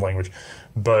German language,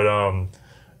 but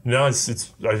no,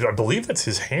 I believe that's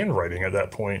his handwriting at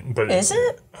that point. But is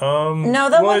it?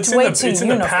 No, that looked way too uniform. It's in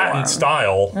the patent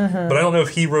style, but I don't know if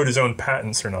he wrote his own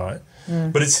patents or not.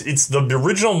 But it's the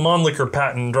original Mannlicher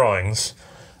patent drawings,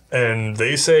 and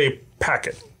they say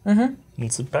packet.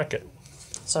 It's a packet.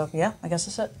 So yeah, I guess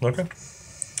that's it. Okay.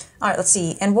 All right, let's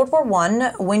see. In World War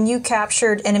I, when you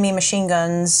captured enemy machine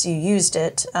guns, you used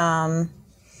it.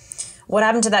 What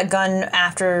happened to that gun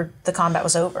after the combat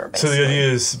was over, basically? So the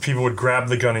idea is people would grab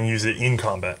the gun and use it in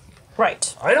combat.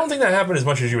 Right. I don't think that happened as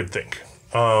much as you would think.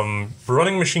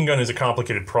 Running a machine gun is a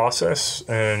complicated process,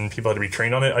 and people had to be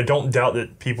trained on it. I don't doubt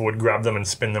that people would grab them and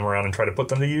spin them around and try to put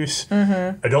them to use.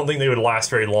 I don't think they would last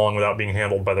very long without being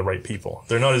handled by the right people.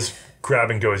 They're not as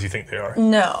grab and go as you think they are.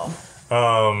 No.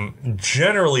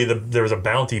 Generally, there was a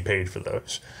bounty paid for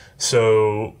those.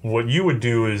 So what you would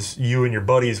do is you and your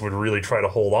buddies would really try to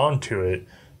hold on to it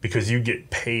because you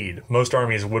get paid. Most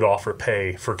armies would offer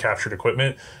pay for captured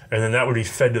equipment, and then that would be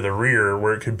fed to the rear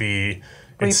where it could be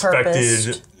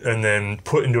inspected and then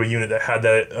put into a unit that had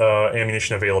that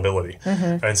ammunition availability.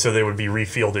 And so they would be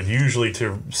refielded usually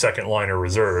to second line or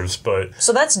reserves. But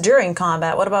so that's during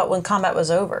combat. What about when combat was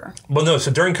over? Well, no,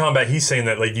 so during combat he's saying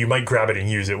that like you might grab it and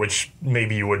use it, which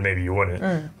maybe you would, maybe you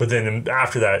wouldn't. But then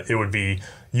after that it would be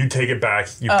you take it back,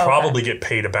 you probably get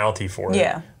paid a bounty for it.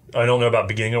 Yeah. I don't know about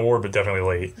beginning of war, but definitely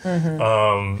late.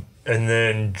 And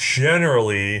then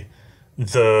generally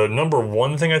the number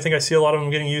one thing I think I see a lot of them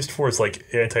getting used for is like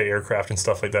anti-aircraft and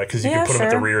stuff like that, because you can put them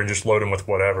at the rear and just load them with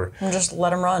whatever. And just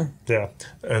let them run. Yeah.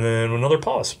 And then another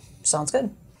pause. Sounds good.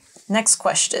 Next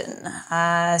question.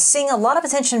 Seeing a lot of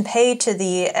attention paid to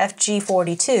the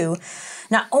FG-42,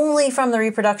 not only from the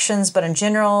reproductions, but in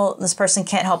general, this person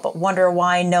can't help but wonder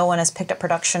why no one has picked up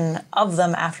production of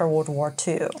them after World War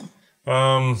II.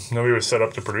 Nobody was set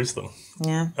up to produce them.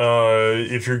 Yeah.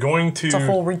 If you're going to... It's a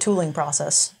whole retooling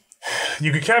process.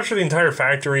 You could capture the entire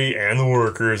factory and the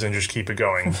workers and just keep it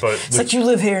going. But it's like you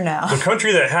live here now. The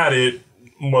country that had it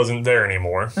wasn't there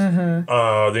anymore.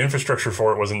 The infrastructure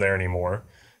for it wasn't there anymore.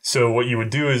 So what you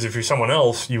would do is if you're someone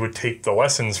else, you would take the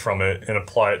lessons from it and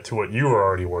apply it to what you were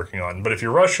already working on. But if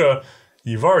you're Russia,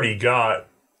 you've already got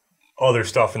other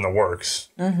stuff in the works.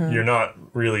 You're not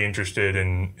really interested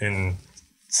in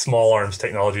small arms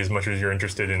technology as much as you're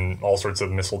interested in all sorts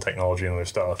of missile technology and other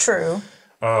stuff. True.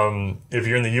 If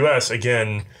you're in the U.S.,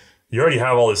 again, you already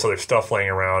have all this other stuff laying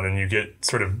around, and you get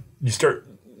sort of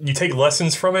you take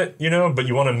lessons from it, but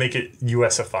you want to make it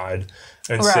U.S.ified,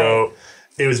 and so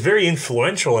it was very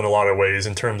influential in a lot of ways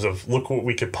in terms of look what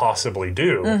we could possibly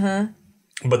do.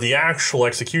 But the actual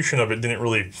execution of it didn't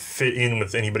really fit in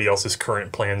with anybody else's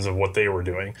current plans of what they were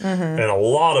doing. And a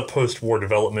lot of post-war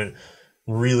development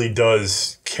really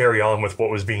does carry on with what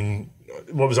was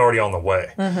already on the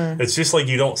way. It's just like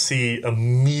you don't see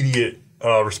immediate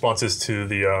responses to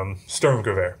the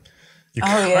Sturmgewehr.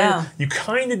 You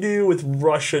kind of do with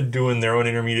Russia doing their own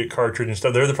intermediate cartridge and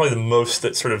stuff. They're probably the most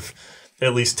that sort of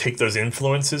at least take those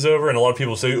influences over. And a lot of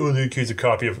people say, oh, the AK's a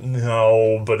copy of...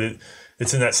 No, but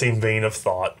it's in that same vein of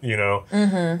thought,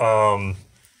 The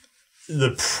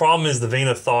problem is the vein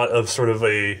of thought of sort of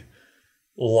a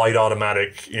light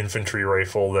automatic infantry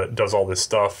rifle that does all this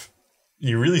stuff.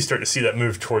 You really start to see that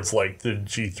move towards like the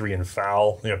G3 and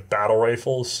FAL, battle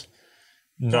rifles.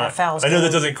 I know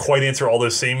that doesn't quite answer all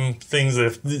those same things. The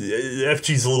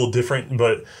FG's a little different,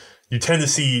 but you tend to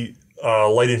see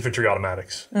light infantry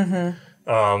automatics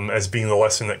as being the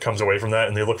lesson that comes away from that,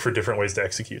 and they look for different ways to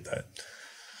execute that.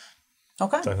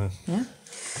 Okay. Yeah.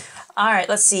 All right,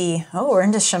 let's see. Oh, we're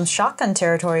into some shotgun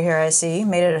territory here, I see.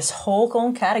 Made it a whole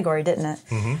own category, didn't it?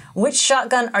 Which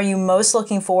shotgun are you most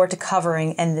looking forward to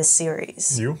covering in this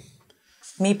series? You?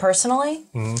 Me personally?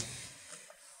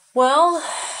 Well...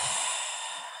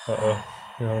 Uh-oh.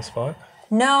 You're on the spot?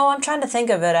 No, I'm trying to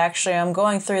think of it, actually. I'm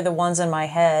going through the ones in my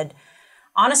head.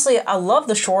 Honestly, I love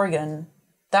the Shorgun.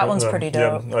 That one's pretty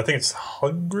dope. Yeah, I think it's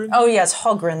Hugrin. Oh, yeah, it's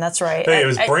Hugrin. That's right. Hey, it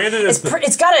was branded as...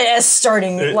 It's got an S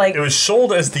starting, It was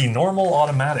sold as the normal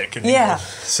automatic. So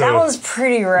that one's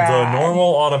pretty rad. The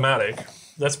normal automatic.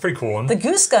 That's a pretty cool one. The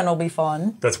Goose Gun will be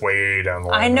fun. That's way down the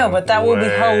line. I know, but that would be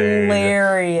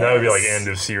hilarious. That would be like end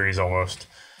of series almost.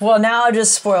 Well, now I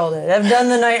just spoiled it. I've done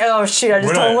the night... Oh, shoot. I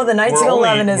just told them what the Knights of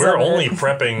 11 is. We're only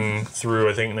prepping through,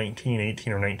 I think,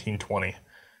 1918 or 1920.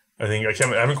 I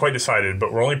haven't quite decided,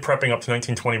 but we're only prepping up to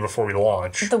 1920 before we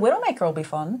launch. The Widowmaker will be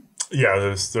fun. Yeah,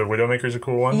 the Widowmaker's a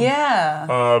cool one.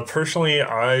 Yeah. Personally,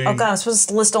 Oh, God, I'm supposed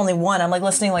to list only one. I'm,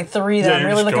 listing, 3 that I'm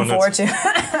really looking forward to.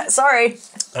 Sorry.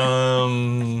 I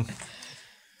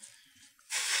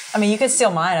mean, you could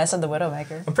steal mine. I said the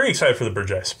Widowmaker. I'm pretty excited for the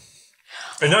Burgess.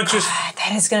 And not just... God,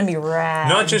 that is going to be rad.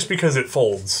 Not just because it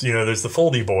folds. There's the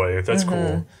foldy boy. That's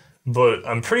cool. But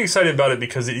I'm pretty excited about it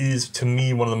because it is, to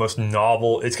me, one of the most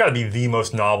novel... It's got to be the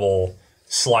most novel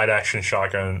slide-action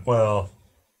shotgun. Well,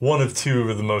 one of two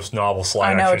of the most novel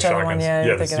slide-action shotguns. One,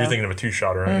 you're thinking of a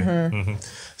two-shotter, right?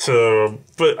 So,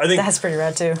 but I think... That's pretty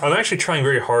rad, too. I'm actually trying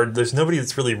very hard. There's nobody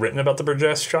that's really written about the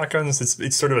Burgess shotguns.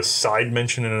 It's sort of a side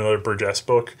mention in another Burgess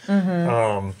book.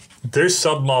 There's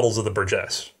submodels of the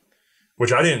Burgess,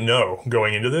 which I didn't know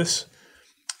going into this.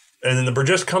 And then the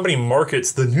Burgess company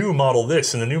markets the new model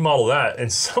this and the new model that.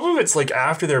 And some of it's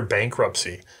after their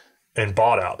bankruptcy and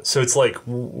bought out. So it's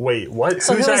wait, what?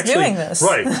 So who's actually doing this?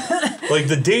 Right.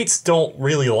 The dates don't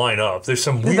really line up. There's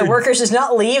some weird... Did the workers just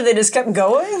not leave? They just kept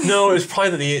going? No, it was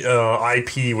probably that the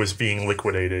IP was being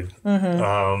liquidated.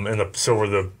 And so were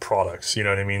the products. You know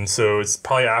what I mean? So it's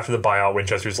probably after the buyout,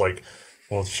 Winchester's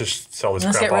well, let's just sell this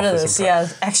crap off. Let's get rid of this. Yeah,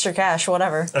 extra cash,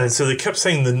 whatever. And so they kept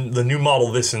saying the new model,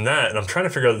 this and that, and I'm trying to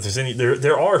figure out if there's any...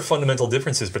 There are fundamental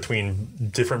differences between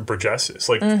different Burgesses.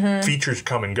 Features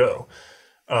come and go.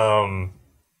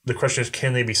 The question is,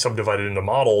 can they be subdivided into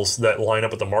models that line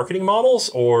up with the marketing models,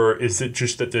 or is it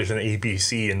just that there's an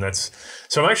ABC and that's...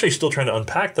 So I'm actually still trying to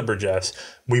unpack the Burgess.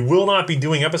 We will not be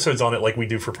doing episodes on it like we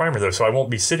do for Primer, though, so I won't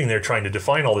be sitting there trying to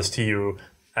define all this to you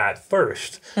at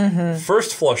first.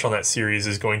 First flush on that series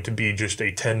is going to be just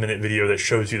a 10-minute video that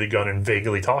shows you the gun and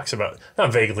vaguely talks about,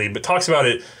 not vaguely, but talks about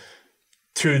it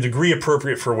to a degree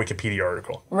appropriate for a Wikipedia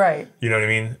article. Right. You know what I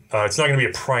mean? It's not going to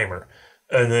be a primer.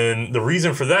 And then the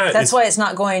reason for that That's why it's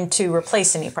not going to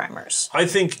replace any primers. I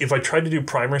think if I tried to do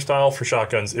primer style for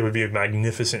shotguns, it would be a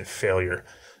magnificent failure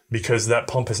because that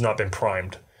pump has not been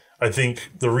primed. I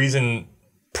think the reason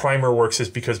primer works is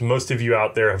because most of you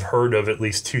out there have heard of at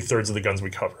least 2/3 of the guns we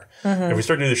cover. If we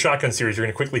start to do the shotgun series, you're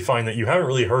going to quickly find that you haven't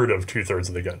really heard of 2/3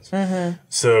 of the guns.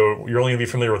 So you're only going to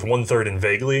be familiar with 1/3 and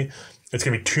vaguely. It's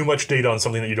going to be too much data on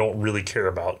something that you don't really care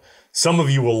about. Some of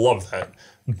you will love that,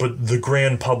 but the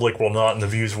grand public will not, and the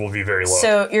views will be very low.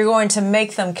 So you're going to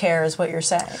make them care is what you're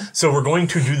saying. So we're going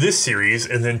to do this series,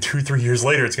 and then 2-3 years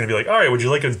later, it's going to be all right, would you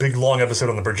like a big, long episode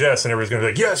on the Burgess? And everybody's going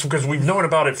to be yes, because we've known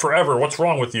about it forever. What's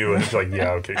wrong with you? And it's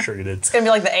yeah, okay, sure you did. It's going to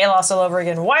be like the ALOS all over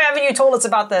again. Why haven't you told us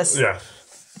about this? Yeah.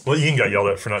 Well, Ian got yelled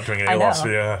at for not doing any loss.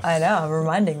 Yeah. I know. I'm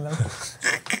reminding them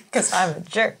because I'm a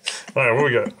jerk. All right, what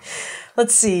we got?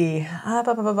 Let's see.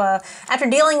 After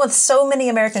dealing with so many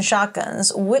American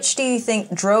shotguns, which do you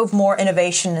think drove more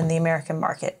innovation in the American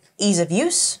market? Ease of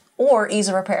use or ease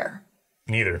of repair?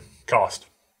 Neither. Cost.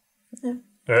 Yeah.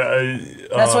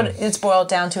 That's what it's boiled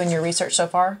down to in your research so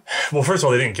far? Well, first of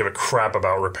all, they didn't give a crap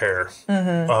about repair.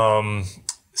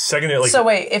 Second, so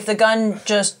wait, if the gun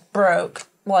just broke,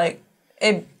 like,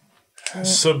 it...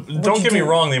 So don't get me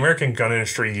wrong, the American gun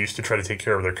industry used to try to take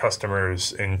care of their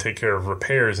customers and take care of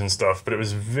repairs and stuff, but it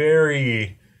was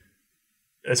very...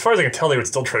 As far as I can tell, they would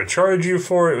still try to charge you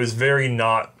for it. It was very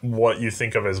not what you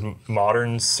think of as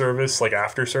modern service, like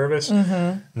after service.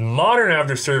 Modern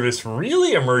after service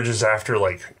really emerges after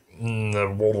like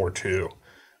the World War II.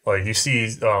 Like you see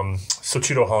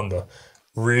Soichiro Honda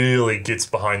really gets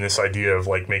behind this idea of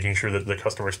like making sure that the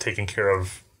customer is taken care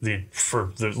of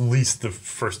for at least the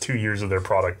first 2 years of their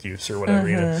product use or whatever,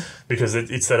 you know, because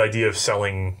it's that idea of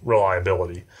selling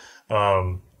reliability.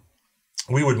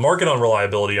 We would market on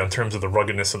reliability on terms of the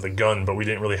ruggedness of the gun, but we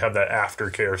didn't really have that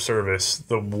aftercare service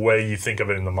the way you think of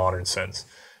it in the modern sense.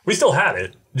 We still had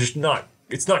it, just not,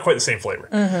 it's not quite the same flavor.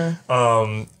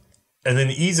 And then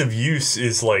ease of use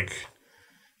is like,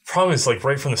 problem is like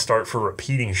right from the start for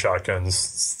repeating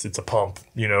shotguns, it's a pump,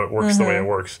 you know, it works the way it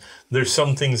works. There's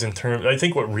some things in terms, I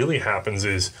think what really happens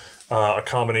is a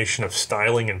combination of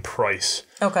styling and price.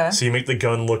 Okay. So you make the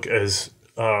gun look as,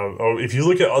 if you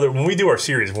look at other, when we do our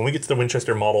series, when we get to the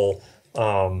Winchester Model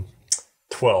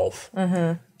 12,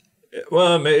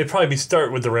 well, it'd probably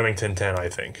start with the Remington 10, I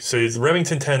think. So it's the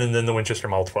Remington 10 and then the Winchester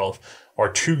Model 12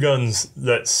 are two guns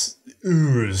that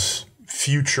ooze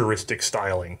futuristic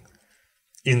styling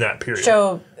in that period.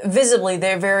 So visibly,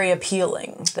 they're very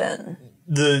appealing then.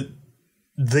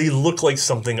 They look like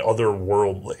something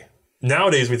otherworldly.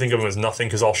 Nowadays, we think of them as nothing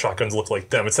because all shotguns look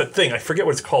like them. It's that thing, I forget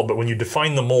what it's called, but when you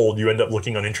define the mold, you end up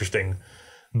looking uninteresting.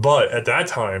 But at that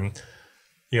time,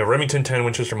 you know, Remington 10,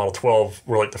 Winchester Model 12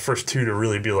 were like the first two to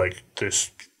really be like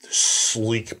this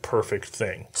sleek, perfect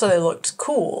thing. So they looked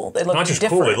cool. They looked not just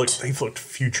different. cool, they looked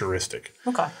futuristic.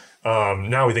 Okay.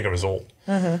 Now we think of them as old.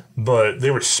 But they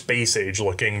were space age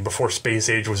looking before space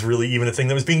age was really even a thing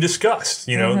that was being discussed.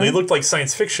 You know, they looked like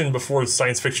science fiction before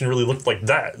science fiction really looked like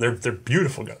that. They're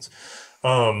beautiful guns.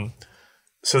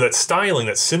 So that styling,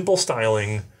 that simple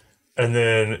styling, and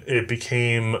then it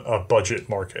became a budget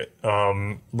market.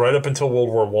 Right up until World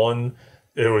War I,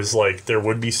 it was like there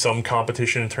would be some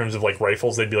competition in terms of like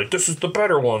rifles. They'd be like, this is the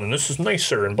better one and this is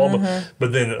nicer and blah, blah.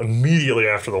 But then immediately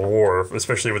after the war,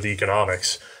 especially with the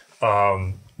economics,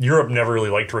 Europe never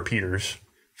really liked repeaters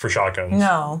for shotguns.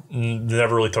 No.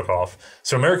 Never really took off.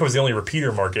 So America was the only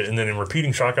repeater market. And then in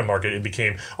repeating shotgun market, it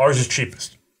became ours is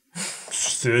cheapest.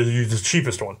 It's the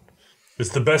cheapest one. It's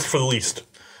the best for the least.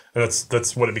 And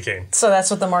that's what it became. So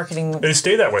that's what the marketing... It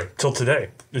stayed that way till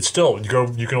today. It's still,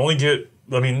 you can only get...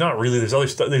 I mean, not really. There's other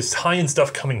stuff. There's high-end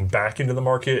stuff coming back into the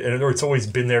market, or it's always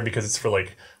been there because it's for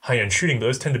like high-end shooting. But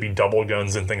those tend to be double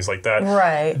guns and things like that.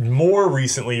 Right. More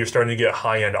recently, you're starting to get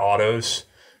high-end autos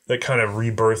that kind of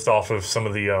rebirthed off of some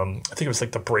of the. I think it was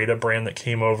like the Breda brand that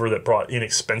came over that brought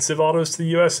inexpensive autos to the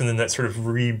U.S. and then that sort of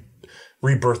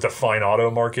rebirthed a fine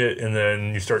auto market, and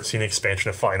then you start seeing expansion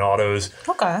of fine autos.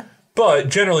 Okay. But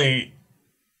generally,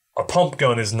 a pump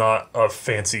gun is not a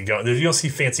fancy gun. You don't see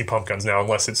fancy pump guns now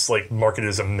unless it's like marketed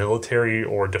as a military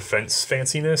or defense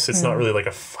fanciness. It's not really like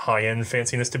a high-end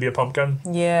fanciness to be a pump gun.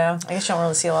 Yeah, I guess you don't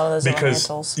really see a lot of those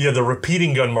because, yeah, the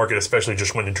repeating gun market especially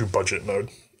just went into budget mode.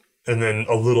 And then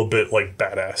a little bit like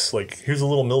badass. Like, here's a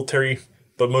little military,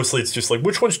 but mostly it's just like,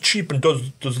 which one's cheap and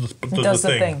does the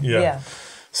thing. Yeah.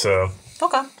 So.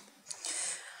 Okay.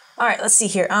 All right, let's see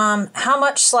here. How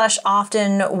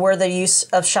much/often were the use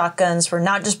of shotguns for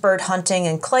not just bird hunting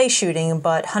and clay shooting,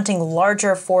 but hunting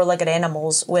larger four-legged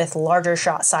animals with larger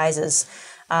shot sizes?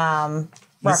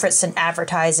 Referenced in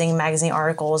advertising, magazine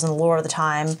articles, and the lore of the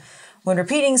time, when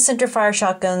repeating centerfire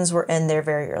shotguns were in their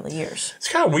very early years. It's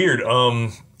kind of weird.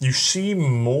 You see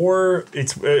more.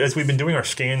 It's as we've been doing our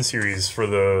scan series for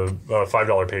the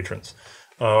 $5 patrons.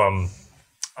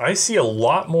 I see a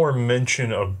lot more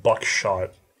mention of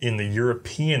buckshot in the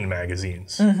European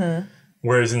magazines.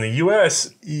 Whereas in the US,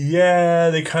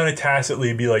 yeah, they kind of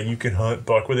tacitly be like, you can hunt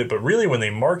buck with it. But really, when they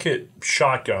market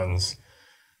shotguns...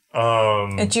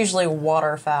 it's usually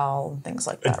waterfowl and things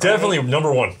like that, definitely, right?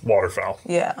 Number one, waterfowl.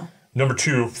 Yeah. Number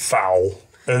two, fowl.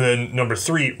 And then number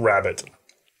three, rabbit.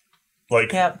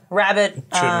 Like, yep, rabbit.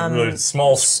 Really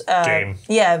small game.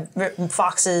 Yeah,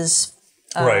 foxes.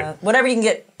 Right. Whatever you can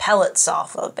get pellets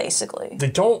off of, basically. They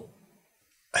don't...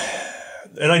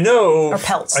 and I know or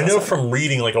pelts. I know from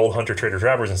reading like old hunter trader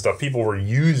trappers and stuff, people were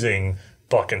using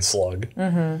buck and slug,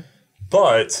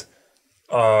 but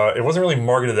it wasn't really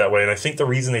marketed that way. And I think the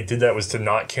reason they did that was to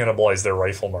not cannibalize their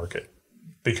rifle market.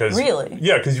 Because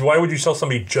yeah, because why would you sell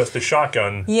somebody just a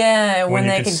shotgun? Yeah, when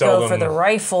they could go for the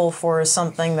rifle for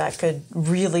something that could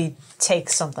really take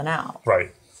something out.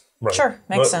 Right. Sure,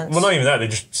 makes sense. Well, not even that; they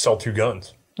just sell 2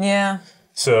 guns. Yeah.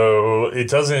 So it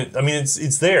doesn't. I mean,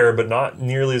 it's there, but not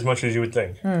nearly as much as you would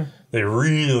think. They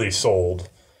really sold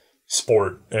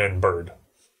sport and bird.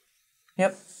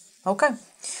 Yep. Okay.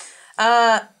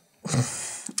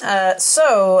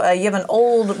 So you have an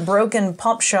old broken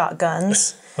pump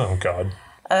shotguns. Oh God.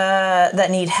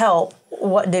 That need help.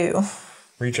 What do?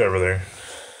 Reach over there.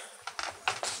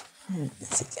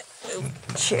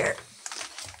 Chair.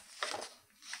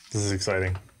 This is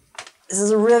exciting. This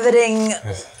is riveting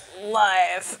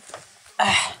live.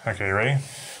 Okay, ready?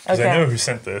 Because I know who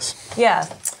sent this. Yeah.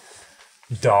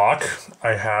 Doc,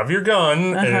 I have your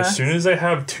gun, and as soon as I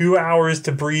have 2 hours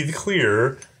to breathe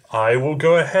clear, I will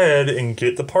go ahead and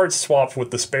get the parts swapped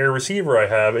with the spare receiver I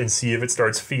have and see if it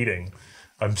starts feeding.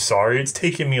 I'm sorry it's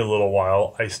taken me a little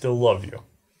while. I still love you.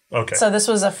 Okay. So this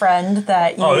was a friend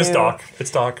that you... Oh, it's Doc.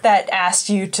 It's Doc. That asked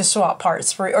you to swap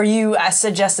parts for... Or you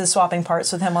suggested swapping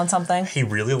parts with him on something? He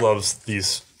really loves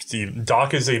these...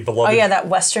 Doc is a beloved... Oh, yeah, that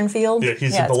Western field? Yeah,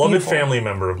 he's a beloved family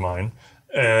member of mine.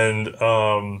 And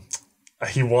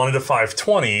he wanted a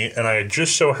 520, and I had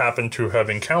just so happened to have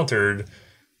encountered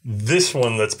this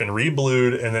one that's been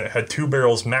reblued, and then it had 2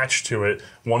 barrels matched to it,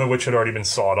 one of which had already been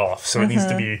sawed off. So it needs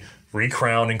to be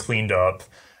recrowned and cleaned up.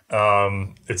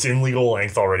 It's in legal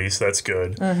length already, so that's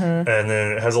good. And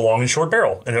then it has a long and short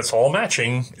barrel, and it's all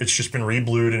matching. It's just been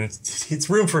reblued, and it's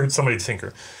room for somebody to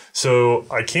tinker. So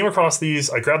I came across these.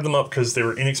 I grabbed them up because they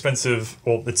were inexpensive.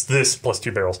 Well, it's this plus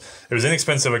 2 barrels. It was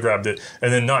inexpensive. I grabbed it,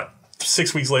 and then not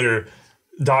 6 weeks later,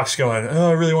 Doc's going, oh,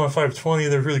 I really want a 520.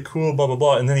 They're really cool, blah, blah,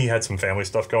 blah. And then he had some family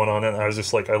stuff going on, and I was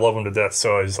just like, I love him to death.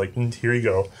 So I was like, here you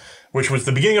go. Which was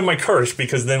the beginning of my curse,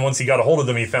 because then once he got a hold of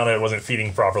them, he found out it wasn't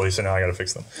feeding properly, so now I got to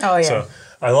fix them. Oh, yeah. So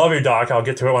I love you, Doc. I'll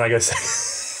get to it when I get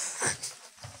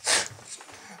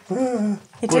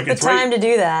He took the time to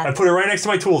do that. I put it right next to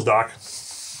my tools, Doc.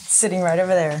 Sitting right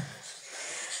over there.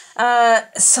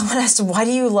 Someone asked, why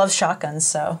do you love shotguns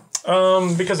so?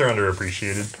 Because they're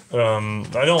underappreciated.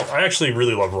 I actually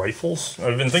really love rifles.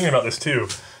 I've been thinking about this too,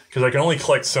 because I can only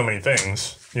collect so many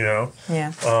things, you know?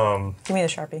 Yeah. Give me the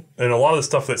Sharpie. And a lot of the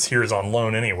stuff that's here is on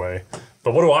loan anyway.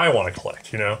 But what do I want to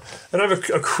collect, you know? And I've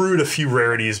accrued a few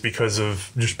rarities because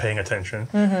of just paying attention.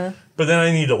 But then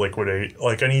I need to liquidate.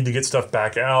 Like, I need to get stuff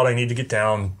back out. I need to get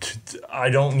down to... I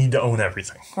don't need to own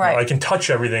everything. Right. I can touch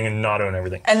everything and not own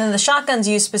everything. And then the shotguns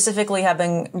you specifically have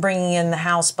been bringing in the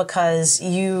house because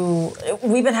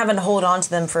we've been having to hold on to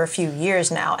them for a few years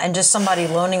now. And just somebody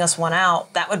loaning us one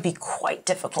out, that would be quite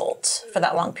difficult for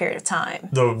that long period of time.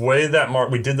 The way that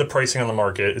we did the pricing on the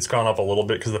market, it's gone up a little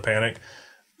bit because of the panic.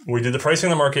 We did the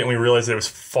pricing on the market, and we realized that it was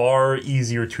far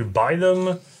easier to buy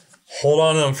them, hold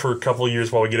on to them for a couple of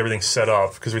years while we get everything set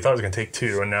up, because we thought it was going to take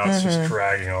 2, and now it's just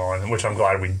dragging on, which I'm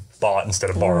glad we bought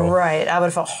instead of borrowed. Right. I would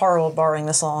have felt horrible borrowing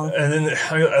this long. And then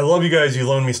I love you guys. You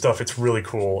loan me stuff. It's really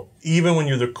cool. Even when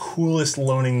you're the coolest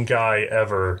loaning guy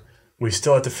ever, we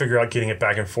still have to figure out getting it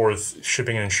back and forth,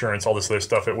 shipping and insurance, all this other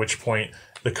stuff, at which point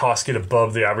the costs get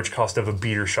above the average cost of a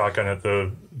beater shotgun at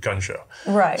the gun show.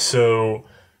 Right. So...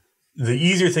 the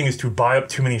easier thing is to buy up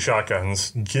too many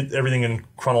shotguns, get everything in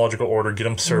chronological order, get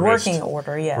them serviced. Working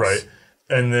order, yes. Right.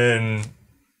 And then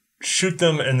shoot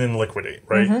them and then liquidate,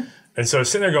 right? And so I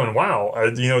was sitting there going, wow,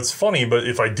 it's funny, but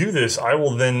if I do this, I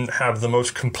will then have the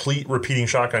most complete repeating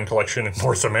shotgun collection in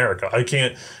North America. I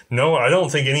don't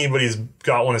think anybody's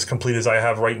got one as complete as I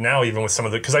have right now, even with some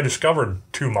of because I discovered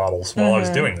 2 models while I was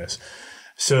doing this.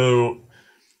 So...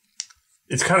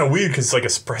 it's kind of weird because it's like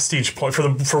a prestige point.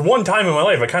 For one time in my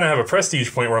life, I kind of have a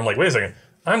prestige point where I'm like, wait a second,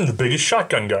 I'm the biggest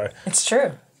shotgun guy. It's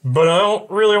true. But I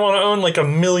don't really want to own like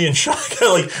 1 million shotguns.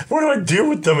 Like, what do I do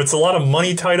with them? It's a lot of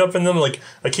money tied up in them. Like,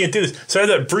 I can't do this. So I had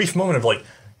that brief moment of like,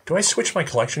 do I switch my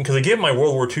collection? Because I gave my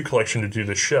World War II collection to do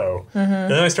this show. And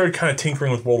then I started kind of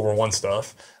tinkering with World War I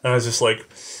stuff. And I was just like,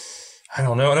 I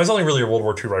don't know. And I was only really a World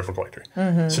War II rifle collector.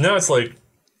 So now it's like,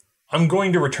 I'm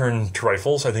going to return to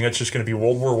rifles. I think it's just going to be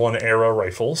World War I era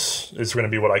rifles. It's going to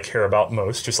be what I care about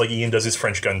most, just like Ian does his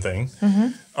French gun thing.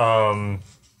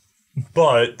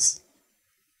 But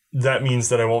that means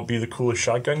that I won't be the coolest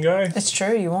shotgun guy. It's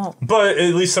true, you won't. But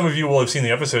at least some of you will have seen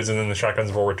the episodes, and then the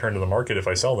shotguns will return to the market if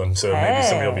I sell them. So maybe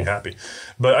somebody will be happy.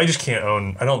 But I just can't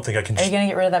own. I don't think I can. Are you going to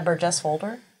get rid of that Burgess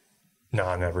folder?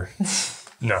 Nah, never.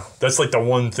 No, that's like the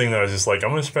one thing that I was just like,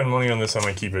 I'm going to spend money on this, I'm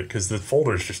going to keep it, because the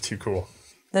folder is just too cool.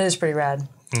 That is pretty rad.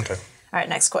 Okay. All right,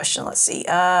 next question. Let's see.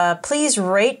 Please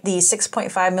rate the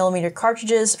 6.5 millimeter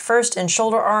cartridges, first in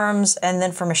shoulder arms and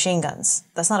then for machine guns.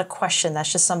 That's not a question. That's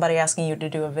just somebody asking you to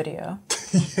do a video.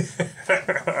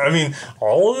 I mean,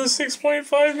 all of the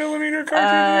 6.5 millimeter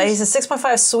cartridges? He says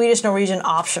 6.5 Swedish Norwegian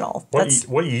optional.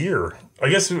 What year? I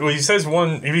guess he says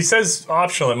one. If he says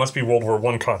optional, it must be World War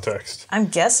I context. I'm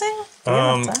guessing.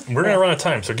 We're gonna run out of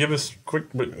time, so give me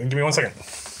 1 second.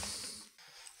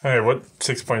 All right, what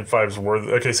 6.5 is worth?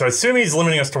 Okay, so I assume he's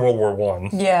limiting us to World War I.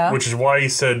 Yeah. Which is why he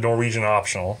said Norwegian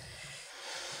optional.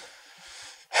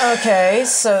 Okay,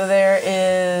 so there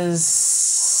is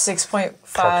 6.5.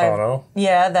 Carcano.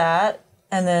 Yeah, that.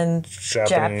 And then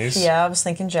Japanese. Jap. Yeah, I was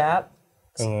thinking Jap.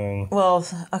 And then, well,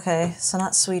 okay, so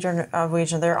not Sweden or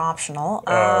Norwegian, they're optional.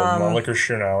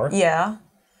 C&Rsenal. Yeah.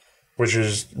 Which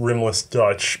is rimless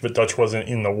Dutch, but Dutch wasn't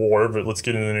in the war, but let's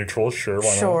get into the neutrals, sure, why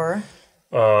not? Sure.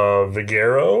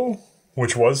 Vigero,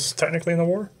 which was technically in the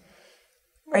war.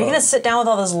 Are you going to sit down with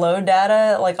all this load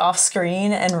data, like, off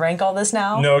screen and rank all this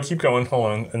now? No, keep going, hold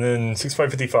on. And then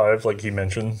 6555, like he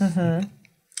mentioned,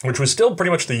 which was still pretty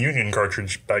much the Union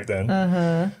cartridge back then.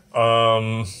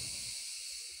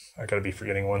 I gotta be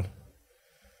forgetting one.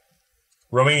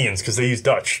 Romanians, because they use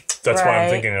Dutch. That's why I'm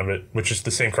thinking of it, which is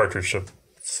the same cartridge.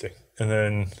 So, and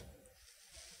then,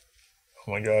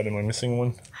 oh my god, am I missing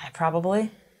one?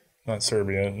 Probably. Not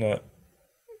Serbia, not...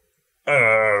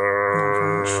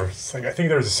 it's like, I think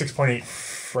there was a 6.8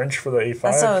 French for the A5.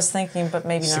 That's what I was thinking, but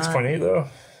maybe not. 6.8 though?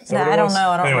 No, I don't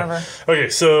know. I don't remember. Okay,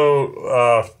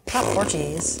 so... not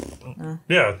Portuguese.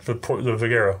 Yeah, the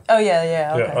Vigero. Oh,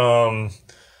 yeah, okay. Yeah,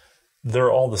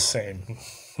 they're all the same.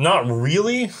 Not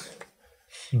really,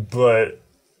 but...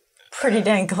 Pretty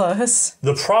dang close.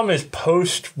 The problem is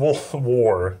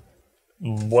post-war,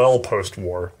 well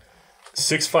post-war,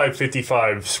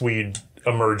 6555 Swede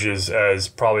emerges as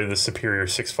probably the superior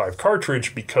 6.5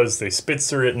 cartridge because they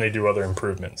Spitzer it and they do other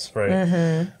improvements, right?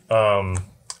 And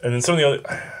then some of the other...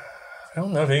 I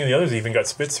don't know if any of the others even got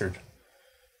Spitzered.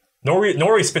 Norway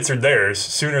Spitzered theirs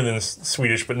sooner than the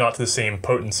Swedish, but not to the same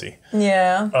potency.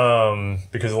 Yeah.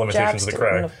 Because of the limitations of the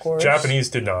crack. Of course. Japanese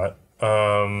did not.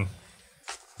 The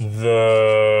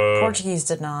Portuguese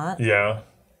did not. Yeah.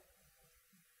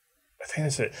 I think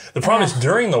that's it. The problem is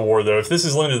during the war, though, if this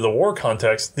is limited to the war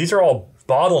context, these are all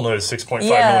bottlenose 6.5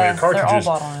 millimeter cartridges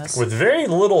they're all bottlenose. with very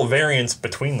little variance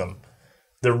between them.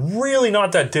 They're really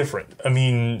not that different. I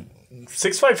mean,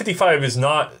 6555 is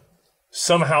not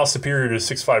somehow superior to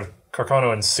 6.5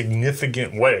 Carcano in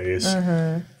significant ways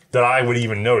that I would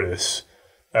even notice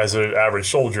as an average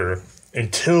soldier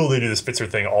until they do the Spitzer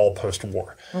thing all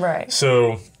post-war. Right.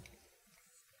 So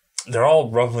they're all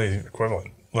roughly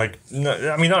equivalent. Like,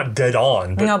 I mean, not dead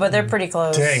on, but, no, but they're pretty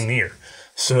close. Dang near.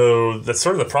 So that's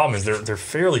sort of the problem is they're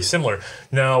fairly similar.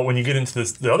 Now, when you get into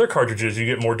the other cartridges, you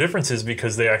get more differences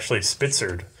because they actually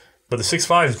Spitzered. But the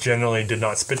 6.5s generally did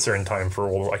not Spitzer in time for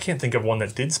World War. I can't think of one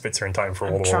that did Spitzer in time for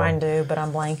World War. I'm trying to, but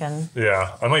I'm blanking.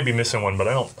 Yeah, I might be missing one, but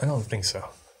I don't think so.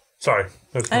 Sorry.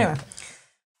 Anyway.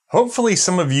 Hopefully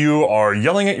some of you are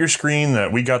yelling at your screen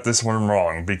that we got this one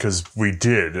wrong, because we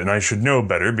did, and I should know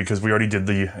better because we already did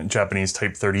the Japanese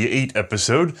Type 38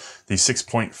 episode. The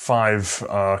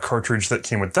 6.5 cartridge that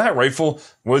came with that rifle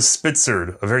was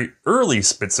Spitzered, a very early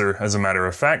Spitzer as a matter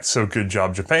of fact, so good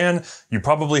job Japan. You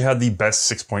probably had the best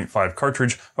 6.5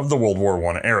 cartridge of the World War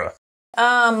I era.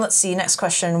 Let's see, next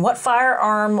question. What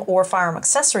firearm or firearm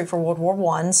accessory for World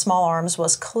War I, small arms,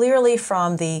 was clearly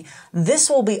from the "this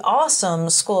will be awesome"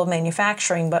 school of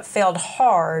manufacturing, but failed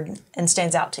hard and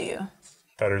stands out to you?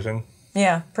 Patterson.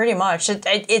 Yeah, pretty much.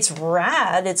 It's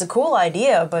rad. It's a cool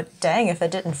idea, but dang if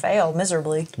it didn't fail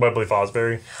miserably. Webley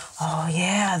Fosbury. Oh,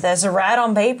 yeah. There's a rad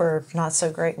on paper. Not so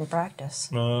great in practice.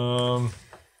 There's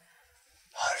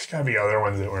got to be other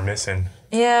ones that we're missing.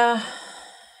 Yeah.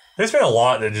 There's been a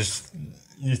lot that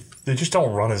they just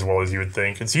don't run as well as you would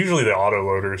think. It's usually the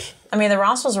autoloaders. I mean, the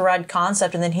Ross was a rad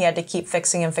concept, and then he had to keep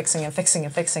fixing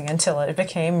until it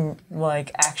became,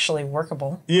 like, actually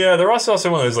workable. Yeah, the Ross is also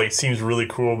one of those, like, seems really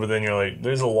cool, but then you're like,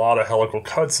 there's a lot of helical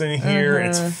cuts in here, and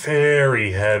it's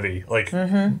very heavy. Like,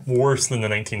 worse than the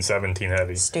 1917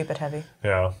 heavy. Stupid heavy.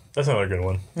 Yeah, that's another good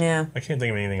one. Yeah. I can't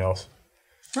think of anything else.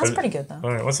 That's pretty good, though.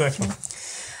 All right, what's the next one?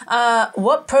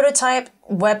 What prototype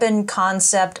weapon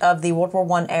concept of the World War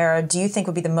I era do you think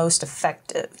would be the most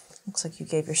effective? Looks like you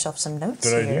gave yourself some notes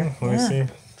Did here. I do? Let me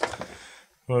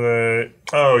see.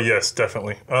 Oh, yes,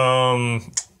 definitely.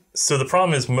 So the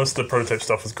problem is most of the prototype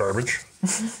stuff was garbage,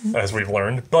 as we've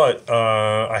learned. But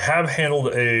I have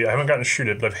handled I haven't gotten to shoot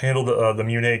it, but I've handled the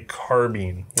Mune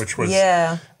carbine, which was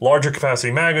larger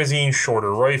capacity magazine,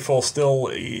 shorter rifle, still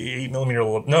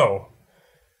 8mm. No,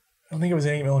 I don't think it was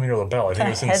an 8mm lapel. I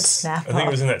think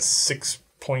it was in that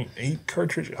 6.8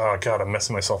 cartridge. Oh god, I'm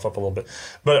messing myself up a little bit.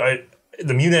 But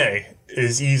the Mune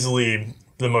is easily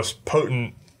the most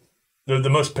potent. The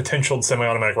most potential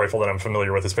semi-automatic rifle that I'm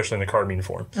familiar with, especially in the carbine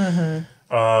form. The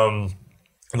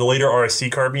later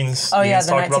RSC carbines. Oh yeah,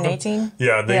 the 1918.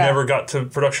 Yeah, they never got to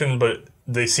production, but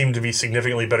they seem to be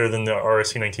significantly better than the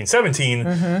RSC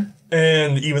 1917.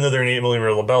 And even though they're an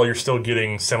 8mm lapel, you're still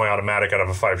getting semi-automatic out of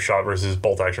a 5-shot versus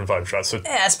bolt-action 5-shot. So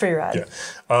yeah, that's pretty rad. Yeah.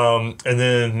 And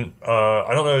then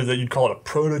I don't know that you'd call it a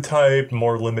prototype,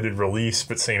 more limited release,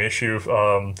 but same issue.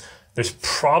 There's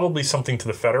probably something to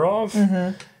the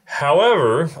Fedorov.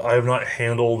 However, I have not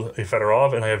handled a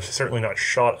Fedorov, and I have certainly not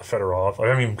shot a Fedorov. I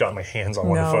haven't even gotten my hands on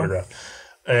one to photograph.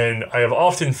 And I have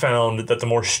often found that the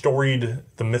more storied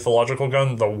the mythological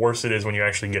gun, the worse it is when you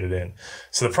actually get it in.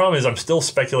 So the problem is I'm still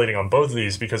speculating on both of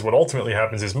these because what ultimately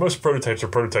happens is most prototypes are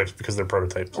prototypes because they're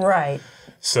prototypes. Right.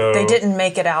 So they didn't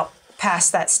make it out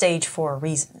past that stage for a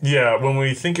reason. Yeah, when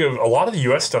we think of a lot of the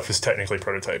U.S. stuff is technically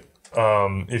prototype.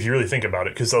 If you really think about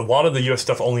it, because a lot of the U.S.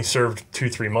 stuff only served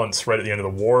 2-3 months right at the end of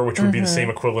the war, which would be the same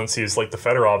equivalency as like the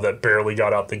Fedorov that barely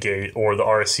got out the gate, or the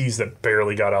RSCs that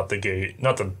barely got out the gate.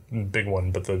 Not the big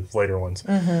one, but the later ones.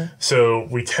 So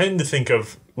we tend to think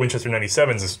of Winchester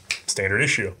 97s as standard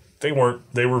issue. They weren't.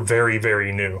 They were very,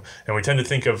 very new. And we tend to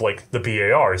think of like the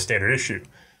BAR as standard issue.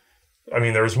 I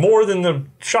mean, there was more than the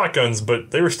shotguns,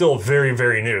 but they were still very,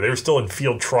 very new. They were still in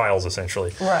field trials,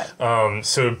 essentially. Right.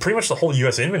 So pretty much the whole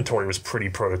U.S. inventory was pretty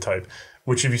prototype,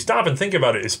 which if you stop and think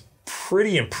about it, is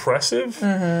pretty impressive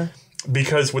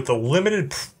because with the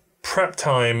limited prep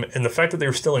time and the fact that they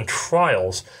were still in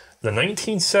trials, the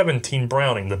 1917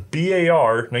 Browning, the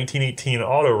BAR 1918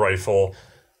 auto rifle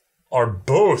are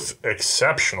both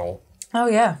exceptional. Oh,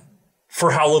 yeah.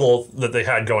 For how little that they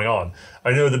had going on.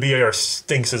 I know the BAR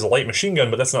stinks as a light machine gun,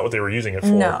 but that's not what they were using it for.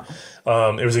 No.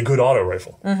 It was a good auto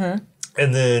rifle.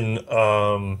 And then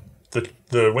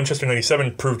the Winchester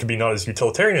 97 proved to be not as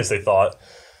utilitarian as they thought.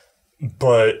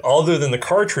 But other than the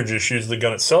cartridge issues, the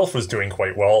gun itself was doing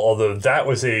quite well, although that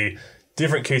was a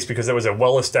different case because that was a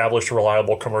well-established,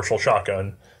 reliable commercial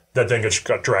shotgun that then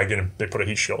got dragged in and they put a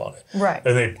heat shield on it. Right.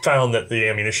 And they found that the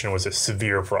ammunition was a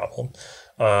severe problem.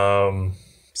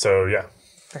 So, yeah.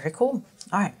 Very cool.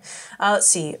 All right. Let's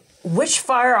see. Which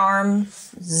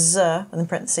firearms, within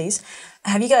parentheses,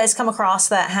 have you guys come across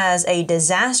that has a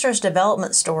disastrous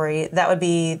development story that would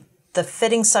be the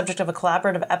fitting subject of a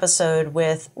collaborative episode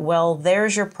with, Well,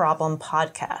 There's Your Problem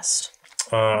podcast?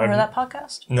 Remember that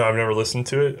podcast? No, I've never listened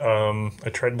to it. I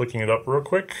tried looking it up real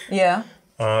quick. Yeah.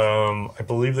 I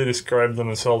believe they described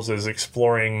themselves as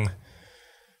exploring...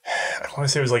 I want to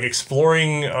say it was like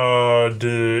exploring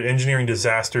engineering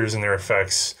disasters and their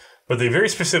effects, but they very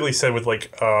specifically said with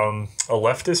like a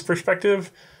leftist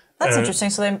perspective. That's interesting.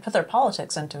 So they put their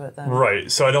politics into it then.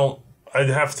 Right. So I'd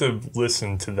have to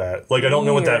listen to that. Like, I don't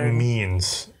know what that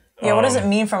means. Yeah, what does it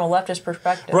mean from a leftist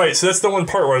perspective? Right, so that's the one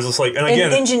part where I was just like, and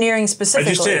again... In engineering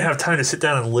specifically. I just didn't have time to sit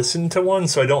down and listen to one,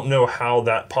 so I don't know how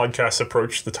that podcast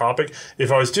approached the topic.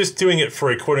 If I was just doing it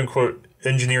for a quote-unquote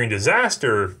engineering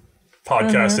disaster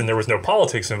podcast and there was no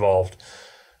politics involved,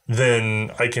 then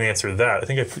I can answer that. I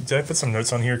think did I put some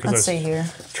notes on here? Let's see here.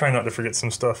 Trying not to forget some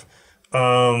stuff.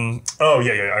 I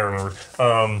remember.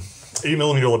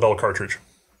 8mm lapel cartridge.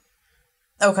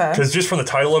 Okay. Because just from the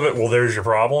title of it, Well, There's Your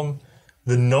Problem,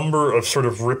 the number of sort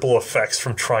of ripple effects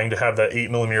from trying to have that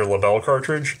 8mm lapel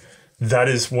cartridge, that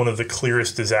is one of the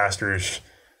clearest disasters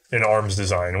in arms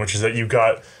design, which is that you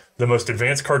got the most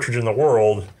advanced cartridge in the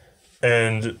world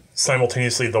and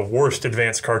simultaneously the worst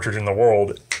advanced cartridge in the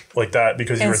world like that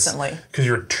because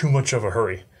you're in too much of a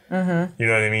hurry. You know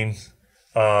what I mean?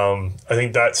 I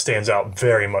think that stands out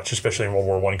very much, especially in World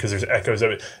War I, because there's echoes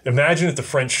of it. Imagine if the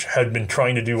French had been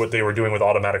trying to do what they were doing with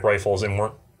automatic rifles and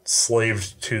weren't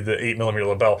slaved to the 8mm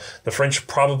lapel. The French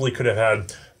probably could have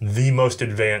had the most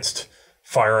advanced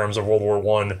firearms of World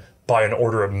War I by an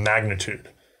order of magnitude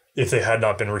if they had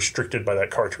not been restricted by that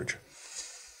cartridge.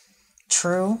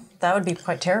 True. That would be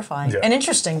quite terrifying. And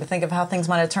interesting to think of how things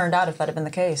might have turned out if that had been the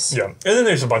case. Yeah. And then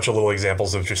there's a bunch of little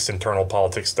examples of just internal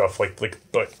politics stuff like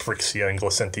Brixia and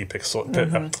Glicenti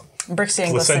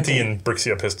Glicenti and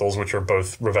Brixia pistols, which are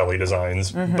both Ravelli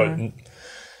designs. But,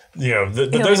 you know,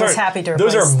 those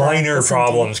are minor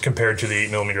problems compared to the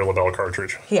 8mm lapel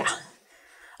cartridge. Yeah.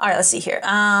 All right, let's see here.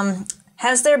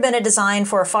 Has there been a design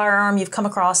for a firearm you've come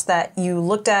across that you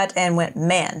looked at and went,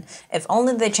 man, if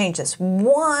only they changed this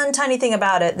one tiny thing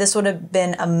about it, this would have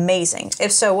been amazing.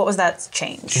 If so, what was that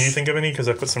change? Can you think of any? Because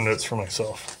I put some notes for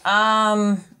myself.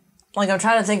 Like I'm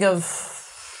trying to think of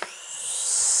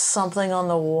something on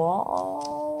the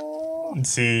wall.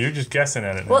 See, you're just guessing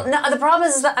at it now. Well, no, the problem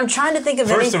is that I'm trying to think of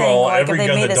anything. First of all, like every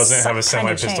gun that doesn't have a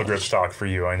semi-pistol grip stock for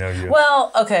you, I know you.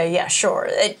 Well, okay, yeah, sure.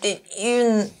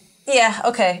 Yeah,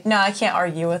 okay. No, I can't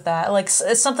argue with that. Like,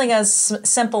 it's something as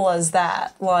simple as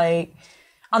that. Like,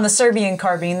 on the Serbian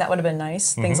carbine, that would have been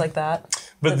nice. Things like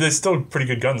that. But they're still pretty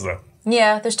good guns, though.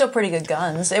 Yeah, they're still pretty good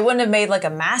guns. It wouldn't have made, like, a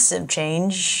massive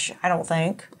change, I don't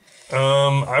think.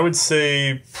 I would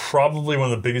say probably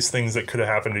one of the biggest things that could have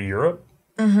happened to Europe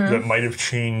that might have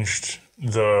changed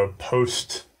the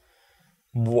post...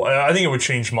 I think it would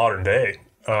change modern day,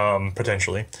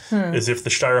 potentially, is if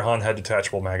the Steyr-Hahn had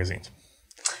detachable magazines.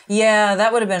 Yeah,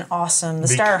 that would have been awesome. The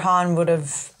Steyr-Hahn would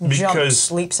have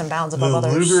jumped leaps and bounds above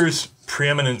others. Luger's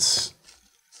preeminence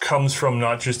comes from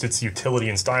not just its utility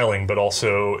and styling, but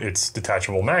also its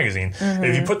detachable magazine.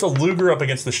 If you put the Luger up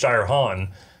against the Steyr-Hahn,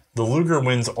 the Luger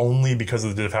wins only because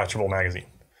of the detachable magazine.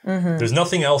 There's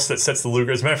nothing else that sets the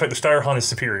Luger. As a matter of fact, the Steyr-Hahn is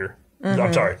superior.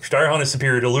 I'm sorry, Steyr-Hahn is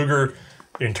superior to Luger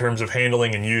in terms of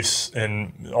handling and use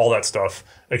and all that stuff,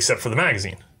 except for the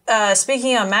magazine.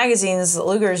 Speaking of magazines that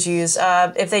Lugers use,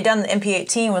 if they'd done the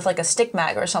MP18 with like a stick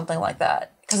mag or something like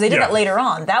that, because they did that later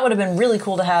on, that would have been really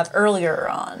cool to have earlier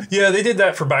on. Yeah, they did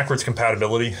that for backwards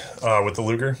compatibility with the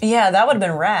Luger. Yeah, that would have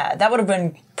been rad. That would have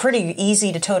been pretty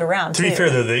easy to tote around, To be fair,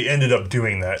 though, they ended up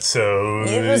doing that, so...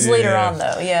 It was later on,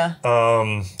 though,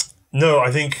 yeah. No,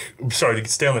 I think... Sorry, to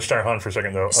stay on the Steyr-Hahn for a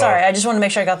second, though. Sorry, I just want to make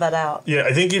sure I got that out. Yeah,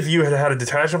 I think if you had had a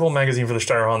detachable magazine for the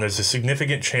Steyr-Hahn, there's a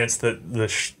significant chance that the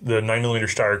 9mm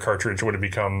Steyr cartridge would have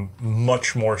become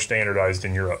much more standardized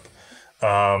in Europe.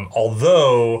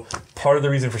 Although, part of the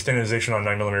reason for standardization on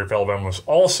 9mm barrel gun was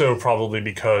also probably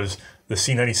because the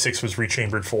C96 was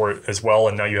rechambered for it as well,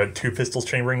 and now you had two pistols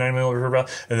chambering 9mm barrel,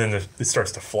 and then it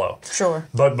starts to flow. Sure.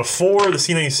 But before the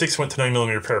C96 went to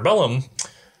 9mm Parabellum,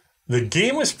 the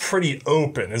game was pretty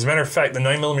open. As a matter of fact, the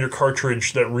 9mm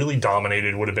cartridge that really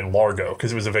dominated would have been Largo,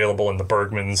 because it was available in the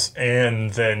Bergmans,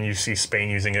 and then you see Spain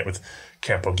using it with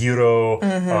Campo Giro,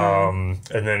 and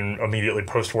then immediately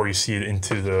post-war you see it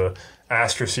into the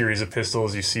Astra series of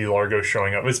pistols. You see Largo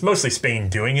showing up. It's mostly Spain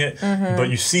doing it, but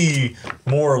you see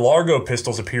more Largo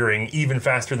pistols appearing even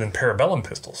faster than Parabellum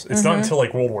pistols. It's not until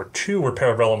like World War II where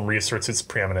Parabellum reasserts its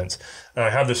preeminence. And I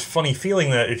have this funny feeling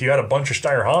that if you had a bunch of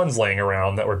Steyr-Hahns laying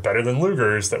around that were better than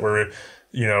Lugers, that were,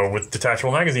 you know, with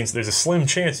detachable magazines, there's a slim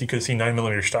chance you could see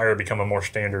 9mm Steyr become a more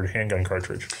standard handgun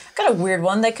cartridge. Got a weird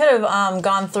one. They could have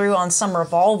gone through on some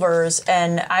revolvers,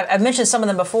 and I've mentioned some of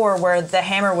them before where the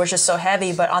hammer was just so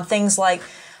heavy, but on things like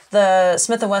the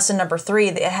Smith & Wesson No. 3,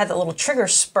 it had that little trigger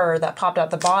spur that popped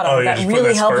out the bottom that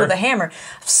really helped with the hammer.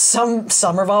 Some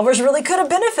revolvers really could have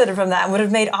benefited from that and would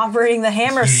have made operating the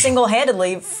hammer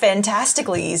single-handedly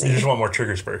fantastically easy. You just want more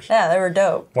trigger spurs. Yeah, they were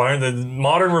dope. Why aren't the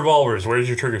modern revolvers? Where's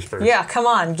your trigger spurs? Yeah, come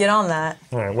on, get on that.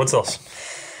 All right, what's else?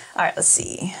 All right, let's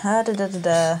see. Okay,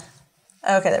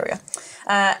 there we go.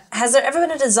 Has there ever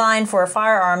been a design for a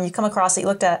firearm you come across that you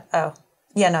looked at? Oh.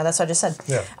 Yeah, no, that's what I just said.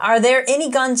 Yeah. Are there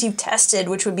any guns you've tested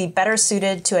which would be better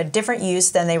suited to a different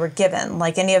use than they were given?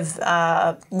 Like any of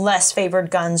less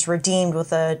favored guns redeemed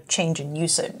with a change in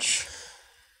usage?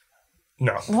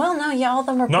 No. Well, no, yeah, all of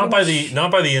them were not by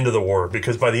the end of the war,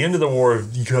 because by the end of the war,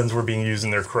 guns were being used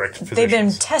in their correct positions. They've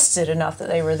been tested enough that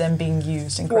they were then being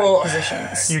used in correct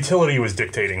positions. Utility was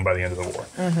dictating by the end of the war.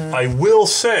 I will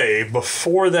say,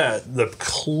 before that, the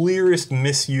clearest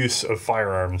misuse of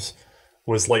firearms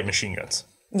was light machine guns.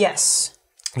 Yes.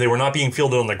 They were not being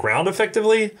fielded on the ground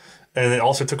effectively, and it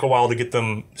also took a while to get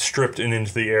them stripped and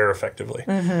into the air effectively.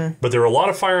 But there were a lot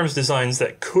of firearms designs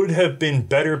that could have been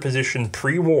better positioned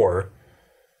pre-war.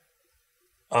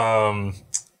 And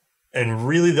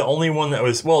really the only one that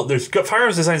was... Well, there's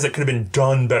firearms designs that could have been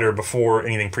done better before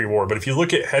anything pre-war. But if you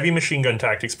look at heavy machine gun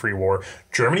tactics pre-war,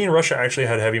 Germany and Russia actually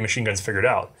had heavy machine guns figured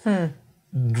out.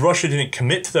 Russia didn't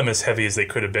commit to them as heavy as they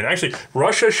could have been. Actually,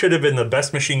 Russia should have been the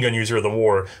best machine gun user of the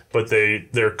war, but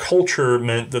their culture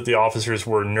meant that the officers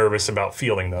were nervous about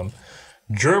fielding them.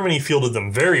 Germany fielded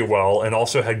them very well and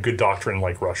also had good doctrine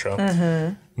like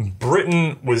Russia.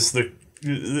 Britain was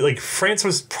France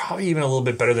was probably even a little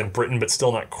bit better than Britain, but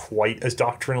still not quite as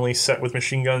doctrinally set with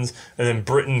machine guns. And then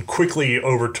Britain quickly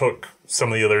overtook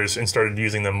some of the others and started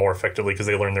using them more effectively because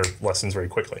they learned their lessons very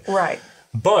quickly. Right.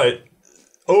 But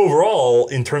overall,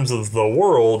 in terms of the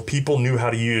world, people knew how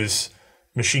to use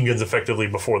machine guns effectively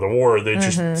before the war. They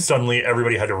just suddenly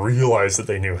everybody had to realize that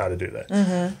they knew how to do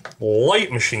that.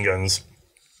 Light machine guns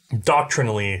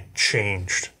doctrinally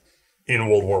changed in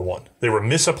World War I. They were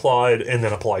misapplied and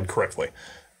then applied correctly.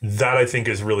 That, I think,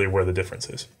 is really where the difference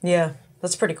is. Yeah,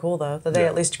 that's pretty cool, though, that they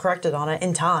at least corrected on it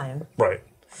in time. Right.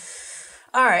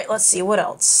 All right, let's see. What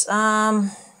else?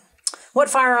 What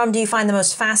firearm do you find the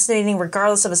most fascinating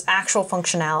regardless of its actual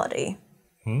functionality?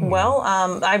 Well,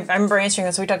 I remember answering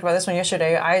this. We talked about this one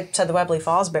yesterday. I said the Webley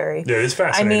Fosbury. Yeah, it's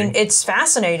fascinating. I mean, it's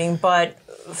fascinating, but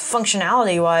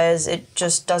functionality-wise, it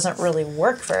just doesn't really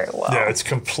work very well. Yeah, it's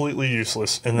completely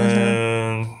useless. And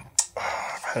then I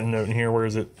had a note in here. Where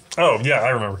is it? Oh, yeah, I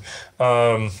remember.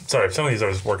 Sorry, some of these I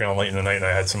was working on late in the night, and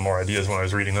I had some more ideas when I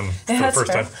was reading them for the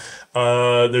first time.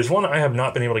 There's one I have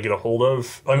not been able to get a hold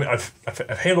of. I mean, I've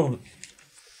handled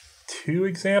 2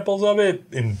 examples of it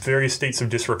in various states of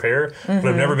disrepair, but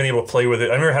I've never been able to play with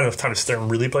it. I've never had enough time to sit and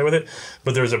really play with it.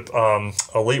 But there's a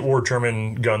late war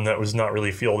German gun that was not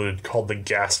really fielded called the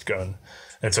Gast gun.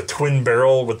 And it's a twin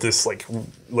barrel with this like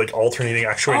alternating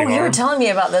actuating arm. You were telling me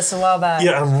about this a while back.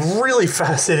 Yeah, I'm really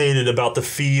fascinated about the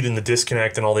feed and the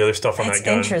disconnect and all the other stuff on that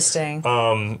gun. It's interesting.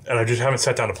 And I just haven't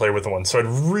sat down to play with one. So I'd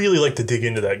really like to dig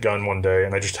into that gun one day,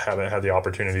 and I just haven't had the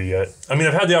opportunity yet. I mean,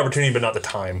 I've had the opportunity, but not the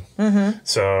time.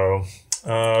 So,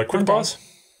 quick pause.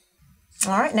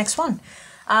 All right, next one.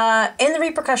 In the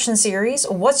Repercussion series,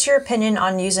 what's your opinion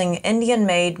on using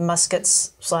Indian-made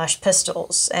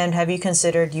muskets/pistols, and have you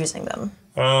considered using them?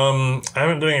 I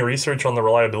haven't done any research on the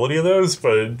reliability of those,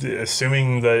 but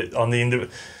assuming that on the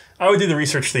I would do the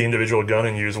research to the individual gun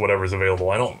and use whatever's available.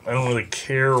 I don't really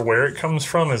care where it comes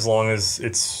from as long as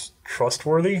it's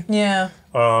trustworthy. Yeah.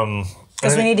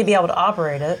 Because we need to be able to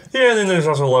operate it. Yeah, and then there's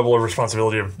also a level of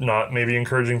responsibility of not maybe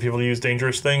encouraging people to use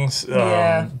dangerous things.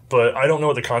 Yeah. But I don't know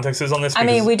what the context is on this. I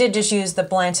mean, we did just use the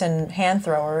Blanton hand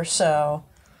thrower, so...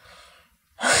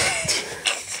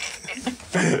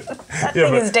 That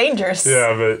thing is dangerous.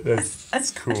 Yeah, but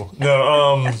that's cool.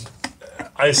 No,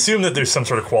 I assume that there's some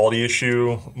sort of quality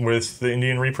issue with the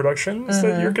Indian reproductions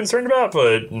that you're concerned about,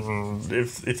 but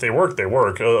if they work, they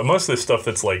work. Most of this stuff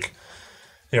that's like,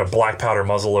 black powder,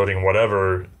 muzzle loading,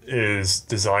 whatever, is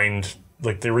designed,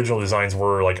 like the original designs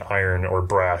were like iron or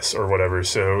brass or whatever,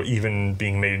 so even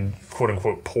being made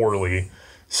quote-unquote poorly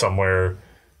somewhere,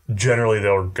 generally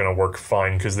they're going to work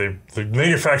fine because the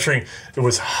manufacturing, it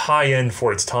was high end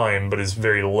for its time, but is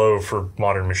very low for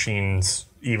modern machines,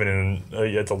 even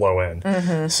at the low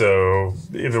end. So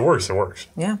if it works, it works.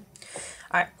 Yeah.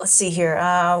 All right, let's see here.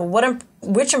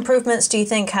 Which improvements do you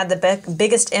think had the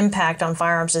biggest impact on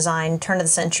firearms design turn of the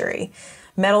century?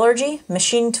 Metallurgy,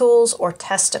 machine tools, or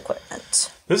test equipment?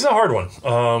 This is a hard one.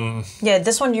 Yeah,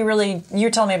 this one you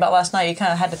were telling me about last night. You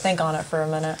kind of had to think on it for a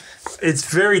minute. It's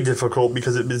very difficult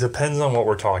because it depends on what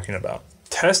we're talking about.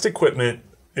 Test equipment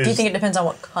is... Do you think it depends on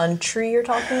what country you're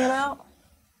talking about?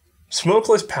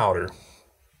 Smokeless powder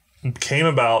came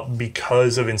about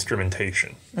because of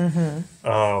instrumentation. The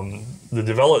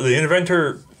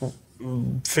inventor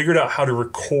figured out how to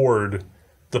record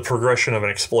the progression of an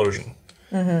explosion.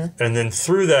 And then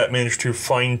through that managed to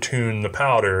fine-tune the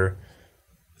powder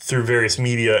through various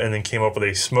media, and then came up with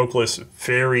a smokeless,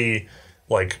 very,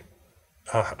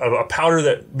 a powder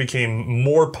that became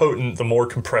more potent the more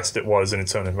compressed it was in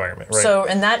its own environment, right? So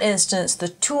in that instance, the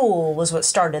tool was what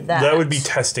started that. That would be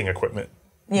testing equipment.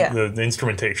 Yeah. The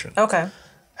instrumentation. Okay.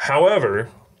 However,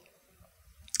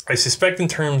 I suspect in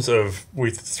terms of, we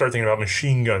start thinking about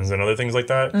machine guns and other things like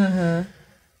that,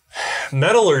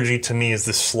 metallurgy to me is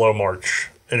this slow march,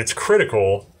 and it's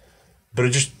critical, but it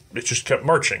just kept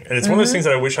marching. And it's one of those things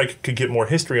that I wish I could get more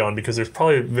history on, because there's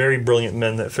probably very brilliant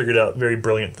men that figured out very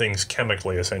brilliant things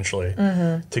chemically, essentially,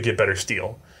 to get better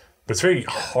steel. But it's very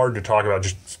hard to talk about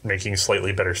just making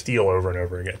slightly better steel over and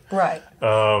over again. Right.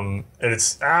 And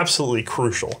it's absolutely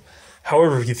crucial.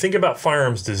 However, if you think about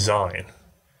firearms design,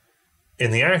 in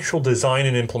the actual design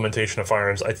and implementation of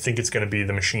firearms, I think it's going to be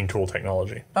the machine tool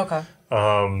technology. Okay.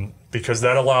 Because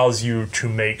that allows you to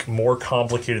make more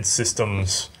complicated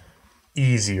systems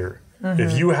easier.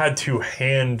 If you had to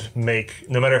hand make,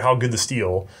 no matter how good the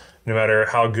steel, no matter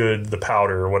how good the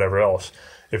powder or whatever else,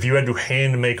 if you had to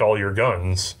hand make all your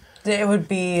guns, it would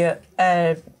be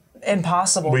an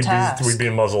impossible task. We'd be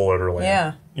in muzzleloader land.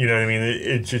 Yeah. You know what I mean?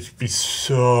 It'd just be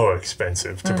so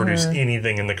expensive to produce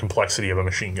anything in the complexity of a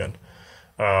machine gun.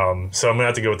 So I'm going to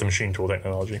have to go with the machine tool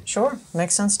technology. Sure.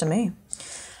 Makes sense to me.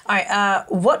 All right.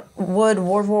 What would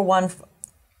World War I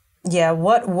Yeah,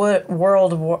 what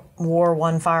World War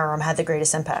I firearm had the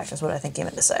greatest impact is what I think he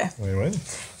meant to say. Wait, what?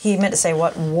 He meant to say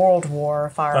what World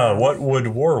War firearm. What would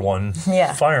War I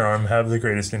firearm have the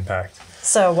greatest impact?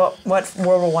 So what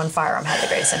World War I firearm had the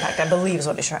greatest impact, I believe is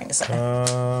what he's trying to say.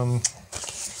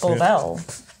 Lebel.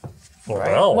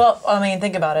 Lebel? Well, I mean,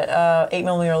 think about it.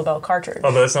 8mm Lebel cartridge.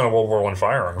 Oh, but that's not a World War I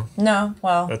firearm. No,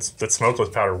 well. That's smokeless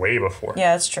powder way before.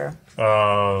 Yeah, that's true.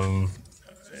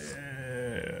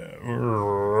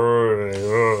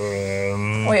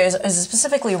 Wait, is it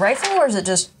specifically rifle or is it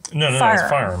just firearm? It's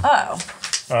firearm. Oh.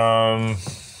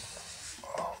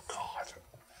 Oh, God.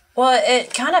 Well,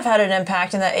 it kind of had an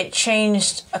impact in that it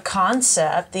changed a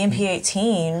concept, the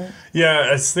MP-18. Yeah,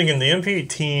 I was thinking the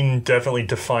MP-18 definitely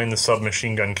defined the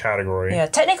submachine gun category. Yeah,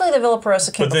 technically the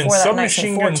Villaparosa came before that in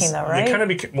 1914, though, right?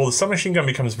 The submachine gun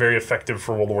becomes very effective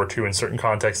for World War II in certain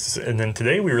contexts, and then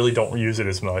today we really don't use it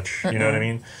as much. You know what I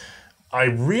mean? I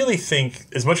really think,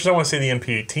 as much as I want to say the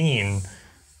MP-18,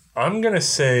 I'm going to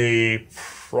say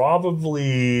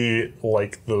probably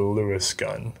like the Lewis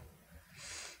gun.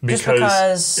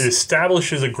 Because it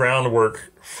establishes a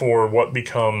groundwork for what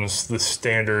becomes the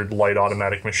standard light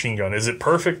automatic machine gun. Is it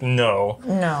perfect? No.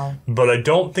 No. But I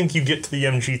don't think you get to the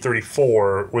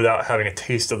MG34 without having a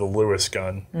taste of the Lewis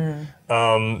gun. The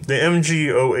MG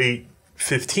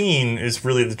 0815 is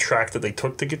really the track that they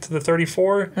took to get to the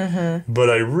 34. But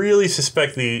I really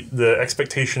suspect the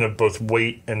expectation of both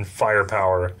weight and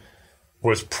firepower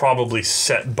was probably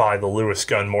set by the Lewis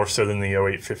gun more so than the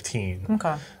 0815.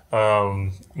 Okay.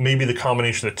 Maybe the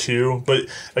combination of the two, but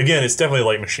again, it's definitely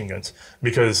light machine guns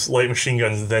because light machine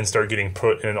guns then start getting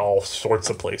put in all sorts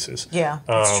of places. Yeah,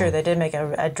 that's true. They did make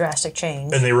a drastic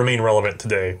change. And they remain relevant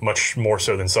today, much more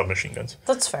so than submachine guns.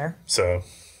 That's fair. So,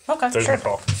 okay, there's my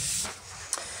call.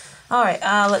 All right,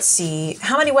 let's see.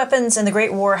 How many weapons in the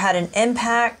Great War had an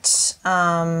impact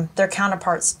their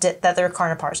counterparts didn't?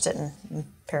 I'm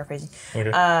paraphrasing.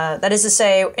 Okay. That is to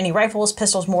say, any rifles,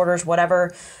 pistols, mortars,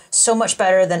 whatever, so much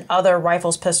better than other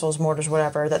rifles, pistols, mortars,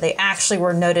 whatever, that they actually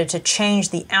were noted to change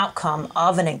the outcome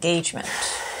of an engagement.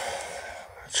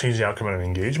 Change the outcome of an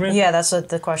engagement? Yeah, that's what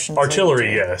the question is.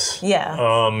 Artillery, yes.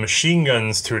 Yeah. Machine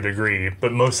guns to a degree,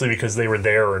 but mostly because they were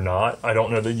there or not. I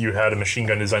don't know that you had a machine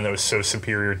gun design that was so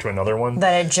superior to another one.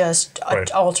 That it just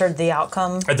altered the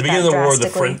outcome. At the beginning of the war,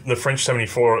 the French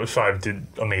 74-5 did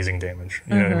amazing damage.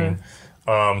 You know what I mean?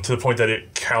 To the point that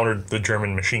it countered the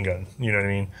German machine gun. You know what I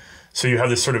mean? So you have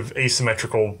this sort of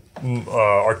asymmetrical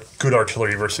good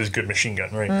artillery versus good machine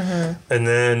gun, right? And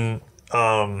then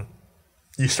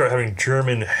you start having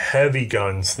German heavy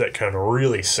guns that can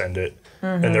really send it,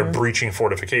 and they're breaching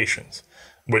fortifications,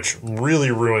 which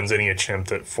really ruins any attempt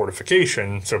at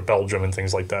fortification, so Belgium and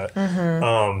things like that.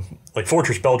 Like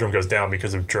Fortress Belgium goes down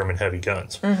because of German heavy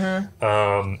guns.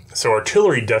 So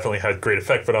artillery definitely had great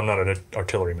effect, but I'm not an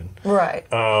artilleryman. Right.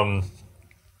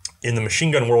 In the machine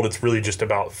gun world, it's really just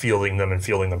about fielding them and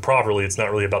fielding them properly. It's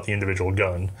not really about the individual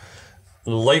gun.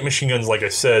 Light machine guns, like I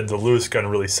said, the Lewis gun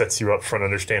really sets you up for an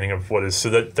understanding of what is,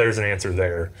 so that there's an answer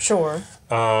there. Sure.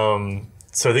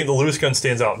 So I think the Lewis gun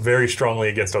stands out very strongly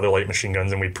against other light machine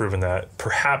guns, and we've proven that.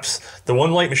 Perhaps the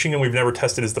one light machine gun we've never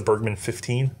tested is the Bergmann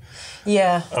 15.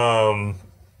 Yeah.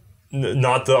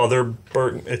 Not the other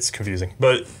Bergmann. It's confusing.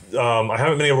 But I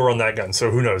haven't been able to run that gun, so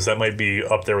who knows? That might be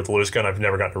up there with the Lewis gun. I've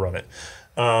never gotten to run it.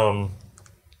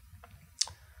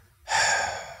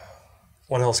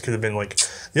 What else could have been like?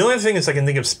 The only other thing is I can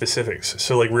think of specifics.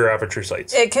 So like rear aperture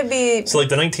sights. It could be. So like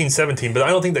the 1917, but I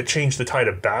don't think that changed the tide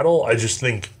of battle. I just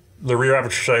think the rear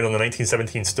aperture sight on the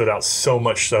 1917 stood out so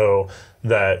much so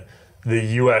that the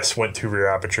U.S. went to rear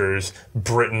apertures.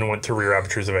 Britain went to rear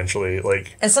apertures eventually.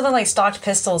 And something like stocked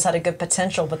pistols had a good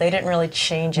potential, but they didn't really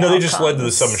change No, outcomes. they just led to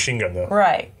the submachine gun, though.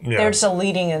 Right. Yeah. They were just a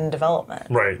leading in development.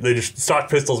 Right. They just stock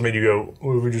pistols made you go,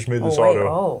 oh, we just made this wait, auto.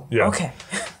 Oh, yeah. Okay.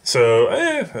 So,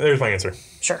 there's my answer.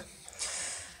 Sure.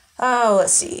 Oh,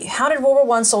 let's see. How did World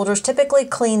War I soldiers typically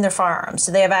clean their firearms?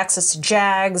 Did they have access to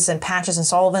jags and patches and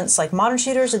solvents like modern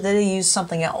shooters, or did they use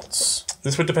something else?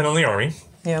 This would depend on the army.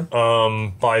 Yeah.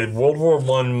 By World War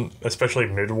I, especially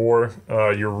mid-war,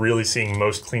 you're really seeing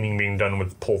most cleaning being done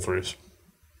with pull-throughs,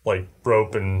 like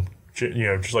rope and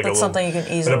just like That's a something you can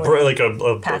easily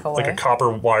pack away. like a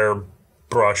copper wire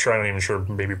brush. I'm not even sure,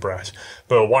 maybe brass,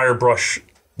 but a wire brush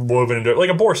woven into like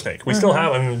a boar snake. We still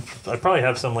have. I mean, I probably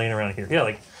have some laying around here.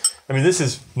 Yeah, this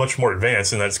is much more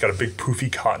advanced in that it's got a big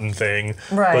poofy cotton thing.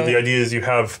 Right. But the idea is you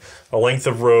have a length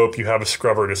of rope, you have a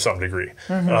scrubber to some degree.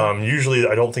 Usually,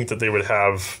 I don't think that they would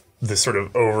have this sort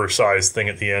of oversized thing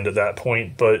at the end at that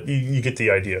point, but you get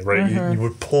the idea, right? You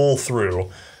would pull through,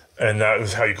 And that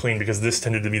was how you clean, because this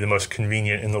tended to be the most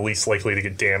convenient and the least likely to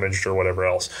get damaged or whatever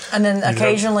else. And then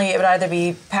occasionally it would either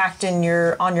be packed on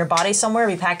your body somewhere, or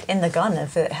be packed in the gun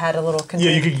if it had a little container.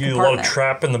 Yeah, you could get a little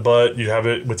trap in the butt. You'd have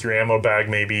it with your ammo bag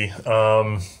maybe,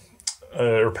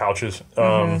 or pouches.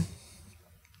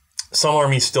 Some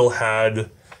armies still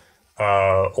had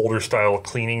older style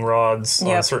cleaning rods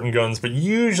on certain guns, but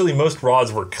usually most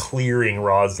rods were clearing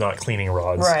rods, not cleaning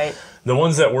rods. Right. The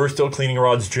ones that were still cleaning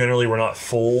rods generally were not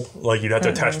full. Like you'd have to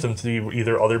attach them to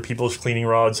either other people's cleaning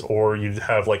rods, or you'd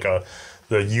have like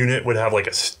the unit would have like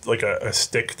a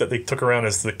stick that they took around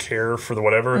as the care for the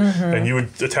whatever, and you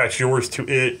would attach yours to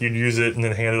it. You'd use it and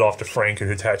then hand it off to Frank, who'd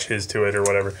attach his to it or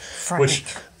whatever. Frank. Which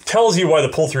tells you why the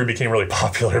pull through became really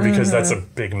popular, because that's a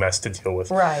big mess to deal with.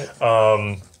 Right.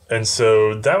 And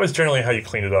so that was generally how you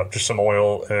cleaned it up: just some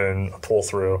oil and a pull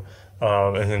through,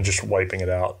 and then just wiping it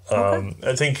out.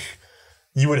 I think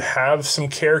you would have some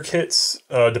care kits,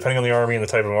 depending on the army and the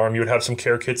type of arm. You would have some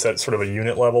care kits at sort of a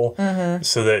unit level,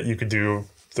 so that you could do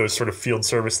those sort of field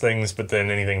service things. But then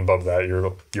anything above that,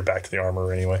 you're back to the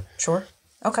armor anyway. Sure.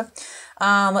 Okay.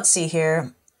 Let's see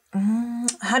here.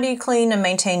 How do you clean and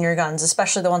maintain your guns,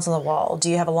 especially the ones on the wall? Do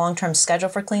you have a long-term schedule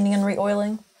for cleaning and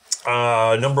re-oiling?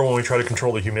 Number one, we try to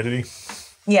control the humidity.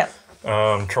 Yeah.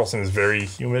 Charleston is very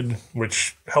humid,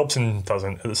 which helps and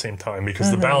doesn't at the same time,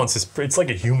 because the balance it's like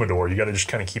a humidor. You got to just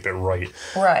kind of keep it right.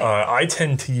 Right. I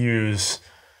tend to use,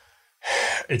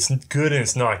 it's good and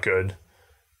it's not good,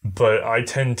 but I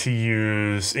tend to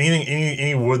use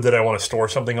any wood that I want to store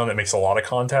something on that makes a lot of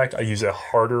contact. I use a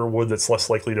harder wood that's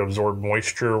less likely to absorb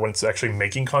moisture when it's actually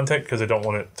making contact, because I don't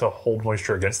want it to hold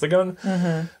moisture against the gun.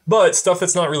 But stuff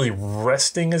that's not really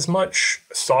resting as much,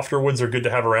 softer woods are good to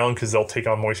have around, because they'll take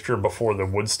on moisture before the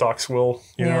wood stocks will.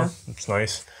 You know, it's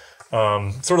nice.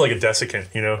 Sort of like a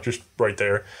desiccant, just right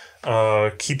there.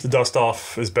 Keep the dust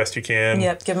off as best you can.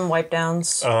 Yep, give them wipe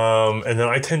downs. And then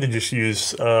I tend to just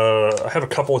use, I have a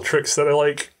couple of tricks that I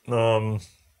like.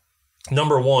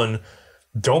 Number one,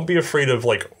 don't be afraid of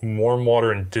like warm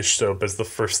water and dish soap as the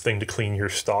first thing to clean your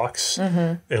stocks,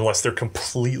 unless they're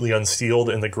completely unsealed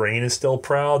and the grain is still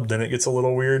proud. Then it gets a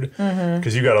little weird,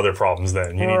 because you got other problems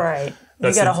then. You need,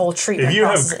 you got a whole treatment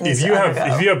process. If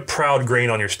you have proud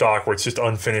grain on your stock where it's just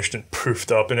unfinished and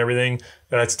proofed up and everything,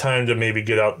 that's time to maybe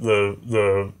get out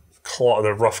the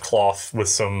rough cloth with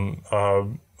some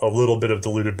a little bit of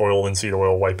diluted boiled linseed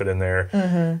oil, wipe it in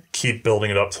there, keep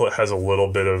building it up till it has a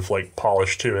little bit of like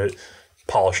polish to it,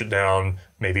 polish it down,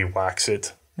 maybe wax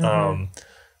it. But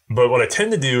what I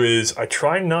tend to do is I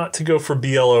try not to go for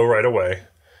BLO right away,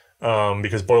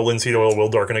 because boiled linseed oil will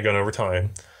darken a gun over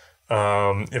time.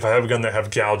 If I have a gun that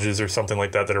have gouges or something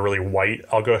like that are really white,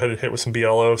 I'll go ahead and hit with some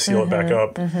BLO, seal it back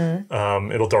up.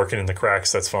 It'll darken in the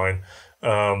cracks. That's fine.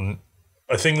 A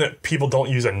thing that people don't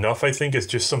use enough, I think, is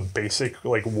just some basic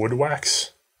like wood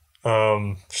wax.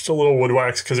 Just a little wood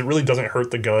wax, because it really doesn't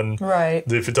hurt the gun. Right.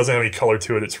 If it doesn't have any color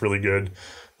to it, it's really good.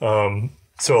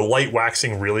 So a light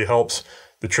waxing really helps.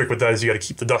 The trick with that is you got to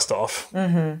keep the dust off.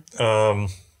 As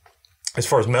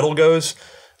far as metal goes,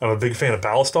 I'm a big fan of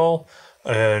Ballistol.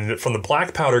 And from the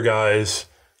black powder guys,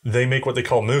 they make what they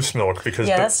call moose milk, because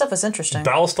that stuff is interesting.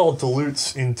 Ballistol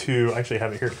dilutes into, I actually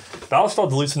have it here. Ballistol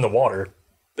dilutes into water,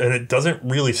 and it doesn't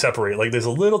really separate. Like there's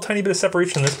a little tiny bit of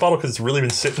separation in this bottle because it's really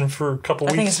been sitting for a couple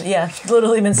weeks. I think it's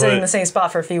literally been sitting in the same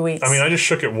spot for a few weeks. I mean, I just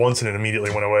shook it once and it immediately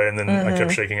went away, and then I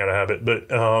kept shaking out of habit. But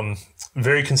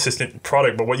very consistent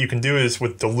product. But what you can do is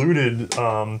with diluted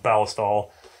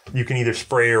Ballistol, you can either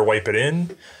spray or wipe it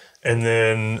in. And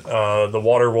then the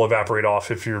water will evaporate off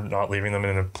if you're not leaving them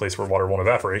in a place where water won't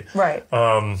evaporate. Right.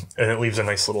 And it leaves a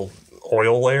nice little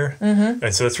oil layer.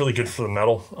 And so that's really good for the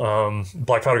metal.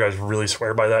 Black powder guys really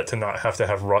swear by that, to not have to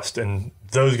have rust. And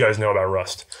those guys know about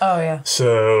rust. Oh, yeah.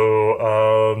 So,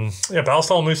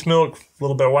 Ballistol, moose milk, a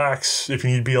little bit of wax if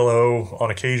you need BLO on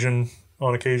occasion.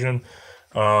 But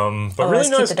really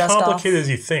not as complicated as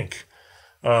you think.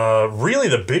 Really,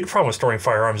 the big problem with storing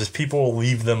firearms is people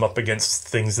leave them up against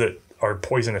things that are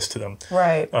poisonous to them.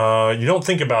 Right. You don't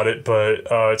think about it, but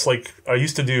it's like I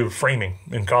used to do framing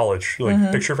in college,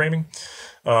 like picture framing.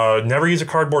 Never use a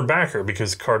cardboard backer,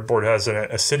 because cardboard has an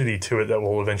acidity to it that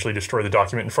will eventually destroy the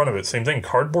document in front of it. Same thing,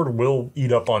 cardboard will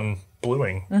eat up on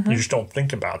bluing. You just don't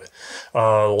think about it.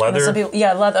 Leather. Some people,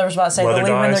 leather. I was about to say, they'll leave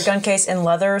them in their gun case in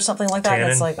leather or something like that. Tannin.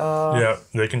 And it's like, yeah,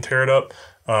 they can tear it up.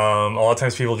 A lot of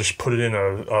times people just put it in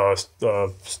a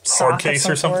hard case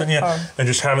or something, and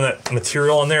just having that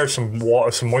material on there, some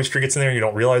moisture gets in there, you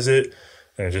don't realize it.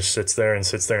 And it just sits there and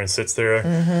sits there and sits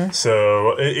there.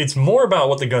 So it's more about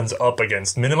what the gun's up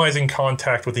against, minimizing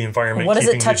contact with the environment. What is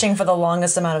it touching for the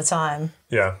longest amount of time?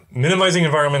 Yeah, minimizing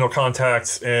environmental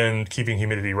contact and keeping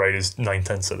humidity right is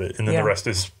 9/10 of it, and then the rest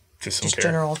is just some care.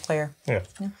 General clear. Yeah.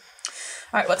 All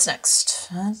right, what's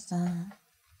next?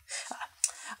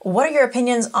 What are your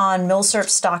opinions on milsurp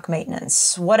stock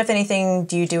maintenance? What, if anything,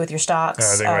 do you do with your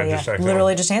stocks? I think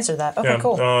literally just answered that. Okay,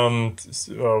 cool.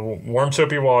 Warm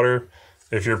soapy water.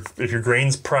 If your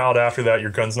grain's proud after that, your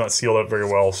gun's not sealed up very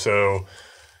well. So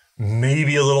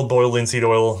maybe a little boiled linseed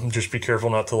oil. Just be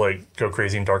careful not to like go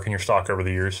crazy and darken your stock over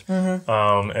the years.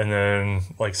 And then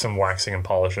like some waxing and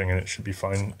polishing, and it should be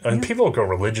fine. And people go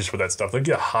religious with that stuff. They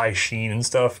get high sheen and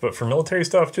stuff. But for military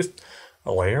stuff, just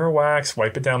a layer of wax,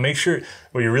 wipe it down. Make sure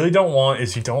what you really don't want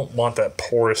is you don't want that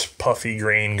porous, puffy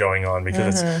grain going on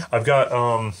because I've got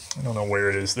I don't know where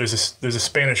it is. There's a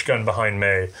Spanish gun behind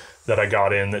May that I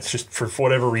got in that's just for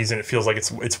whatever reason it feels like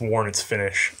it's worn its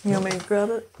finish. You want me to grab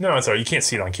it? No, it's all right. You can't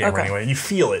see it on camera anyway. You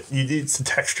feel it. It's a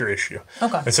texture issue.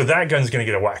 Okay. And so that gun's gonna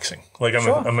get a waxing. Like I'm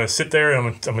gonna sit there and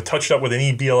I'm gonna touch it up with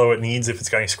any BLO it needs if it's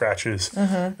got any scratches,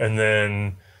 and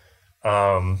then.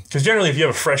 Because generally if you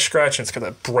have a fresh scratch and it's got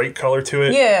that bright color to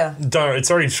it,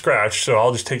 it's already scratched, so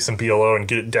I'll just take some BLO and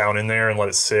get it down in there and let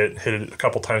it sit, hit it a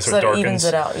couple times so it darkens. Evens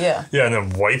it out, Yeah, and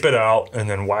then wipe it out and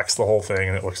then wax the whole thing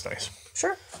and it looks nice.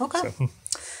 Sure, okay. So.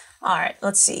 All right,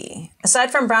 let's see.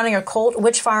 Aside from Browning or Colt,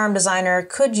 which firearm designer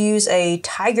could use a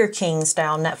Tiger King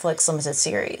style Netflix limited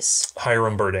series?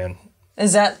 Hiram Burdan.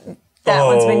 Is that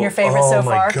one's been your favorite so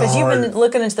far? Because you've been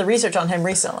looking into the research on him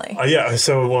recently. Yeah,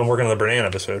 so I'm working on the Burdan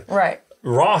episode. Right.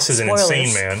 Ross is an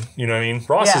insane man. You know what I mean?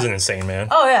 Ross is an insane man.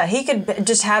 Oh, yeah. He could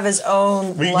just have his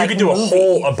own, you could do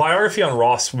a biography on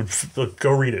Ross.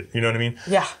 Go read it. You know what I mean?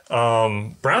 Yeah.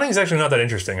 Browning's actually not that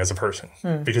interesting as a person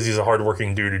because he's a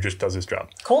hardworking dude who just does his job.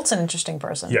 Colt's an interesting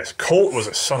person. Yes. Colt was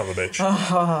a son of a bitch.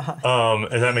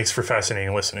 And that makes for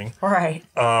fascinating listening. Right.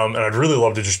 And I'd really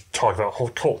love to just talk about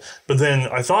Colt. But then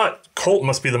I thought Colt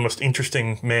must be the most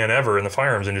interesting man ever in the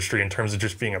firearms industry in terms of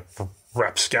just being a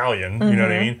rapscallion. You know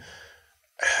what I mean?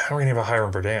 How are we going to have a Hiram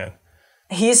Burdan?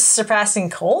 He's surpassing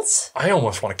Colt? I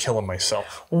almost want to kill him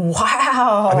myself.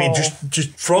 Wow. I mean,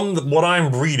 just from what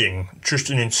I'm reading, just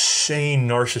an insane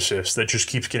narcissist that just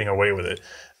keeps getting away with it.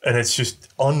 And it's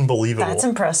just unbelievable. That's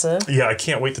impressive. Yeah, I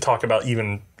can't wait to talk about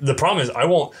even... The problem is,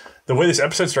 the way this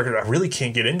episode's structured, I really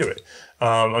can't get into it.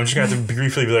 I'm just going to have to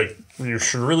briefly be like, you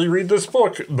should really read this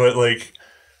book. But like...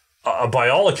 by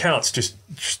all accounts, just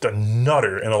a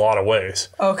nutter in a lot of ways.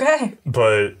 Okay.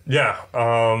 But yeah.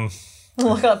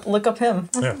 Look up him.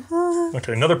 Yeah.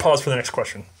 Okay. Another pause for the next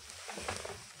question.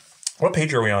 What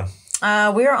page are we on?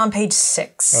 We are on page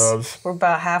 6. We're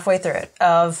about halfway through it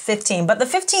of 15, but the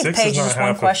 15th page is just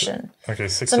one question. Okay,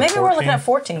 6. So maybe we're looking at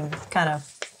 14, kind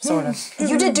of. Sort of.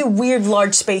 You did do weird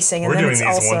large spacing, and we're then doing it's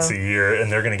these also... once a year,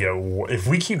 and they're going to get if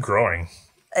we keep growing.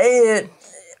 Anyway,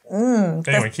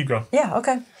 keep going. Yeah.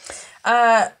 Okay.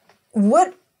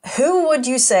 Who would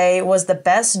you say was the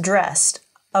best dressed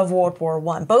of World War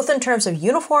I, both in terms of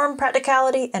uniform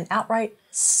practicality and outright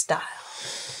style?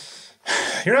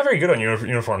 You're not very good on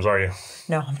uniforms, are you?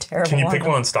 No, I'm terrible. Can you pick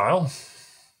one on style?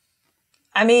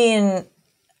 I mean,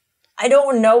 I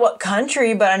don't know what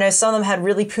country, but I know some of them had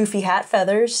really poofy hat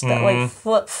feathers that like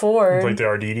flip forward. Like the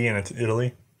Arditi in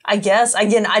Italy? I guess.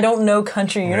 Again, I don't know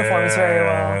country uniforms very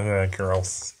well.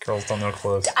 Girls don't know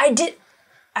clothes. I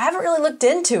haven't really looked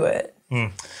into it.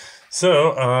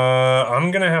 So,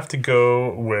 I'm going to have to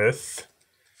go with...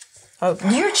 Oh,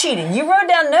 you're cheating. You wrote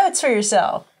down notes for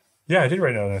yourself. Yeah, I did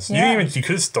write down notes. Yeah. You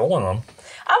could have stolen them.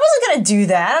 I wasn't going to do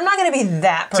that. I'm not going to be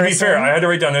that person. To be fair, I had to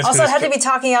write down notes. Also, I had to be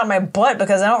talking out my butt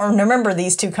because I don't remember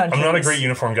these two countries. I'm not a great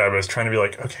uniform guy, but I was trying to be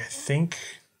like, okay, I think...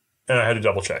 And I had to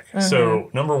double check. So,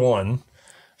 number 1...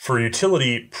 For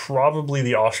utility, probably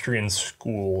the Austrian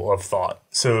school of thought.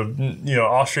 So,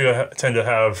 Austria tend to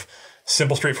have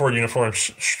simple, straightforward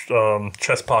uniforms,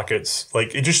 chest pockets.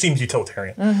 Like, it just seems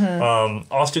utilitarian.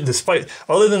 Austria,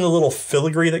 other than the little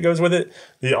filigree that goes with it,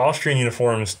 the Austrian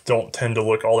uniforms don't tend to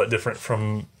look all that different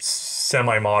from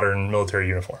semi-modern military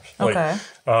uniforms. Okay.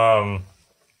 And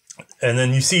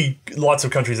then you see lots of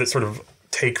countries that sort of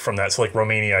take from that. So like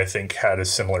Romania, I think, had a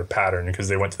similar pattern because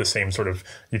they went to the same sort of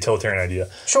utilitarian idea.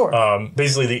 Sure.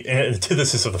 Basically the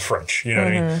antithesis of the French, you know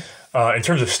what I mean? In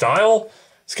terms of style,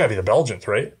 it's got to be the Belgians,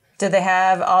 right? Did they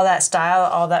have all that style,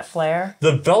 all that flair?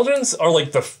 The Belgians are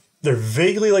like they're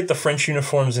vaguely like the French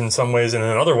uniforms in some ways, and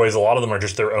in other ways, a lot of them are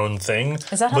just their own thing.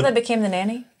 Is that how they became the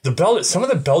nanny? Some of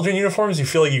the Belgian uniforms you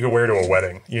feel like you could wear to a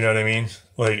wedding. You know what I mean?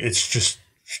 Like, it's just...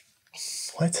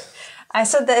 What? I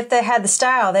said that if they had the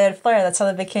style, they had flair. That's how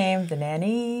they became the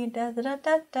nanny. Da, da, da,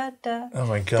 da, da, da, oh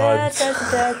my God. Da,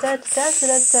 da, da, da,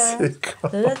 da,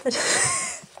 da, da.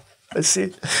 I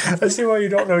see why you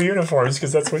don't know uniforms,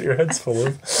 because that's what your head's full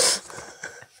of.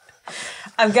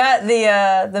 I've got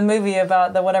the movie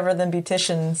about the whatever the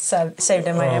beautician saved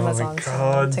in my Amazon. My God. So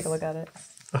I'll take a look at it.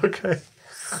 Okay.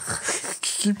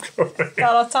 Keep going.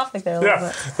 Got off topic there a little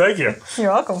bit. Thank you.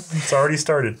 You're welcome. It's already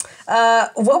started.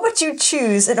 What would you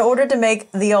choose in order to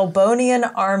make the Albanian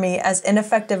army as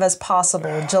ineffective as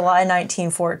possible, July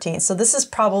 1914? So this is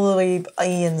probably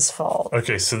Ian's fault.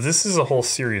 Okay, so this is a whole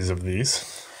series of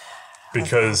these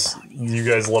because you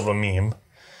guys love a meme.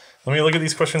 Let me look at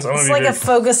these questions. It's like a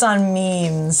focus on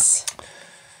memes.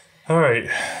 All right.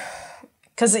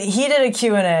 Because he did a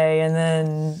Q&A and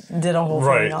then did a whole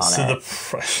thing on it.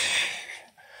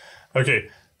 Okay,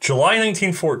 July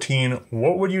 1914,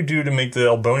 what would you do to make the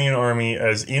Albanian army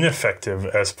as ineffective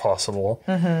as possible?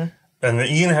 Mm-hmm. And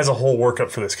Ian has a whole workup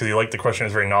for this because he liked the question.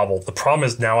 It's very novel. The problem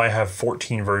is now I have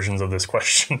 14 versions of this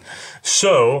question.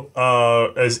 So,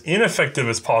 as ineffective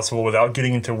as possible without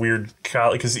getting into weird...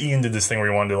 Because Ian did this thing where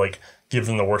he wanted to like give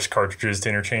them the worst cartridges to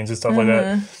interchange and stuff like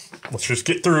that. Let's just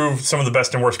get through some of the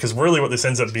best and worst, because really what this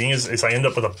ends up being is I end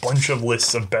up with a bunch of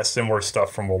lists of best and worst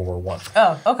stuff from World War I.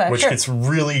 Oh, okay, Which gets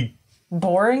really...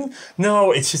 boring?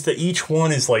 No, it's just that each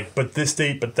one is like, but this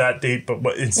date, but that date, but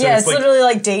what. It's like, literally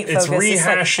like date focus. It's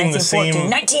rehashing the same.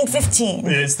 1915.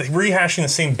 It's rehashing the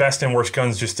same best and worst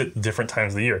guns just at different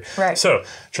times of the year. Right. So,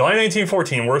 July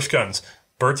 1914, worst guns.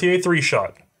 Berthier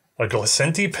 3-shot. A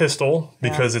Glicenti pistol,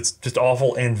 because it's just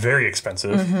awful and very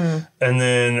expensive. Mm-hmm. And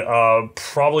then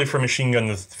probably for machine gun,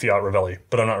 the Fiat Ravelli,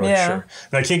 but I'm not really sure.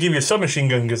 And I can't give you a submachine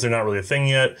gun because they're not really a thing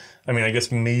yet. I mean, I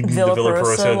guess maybe the Villa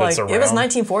Perosa that's around. It was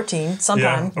 1914,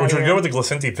 sometime. Yeah, which would go with the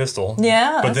Glicenti pistol.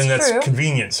 Yeah, but then that's true.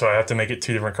 Convenient, so I have to make it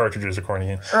 2 different cartridges according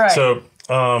to him. Right. So,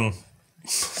 I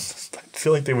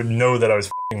feel like they would know that I was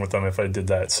f***ing with them if I did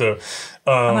that. So,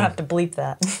 I'm gonna have to bleep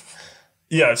that.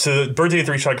 Yeah, so the Berthier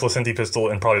 3-shot Glicenti pistol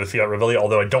and probably the Fiat Ravelli,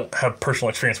 although I don't have personal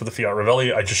experience with the Fiat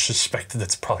Ravelli, I just suspect that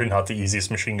that's probably not the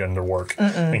easiest machine gun to work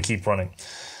and keep running.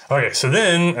 Okay, so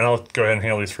then, and I'll go ahead and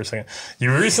handle these for a second.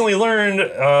 You recently learned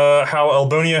how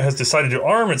Albonia has decided to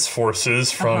arm its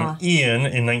forces from Ian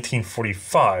in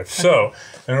 1945. So,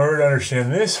 in order to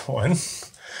understand this one,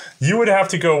 you would have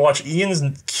to go watch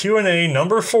Ian's Q&A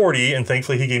number 40, and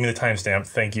thankfully he gave me the timestamp.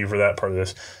 Thank you for that part of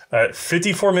this. At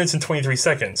 54 minutes and 23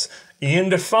 seconds. Ian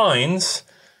defines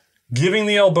giving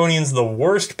the Albanians the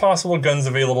worst possible guns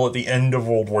available at the end of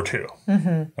World War II.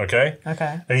 Mm-hmm. Okay?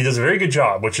 Okay. And he does a very good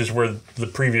job, which is where the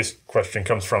previous question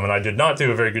comes from. And I did not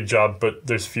do a very good job, but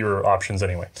there's fewer options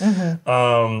anyway.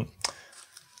 Mm-hmm.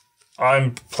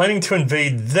 I'm planning to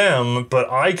invade them, but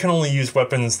I can only use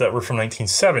weapons that were from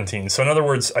 1917. So in other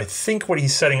words, I think what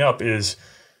he's setting up is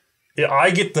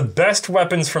I get the best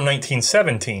weapons from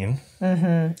 1917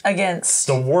 against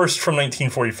the worst from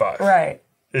 1945. Right.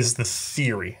 Is the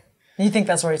theory. You think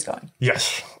that's where he's going?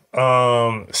 Yes.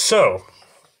 So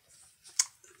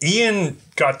Ian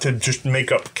got to just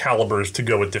make up calibers to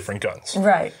go with different guns.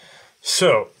 Right.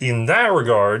 So in that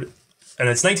regard, and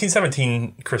it's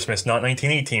 1917 Christmas, not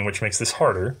 1918, which makes this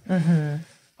harder. Mm-hmm.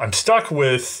 I'm stuck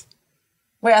with...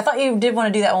 Wait, I thought you did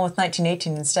want to do that one with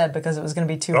 1918 instead because it was going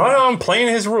to be too hard. No, I'm playing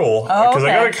his rule. Because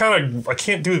okay. I got to kind of... I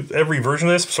can't do every version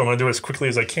of this, so I'm going to do it as quickly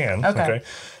as I can. Okay.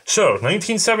 So,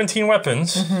 1917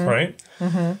 weapons, right?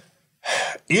 Mm-hmm.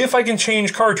 If I can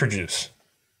change cartridges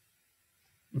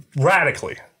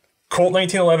radically, Colt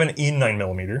 1911 in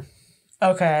 9mm.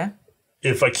 Okay.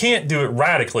 If I can't do it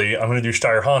radically, I'm going to do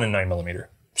Steyr-Hahn in 9mm.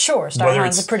 Sure,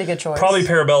 Steyr-Hahn's a pretty good choice. Probably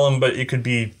Parabellum, but it could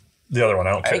be the other one.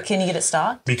 I don't care. Can you get it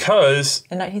stocked? Because...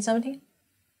 In 1917?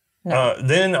 No.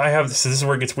 Then I have... So this is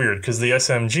where it gets weird, because the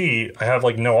SMG, I have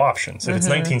like no options. If it's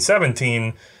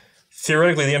 1917...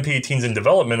 Theoretically, the MP18's in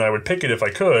development. I would pick it if I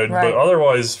could, but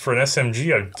otherwise, for an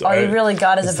SMG, all you really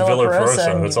got is a Villa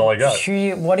Perosa. That's all I got.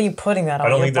 What are you putting that on? I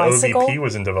don't think bicycle? the OVP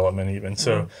was in development even.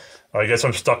 So I guess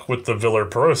I'm stuck with the Villa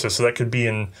Perosa. So that could be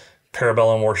in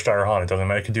Parabellum or Steyr-Hahn. It doesn't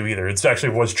matter. I could do either. It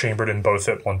actually was chambered in both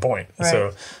at one point. Right.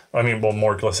 So, I mean, well,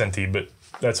 more Glicenti, but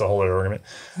that's a whole other argument.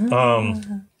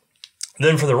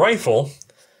 Then for the rifle,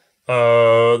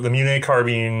 the Mune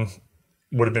carbine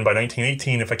would have been by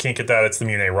 1918. If I can't get that, it's the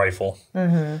Mune rifle.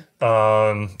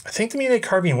 I think the Mune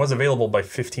carbine was available by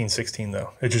 15-16,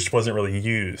 though. It just wasn't really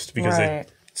used because they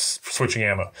switching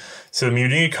ammo. So the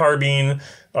Mune carbine,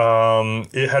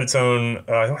 it had its own,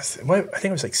 I think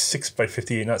it was like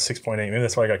 6x58, not 6.8. Maybe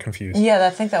that's why I got confused. Yeah, I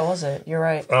think that was it. You're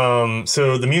right.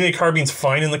 So the Mune carbine's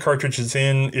fine in the cartridge it's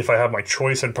in. If I have my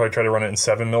choice, I'd probably try to run it in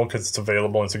 7mm because it's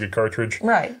available and it's a good cartridge.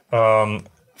 Right.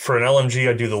 For an LMG,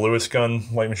 I do the Lewis gun,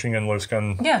 light machine gun, Lewis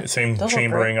gun. Yeah, same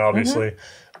chambering, obviously.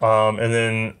 And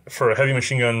then for a heavy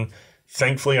machine gun,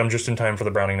 thankfully, I'm just in time for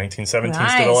the Browning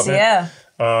 1917s development.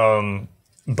 Yeah.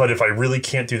 But if I really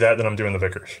can't do that, then I'm doing the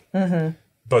Vickers.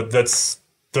 But those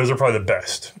are probably the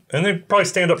best. And they probably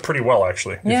stand up pretty well,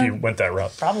 actually, if you went that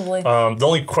route. Probably. The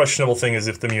only questionable thing is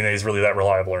if the Mune is really that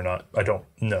reliable or not. I don't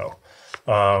know.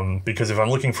 Because if I'm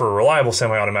looking for a reliable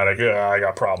semi-automatic, I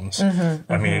got problems.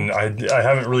 I mean, I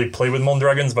haven't really played with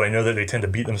Mondragons, but I know that they tend to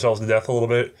beat themselves to death a little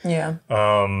bit. Yeah.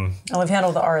 We've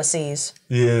handled the RSCs.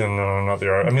 Yeah, no, not the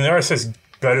RSC. I mean, the RSC is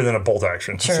better than a bolt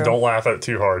action. True. So don't laugh at it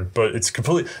too hard. But it's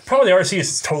completely... Probably the RSC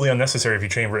is totally unnecessary if you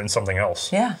chamber it in something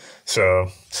else. Yeah. So,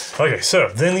 okay, so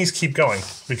then these keep going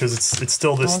because it's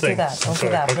still this thing. Don't do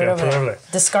that. Put it over there.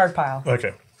 Discard pile.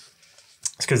 Okay.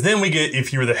 Because then we get,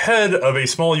 if you were the head of a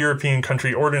small European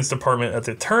country ordnance department at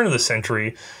the turn of the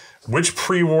century, which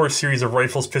pre-war series of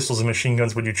rifles, pistols, and machine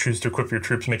guns would you choose to equip your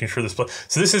troops, making sure this...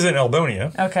 So this isn't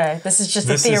Albonia. Okay, this is just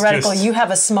a theoretical. You have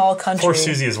a small country. Poor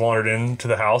Susie has wandered into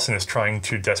the house and is trying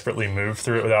to desperately move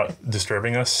through it without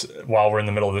disturbing us while we're in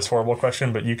the middle of this horrible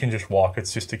question, but you can just walk.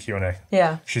 It's just a Q&A.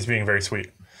 Yeah. She's being very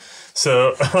sweet.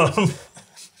 So,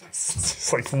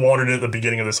 it's like wandered in at the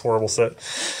beginning of this horrible set.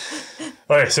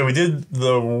 All right, so we did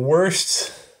the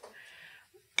worst...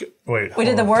 Wait, we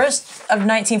did the worst of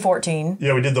 1914.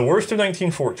 Yeah, we did the worst of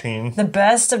 1914. The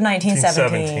best of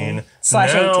 1917.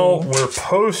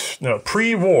 /18. Now we're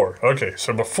pre-war. Okay,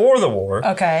 so before the war,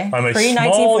 okay, I'm a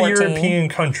small European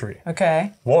country.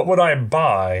 Okay. What would I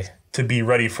buy to be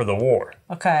ready for the war?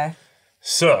 Okay.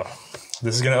 So,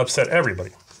 this is going to upset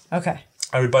everybody. Okay.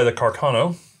 I would buy the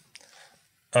Carcano.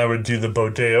 I would do the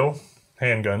Bodeo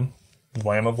handgun.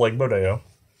 Lamb of Leg Bodeo.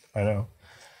 I know.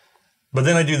 But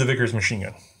then I do the Vickers machine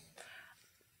gun.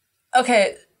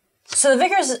 Okay, so the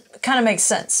Vickers kind of makes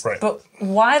sense. Right. But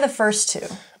why the first two?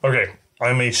 Okay,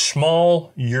 I'm a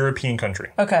small European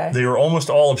country. Okay. They are almost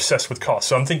all obsessed with cost.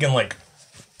 So I'm thinking like...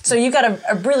 So you've got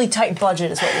a really tight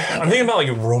budget is what you're thinking. I'm thinking about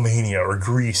like Romania or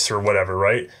Greece or whatever,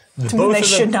 right? They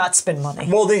should not spend money.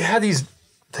 Well, they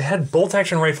had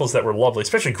bolt-action rifles that were lovely.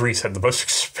 Especially Greece had the most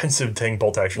expensive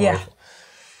bolt-action rifle.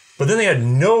 But then they had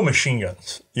no machine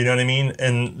guns, you know what I mean?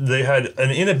 And they had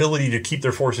an inability to keep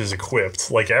their forces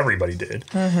equipped, like everybody did.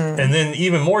 And then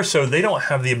even more so, they don't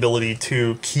have the ability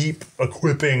to keep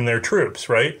equipping their troops,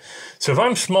 right? So if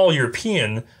I'm small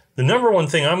European, the number one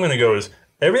thing I'm going to go is,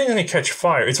 everything's going to catch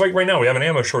fire. It's like right now, we have an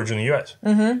ammo shortage in the U.S.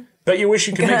 Bet you wish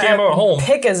you could make ammo at home.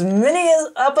 Pick as many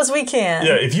up as we can.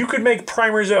 Yeah, if you could make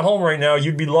primers at home right now,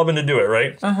 you'd be loving to do it,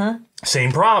 right?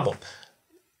 Same problem.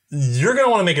 You're going to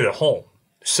want to make it at home.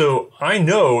 So I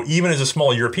know, even as a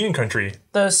small European country,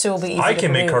 those two will be easy I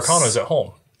can make Carcanos at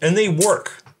home. And they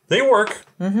work. They work.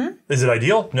 Is it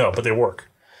ideal? No, but they work.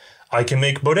 I can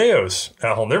make Bodeos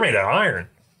at home. They're made out of iron.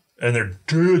 And they're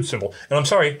dead simple. And I'm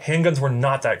sorry, handguns were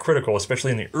not that critical,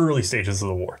 especially in the early stages of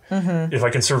the war. If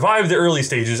I can survive the early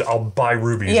stages, I'll buy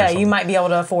rubies. Yeah, you might be able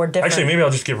to afford different. Actually, maybe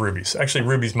I'll just give rubies. Actually,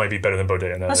 rubies might be better than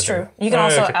Bodeo. That's true. You can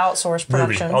also outsource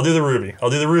production. Ruby. I'll do the ruby. I'll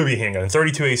do the ruby handgun.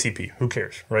 32 ACP. Who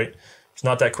cares, right? It's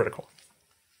not that critical.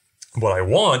 What I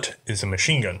want is a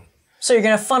machine gun. So you're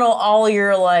going to funnel all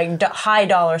your like high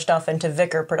dollar stuff into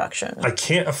Vicker production. I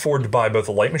can't afford to buy both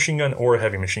a light machine gun or a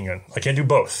heavy machine gun. I can't do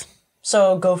both.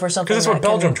 So go for something. Because that's what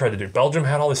Belgium tried to do. Belgium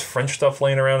had all this French stuff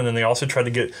laying around, and then they also tried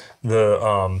to get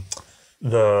the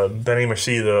Bene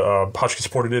Merci, the Hotchkiss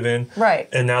portative in. Right.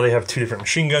 And now they have two different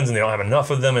machine guns, and they don't have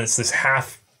enough of them, and it's this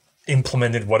half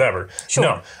implemented whatever. Sure.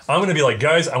 No, I'm going to be like,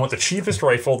 guys, I want the cheapest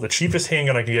rifle, the cheapest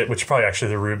handgun I can get, which is probably actually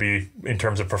the Ruby in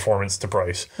terms of performance to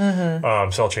price. So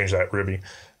I'll change that, Ruby.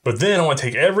 But then I want to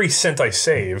take every cent I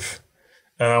save,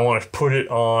 and I want to put it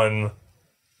on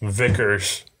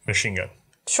Vickers machine gun.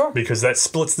 Sure. Because that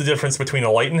splits the difference between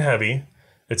a light and heavy.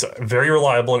 It's very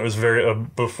reliable, and it was very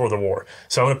before the war.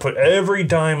 So I'm going to put every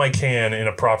dime I can in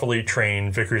a properly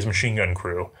trained Vickers machine gun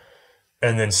crew,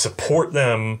 and then support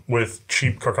them with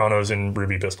cheap Carcanos and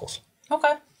Ruby pistols.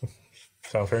 Okay.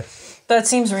 Sound fair? That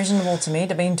seems reasonable to me.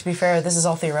 To be fair, this is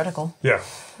all theoretical. Yeah.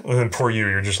 And then poor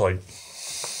you're just like...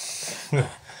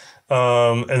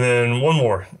 and then one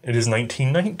more. It is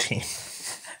 1919.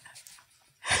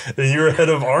 A year ahead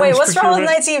of arms. Wait, what's wrong with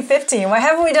 1915? Why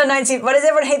haven't we done 19... Why does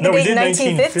everyone hate the date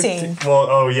 1915? Well,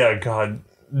 oh yeah, God.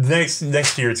 Next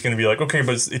year it's going to be like, okay,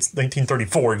 but it's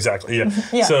 1934 exactly. Yeah.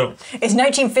 Yeah. So it's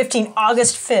 1915,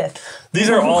 August 5th. These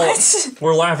are all...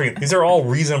 We're laughing. These are all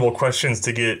reasonable questions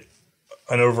to get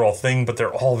an overall thing, but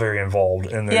they're all very involved,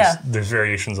 and there's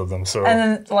variations of them. So and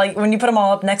then, like, when you put them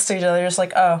all up next to each other, you're just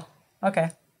like, oh,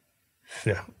 okay.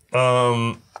 Yeah.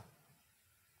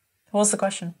 What's the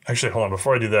question? Actually, hold on.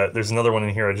 Before I do that, there's another one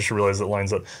in here. I just realized that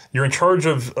lines up. You're in charge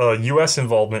of U.S.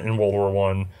 involvement in World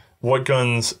War I. What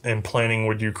guns and planning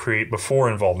would you create before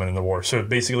involvement in the war? So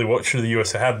basically, what should the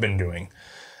U.S. have been doing?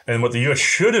 And what the U.S.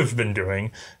 should have been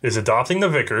doing is adopting the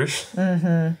Vickers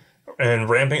and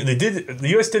ramping. The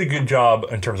U.S. did a good job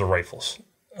in terms of rifles.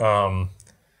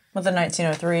 With the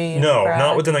 1903? No,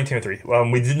 not with the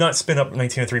 1903. We did not spin up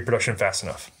 1903 production fast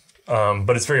enough.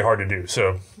 But it's very hard to do,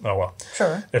 so, oh well.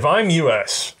 Sure. If I'm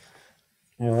U.S.,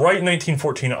 right in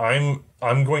 1914,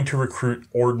 I'm going to recruit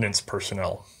ordnance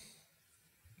personnel.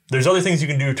 There's other things you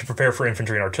can do to prepare for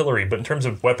infantry and artillery, but in terms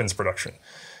of weapons production,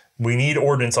 we need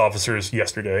ordnance officers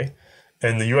yesterday,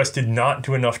 and the U.S. did not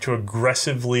do enough to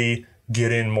aggressively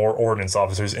get in more ordnance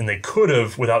officers, and they could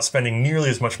have without spending nearly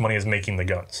as much money as making the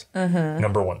guns.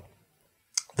 Number one.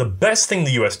 The best thing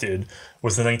the U.S. did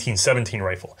was the 1917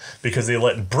 rifle, because they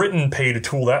let Britain pay to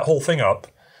tool that whole thing up,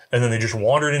 and then they just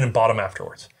wandered in and bought them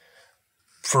afterwards.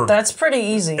 That's pretty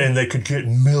easy. And they could get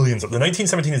millions of them. The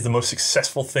 1917 is the most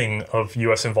successful thing of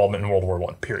U.S. involvement in World War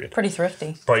I, period. Pretty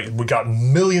thrifty. Right, we got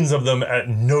millions of them at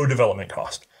no development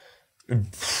cost.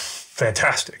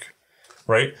 Fantastic,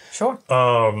 right? Sure.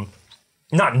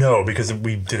 Not no, because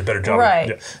we did a better job. Right.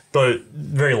 Yeah, but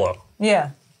very low.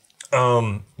 Yeah.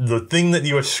 The thing that the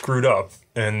U.S. screwed up,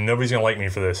 and nobody's going to like me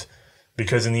for this,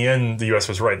 because in the end, the U.S.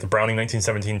 was right. The Browning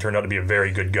 1917 turned out to be a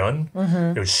very good gun.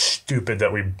 It was stupid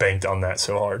that we banked on that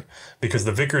so hard, because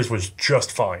the Vickers was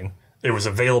just fine. It was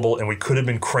available, and we could have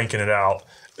been cranking it out.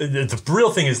 The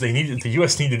real thing is the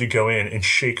U.S. needed to go in and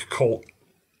shake Colt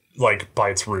like by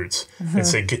its roots and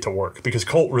say, get to work, because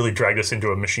Colt really dragged us into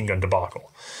a machine gun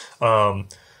debacle.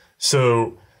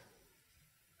 So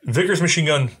Vickers machine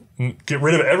gun, get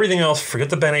rid of everything else, forget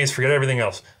the Benets, forget everything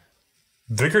else.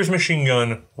 Vickers machine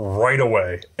gun right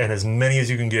away, and as many as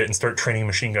you can get, and start training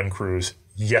machine gun crews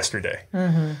yesterday.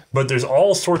 But there's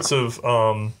all sorts of,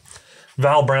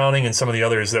 Val Browning and some of the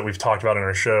others that we've talked about in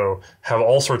our show have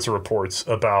all sorts of reports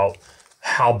about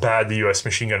how bad the U.S.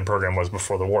 machine gun program was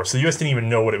before the war. So the U.S. didn't even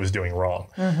know what it was doing wrong.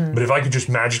 But if I could just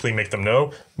magically make them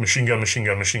know, machine gun, machine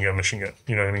gun, machine gun, machine gun,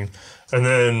 you know what I mean? And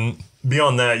then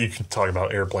beyond that, you can talk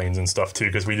about airplanes and stuff too,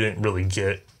 because we didn't really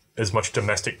get as much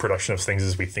domestic production of things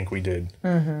as we think we did.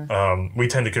 We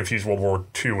tend to confuse World War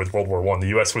II with World War I. The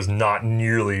U.S. was not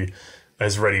nearly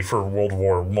as ready for World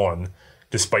War I,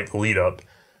 despite the lead up.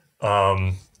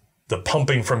 The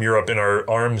pumping from Europe in our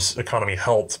arms economy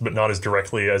helped, but not as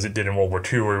directly as it did in World War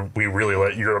II, where we really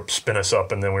let Europe spin us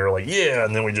up, and then we were like, yeah,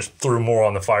 and then we just threw more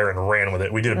on the fire and ran with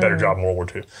it. We did a better job in World War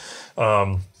II.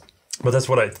 But that's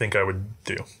what I think I would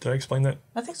do. Did I explain that?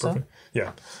 I think so.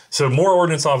 Yeah. So more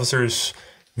ordnance officers,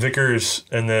 Vickers,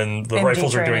 and then the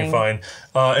rifles are doing fine.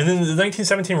 And then the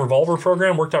 1917 revolver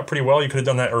program worked out pretty well. You could have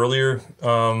done that earlier,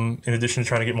 in addition to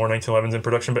trying to get more 1911s in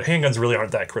production. But handguns really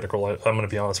aren't that critical. I'm going to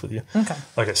be honest with you.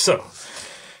 Okay, so.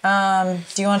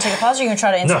 Do you want to take a pause, or are you going to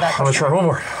try to answer that question? I'm going to try one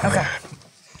more. Okay.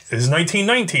 It is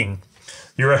 1919.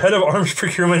 You're a head of arms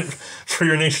procurement for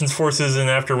your nation's forces, and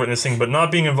after witnessing but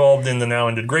not being involved in the now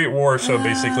ended Great War, so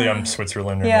basically I'm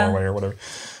Switzerland or Norway or whatever.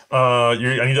 I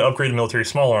need to upgrade the military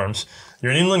small arms.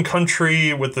 You're an inland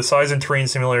country with the size and terrain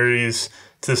similarities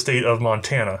to the state of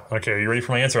Montana. Okay, are you ready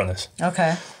for my answer on this?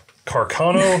 Okay.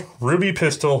 Carcano, Ruby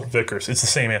Pistol, Vickers. It's the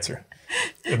same answer.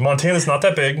 If Montana's not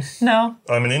that big. No.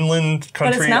 I'm an inland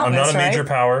country. I'm not a major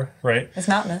power, right? It's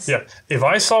mountainous. Yeah. If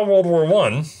I saw World War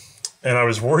I and I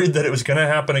was worried that it was going to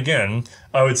happen again,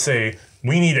 I would say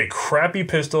we need a crappy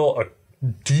pistol, a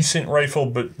decent rifle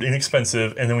but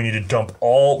inexpensive, and then we need to dump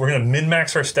we're going to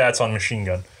min-max our stats on machine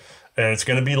gun. And it's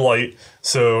going to be light,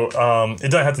 so it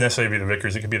doesn't have to necessarily be the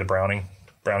Vickers. It could be the Browning.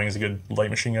 Browning is a good light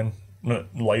machine gun,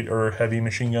 light or heavy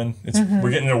machine gun.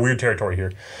 We're getting into weird territory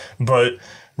here. But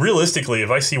realistically, if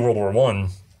I see World War I,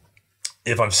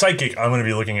 if I'm psychic, I'm going to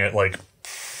be looking at like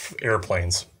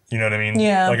airplanes. You know what I mean?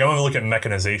 Yeah. Like I'm going to look at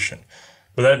mechanization.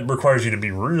 But that requires you to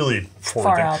be really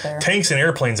far out there. Tanks and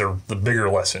airplanes are the bigger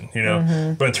lesson, you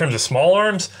know? But in terms of small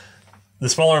arms, the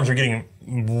small arms are getting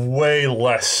way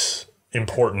less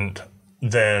important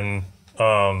than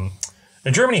and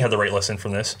Germany had the right lesson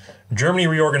from this. Germany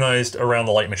reorganized around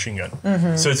the light machine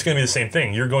gun. So it's going to be the same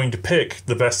thing. You're going to pick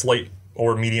the best light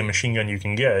or medium machine gun you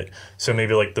can get. So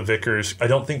maybe like the Vickers. I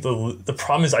don't think the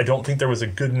problem is I don't think there was a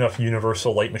good enough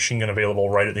universal light machine gun available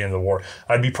right at the end of the war.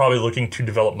 I'd be probably looking to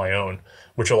develop my own,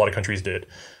 which a lot of countries did.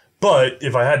 But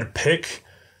if I had to pick,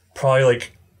 probably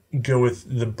like go with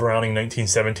the Browning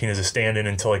 1917 as a stand-in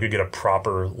until I could get a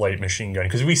proper light machine gun.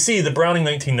 Because we see the Browning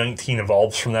 1919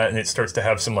 evolves from that, and it starts to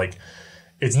have some like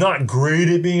It's not great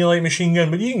at being a light machine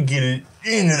gun, but you can get it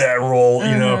into that role.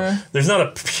 You know, there's not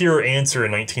a pure answer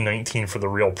in 1919 for the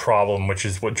real problem, which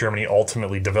is what Germany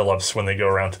ultimately develops when they go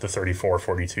around to the 34,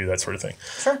 42, that sort of thing.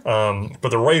 Sure. But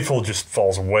the rifle just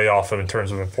falls way off in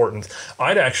terms of importance.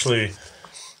 I'd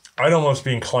almost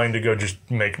be inclined to go just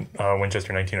make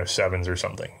Winchester 1907s or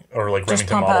something, or like just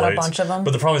Remington pump Model out 8s. a bunch of them.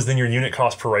 But the problem is then your unit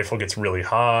cost per rifle gets really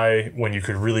high when you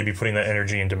could really be putting that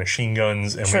energy into machine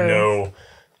guns. And True. we know,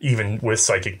 even with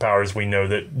psychic powers, we know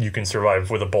that you can survive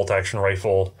with a bolt-action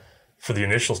rifle for the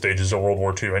initial stages of World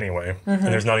War II anyway. And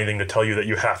there's not anything to tell you that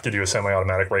you have to do a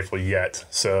semi-automatic rifle yet.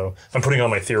 So I'm putting on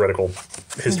my theoretical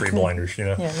history blinders, you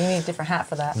know? Yeah, you need a different hat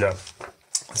for that. Yeah.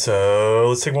 So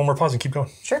let's take one more pause and keep going.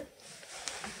 Sure.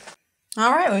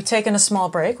 All right, we've taken a small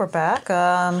break. We're back.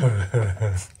 Well,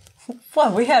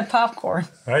 we had popcorn.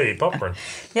 I ate popcorn.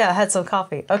 Yeah, I had some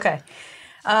coffee. Okay.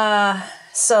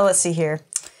 So let's see here.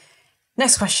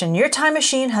 Next question. Your time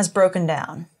machine has broken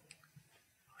down.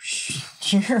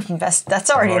 That's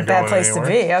already a bad place to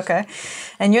be. Okay.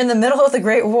 And you're in the middle of the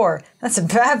Great War. That's a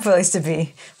bad place to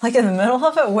be. Like in the middle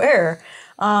of it? Where?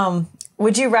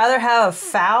 Would you rather have a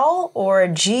FAL or a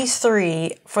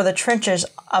G3 for the trenches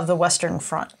of the Western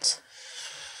Front?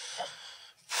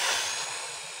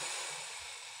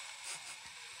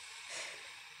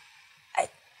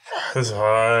 This is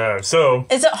hard. So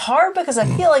is it hard? Because I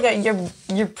feel like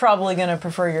you're probably going to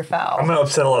prefer your FAL. I'm going to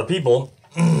upset a lot of people.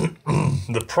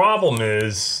 The problem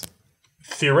is,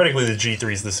 theoretically, the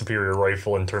G3 is the superior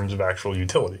rifle in terms of actual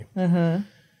utility.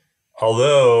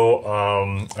 Although,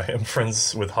 I am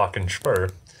friends with Hakan Spur,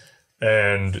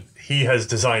 and he has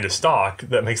designed a stock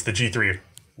that makes the G3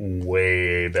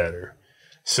 way better.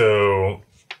 So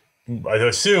I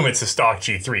assume it's a stock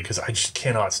G3 because I just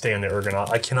cannot stand the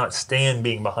ergonomics. I cannot stand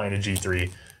being behind a G3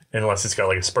 unless it's got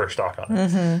like a spur stock on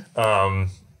it.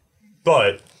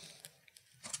 But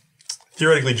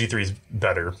theoretically, G3 is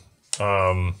better.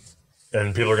 And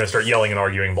people are going to start yelling and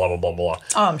arguing, blah, blah, blah, blah.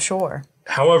 Oh, I'm sure.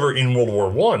 However, in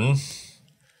World War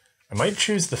I might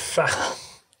choose the FAL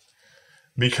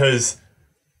because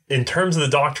in terms of the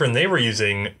doctrine they were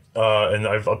using, and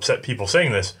I've upset people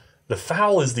saying this, the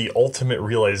FAL is the ultimate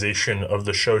realization of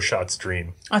the show shot's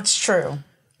dream. That's true.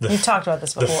 You've talked about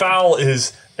this before. The FAL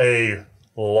is a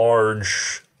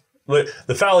large...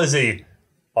 The FAL is a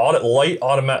light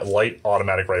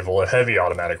automatic rifle, a heavy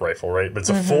automatic rifle, right? But it's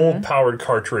a full-powered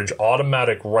cartridge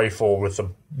automatic rifle with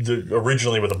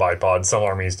originally with a bipod. Some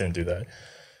armies didn't do that.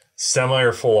 Semi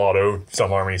or full auto,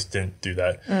 some armies didn't do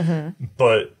that.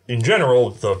 But in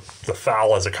general, the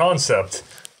FAL as a concept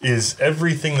is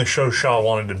everything the Shosha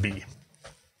wanted to be.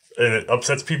 And it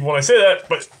upsets people when I say that,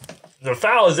 but the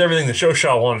FAL is everything the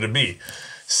Shosha wanted to be.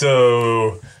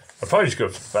 So I'd probably just go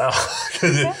for the FAL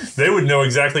because they would know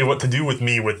exactly what to do with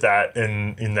me with that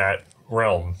in that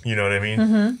realm. You know what I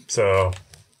mean? So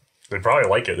they'd probably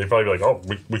like it. They'd probably be like, oh,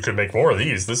 we could make more of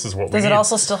these. This is what we need. Does it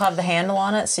also still have the handle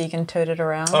on it so you can tote it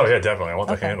around? Oh, yeah, definitely. I want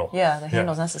the handle. Yeah, the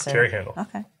handle's necessary. Carry handle.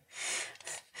 Okay.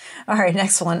 All right,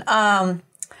 next one.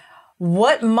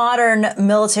 What modern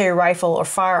military rifle or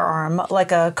firearm,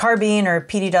 like a carbine or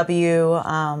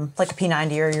PDW, like a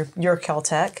P90 or your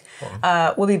Kel-Tec,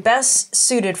 will be best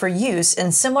suited for use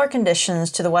in similar conditions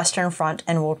to the Western Front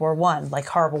and World War I, like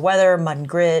horrible weather, mud and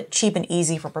grit, cheap and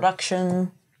easy for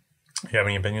production? You have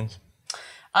any opinions?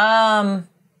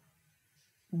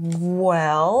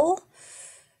 Well,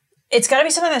 it's got to be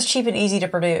something that's cheap and easy to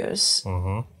produce.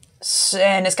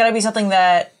 And it's got to be something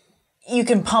that you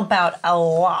can pump out a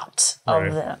lot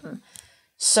of them.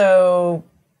 So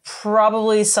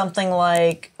probably something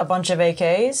like a bunch of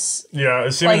AKs. Yeah,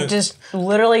 assuming like just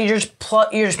literally you're just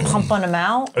pumping them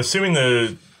out. Assuming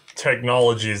the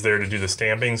technology is there to do the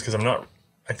stampings, because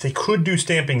they could do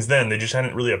stampings then. They just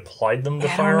hadn't really applied them to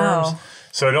firearms.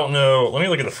 So I don't know. Let me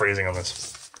look at the phrasing on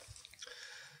this.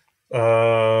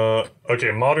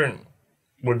 Okay, modern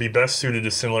would be best suited to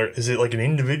similar. Is it like an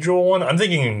individual one? I'm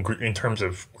thinking in terms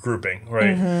of grouping,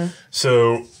 right?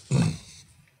 So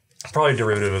probably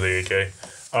derivative of the AK.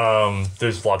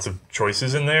 There's lots of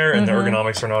choices in there, and the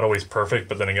ergonomics are not always perfect.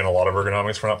 But then again, a lot of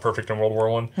ergonomics were not perfect in World War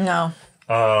I.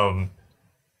 No.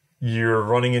 You're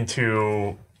running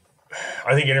into.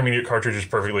 I think intermediate cartridge is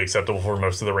perfectly acceptable for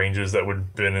most of the ranges that would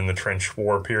have been in the trench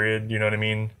war period. You know what I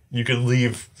mean? You could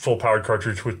leave full-powered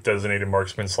cartridge with designated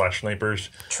marksmen / snipers.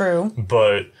 True.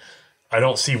 But I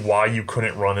don't see why you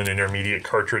couldn't run an intermediate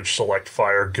cartridge select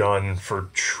fire gun for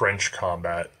trench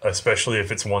combat, especially if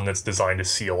it's one that's designed to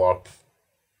seal up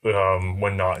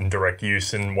when not in direct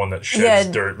use, and one that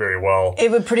sheds dirt very well. It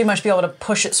would pretty much be able to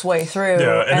push its way through.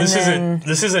 Yeah, and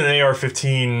this isn't an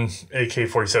AR-15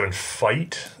 AK-47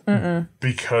 fight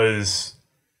because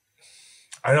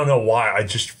I don't know why. I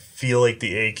just feel like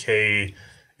the AK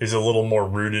is a little more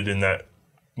rooted in that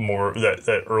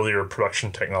earlier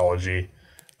production technology.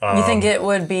 You think it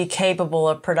would be capable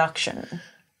of production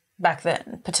back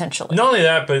then, potentially? Not only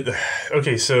that, but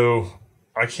okay, so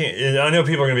I know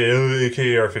people are going to be, oh, AK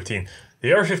AR-15.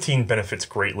 The AR-15 benefits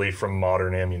greatly from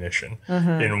modern ammunition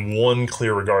in one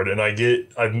clear regard. And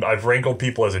I've rankled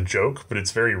people as a joke, but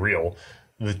it's very real.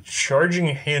 The charging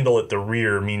handle at the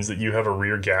rear means that you have a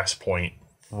rear gas point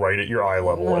right at your eye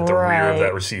level at the rear of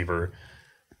that receiver.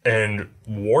 And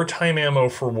wartime ammo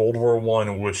for World War I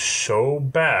was so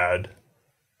bad.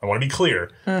 I want to be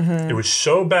clear. It was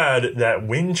so bad that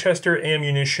Winchester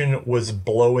ammunition was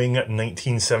blowing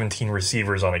 1917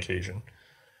 receivers on occasion.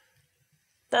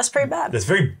 That's pretty bad. That's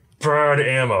very bad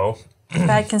ammo.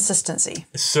 Bad consistency.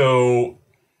 So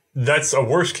that's a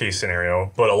worst case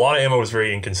scenario, but a lot of ammo was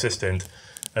very inconsistent,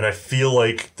 and I feel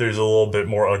like there's a little bit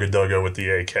more ugga-dugga with the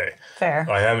AK. Fair.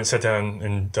 I haven't sat down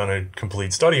and done a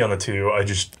complete study on the two.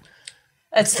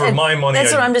 For my money...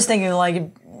 That's what I'm just thinking,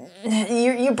 like,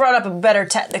 you brought up a better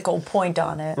technical point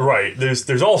on it. Right.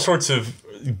 There's all sorts of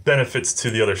benefits to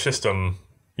the other system.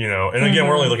 And again,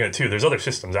 we're only looking at two. There's other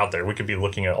systems out there. We could be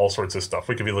looking at all sorts of stuff.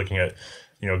 We could be looking at,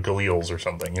 Galils or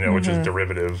something, which is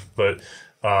derivative. But,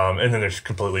 and then there's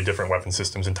completely different weapon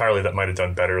systems entirely that might have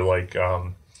done better. Like,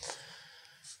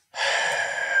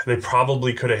 they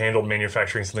probably could have handled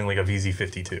manufacturing something like a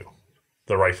VZ-52,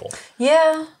 the rifle.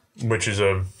 Yeah. Which is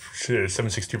a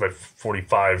 7.62 by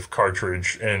 45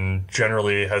 cartridge and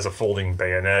generally has a folding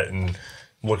bayonet and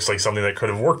looks like something that could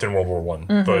have worked in World War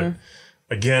I. But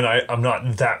again, I'm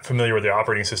not that familiar with the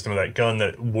operating system of that gun.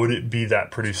 Would it be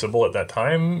that producible at that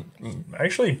time?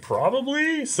 Actually,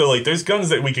 probably. So, like, there's guns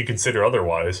that we could consider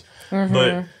otherwise.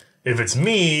 But if it's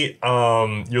me,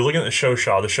 you're looking at the show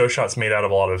shot. The show shot's made out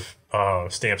of a lot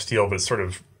of stamped steel, but it's sort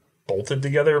of bolted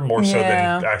together more so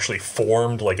than actually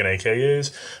formed like an AK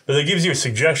is. But that gives you a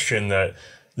suggestion that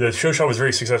the show shot was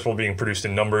very successful being produced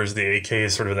in numbers. The AK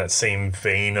is sort of in that same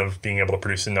vein of being able to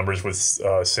produce in numbers with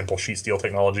simple sheet steel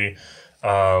technology.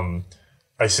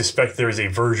 I suspect there is a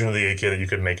version of the AK that you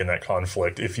could make in that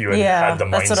conflict if you had the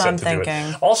mindset to do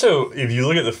it. Also, if you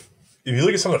look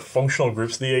at some of the functional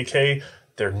groups of the AK,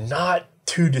 they're not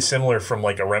too dissimilar from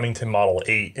like a Remington Model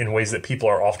 8 in ways that people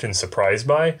are often surprised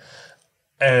by.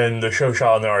 And the show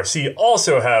shot and the RC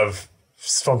also have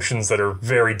functions that are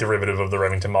very derivative of the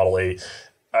Remington Model 8.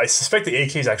 I suspect the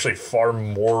AK is actually far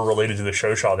more related to the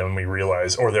show shot than we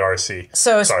realize, or the RC.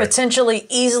 So it's potentially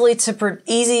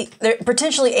they're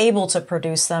potentially able to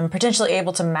produce them, potentially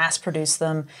able to mass produce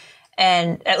them,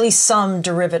 and at least some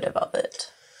derivative of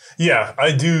it. Yeah,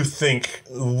 I do think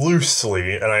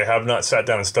loosely, and I have not sat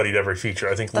down and studied every feature.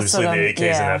 I think loosely the AK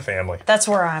is in that family. That's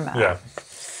where I'm at. Yeah.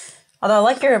 Although I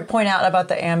like your point out about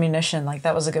the ammunition. Like,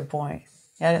 that was a good point.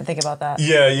 Yeah, I didn't think about that.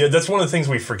 Yeah, that's one of the things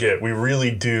we forget. We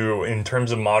really do, in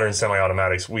terms of modern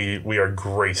semi-automatics, we are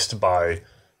graced by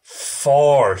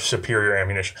far superior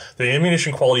ammunition. The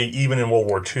ammunition quality, even in World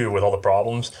War II, with all the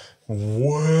problems,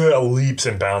 leaps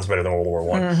and bounds better than World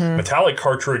War I. Metallic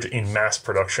cartridge in mass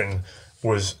production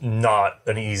was not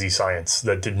an easy science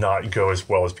that did not go as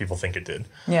well as people think it did.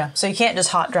 Yeah, so you can't just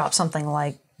hot drop something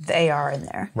like the AR in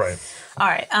there. Right. All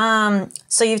right.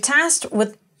 So you've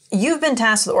been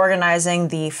tasked with organizing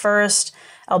the 1st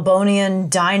Albonian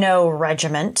Dino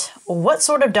Regiment. What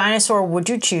sort of dinosaur would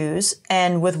you choose,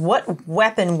 and with what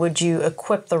weapon would you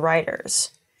equip the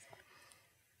riders?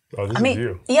 Oh, this is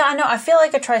you. Yeah, I know. I feel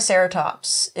like a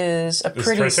Triceratops is a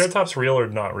pretty... Is Triceratops real or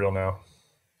not real now?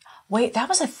 Wait, that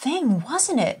was a thing,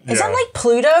 wasn't it? Is that like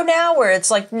Pluto now, where it's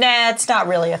like, nah, it's not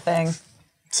really a thing?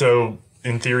 So,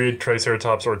 in theory,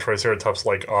 Triceratops or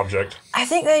Triceratops-like object. I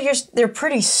think they're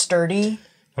pretty sturdy.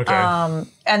 Okay.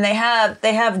 And they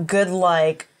have good,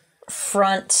 like,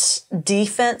 front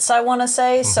defense, I want to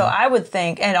say. So I would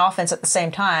think, and offense at the same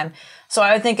time. So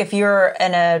I would think if you're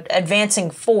an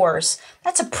advancing force,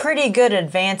 that's a pretty good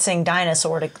advancing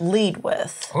dinosaur to lead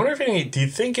with. I wonder if do you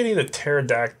think any of the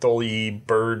pterodactyl-y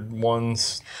bird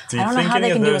ones? I don't know how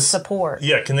they can do a support.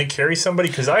 Yeah, can they carry somebody?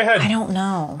 Because I don't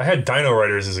know. I had Dino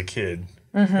Riders as a kid,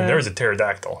 and there was a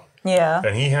pterodactyl. Yeah.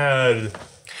 And he had...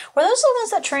 Were those the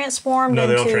ones that transformed No,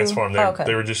 into... they don't transform. okay.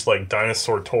 They were just like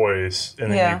dinosaur toys, and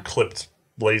then you clipped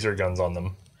laser guns on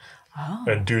them. Oh.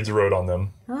 And dudes rode on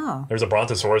them. Oh. There's a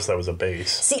Brontosaurus that was a base.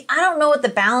 See, I don't know what the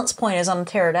balance point is on a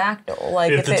pterodactyl.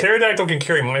 Like, if the pterodactyl can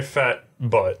carry my fat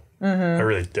butt, I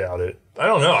really doubt it. I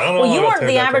don't know. Well, you weren't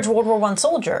the average World War I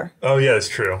soldier. Oh, yeah, that's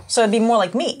true. So it'd be more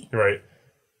like me. Right.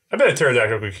 I bet a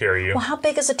pterodactyl could carry you. Well, how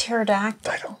big is a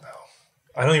pterodactyl? I don't know.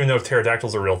 I don't even know if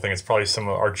pterodactyl's a real thing. It's probably some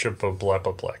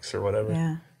Archipoplex or whatever.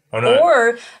 Yeah.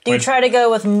 Or do you try to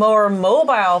go with more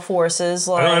mobile forces?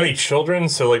 Like, I don't have any children,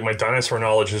 so like my dinosaur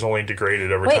knowledge is only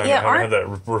degraded over time. I haven't had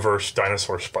that reverse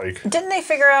dinosaur spike. Didn't they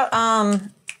figure out,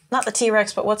 not the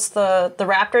T-Rex, but what's the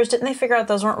raptors? Didn't they figure out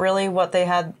those weren't really what they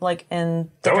had like in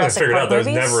the Jurassic Park movies?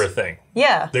 That was never a thing.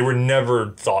 Yeah. They were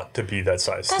never thought to be that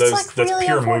size. That's really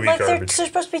pure movie like garbage. They're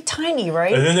supposed to be tiny,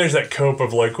 right? And then there's that cope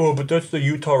of like, oh, but that's the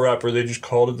Utah raptor. They just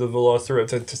called it the Velociraptor.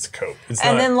 That's just a cope.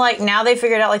 Then like now they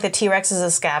figured out like the T-Rex is a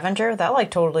scavenger. That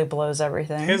like totally blows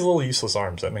everything. He has little useless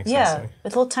arms. That makes sense. Yeah,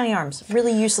 with little tiny arms.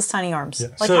 Really useless tiny arms.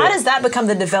 Yeah. Like so, how does that become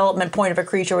the development point of a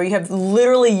creature where you have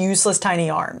literally useless tiny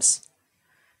arms?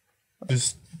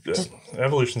 Just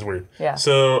evolution's weird. Yeah.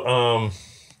 So,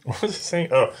 what was I saying?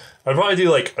 Oh, I'd probably do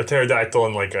like a pterodactyl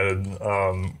and like a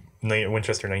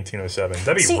Winchester 1907.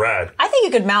 That'd be rad. I think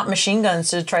you could mount machine guns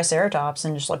to Triceratops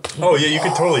and just like. Oh yeah, you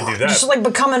could totally do that. Just like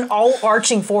become an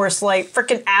all-arching force, like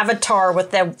freaking Avatar with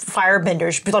that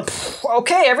firebenders. Be like,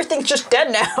 okay, everything's just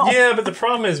dead now. Yeah, but the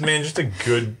problem is, man, just a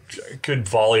good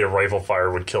volley of rifle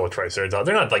fire would kill a Triceratops.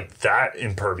 They're not like that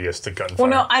impervious to gunfire. Well,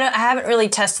 no, I haven't really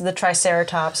tested the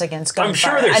Triceratops against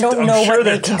gunfire. I'm sure I don't know what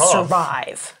they can tough.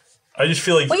 survive. I just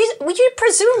feel like. Would you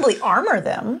presumably armor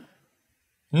them?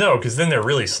 No, because then they're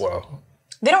really slow.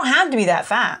 They don't have to be that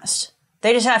fast.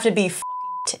 They just have to be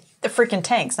the freaking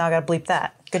tanks. Now I gotta bleep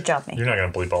that. Good job, me. You're not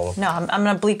gonna bleep all of them. No, I'm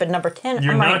gonna bleep at number 10.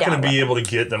 You're not gonna be able to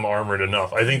get them armored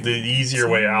enough. I think the easier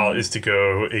way out is to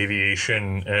go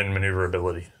aviation and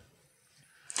maneuverability.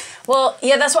 Well,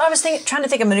 yeah, that's what I was trying to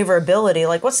think of maneuverability.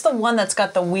 Like, what's the one that's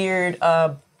got the weird,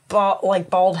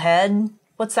 bald head?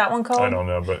 What's that one called? I don't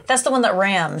know, but... That's the one that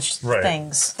rams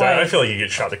things. I feel like you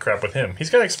get shot to crap with him. He's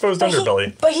got exposed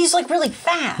underbelly. But he's, like, really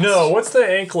fast. No, what's the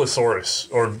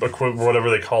Ankylosaurus? Or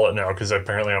whatever they call it now, because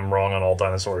apparently I'm wrong on all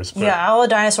dinosaurs. But yeah, all the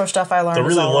dinosaur stuff I learned the is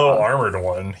really all low wrong. armored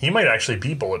one, he might actually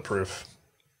be bulletproof.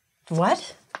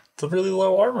 What? The really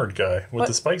low armored guy with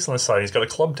the spikes on the side. He's got a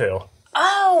club tail.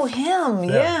 Oh, him,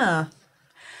 yeah.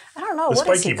 I don't know, what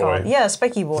is he called? Yeah,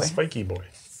 Spiky Boy. The Spiky Boy.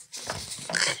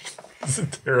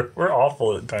 We're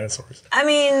awful at dinosaurs. I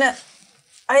mean,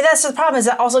 that's the problem. Is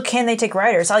that also can they take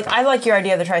riders? I like your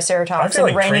idea of the Triceratops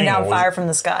and raining down fire from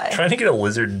the sky. Trying to get a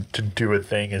lizard to do a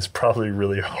thing is probably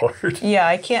really hard. Yeah,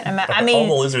 I can't imagine. I mean,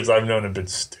 all the lizards I've known have been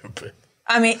stupid.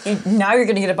 I mean, now you're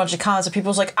going to get a bunch of comments of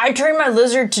people's like, I trained my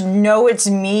lizard to know it's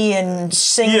me and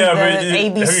sing the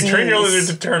ABCs. Have you trained your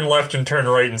lizard to turn left and turn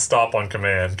right and stop on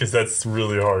command? Because that's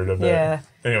really hard, I bet. Yeah.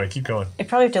 Anyway, keep going. You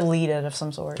probably have to lead it of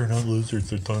some sort. They're not lizards,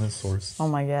 they're dinosaurs. Oh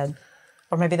my god.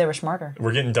 Or maybe they were smarter.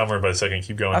 We're getting dumber by the second.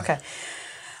 Keep going. Okay.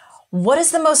 What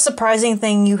is the most surprising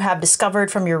thing you have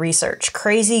discovered from your research?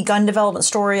 Crazy gun development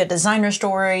story, a designer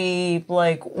story,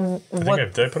 like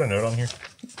what? Did I put a note on here?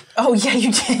 Oh yeah,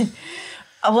 you did.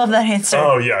 I love that answer.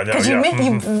 Oh yeah, no,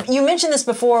 yeah. You mentioned this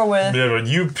before with... Yeah, but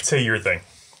you say your thing.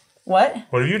 What?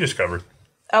 What have you discovered?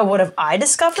 Oh, what have I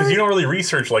discovered? Because you don't really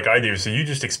research like I do, so you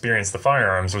just experienced the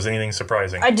firearms. Was anything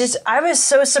surprising? I was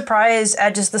so surprised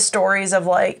at just the stories of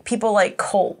like people like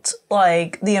Colt,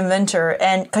 like the inventor,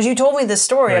 and because you told me this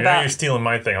story about... Now you're stealing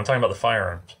my thing. I'm talking about the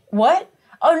firearms. What?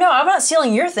 Oh no, I'm not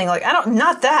stealing your thing. Like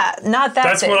not that.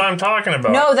 That's what I'm talking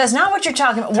about. No, that's not what you're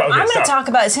talking about. What I'm going to talk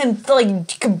about is him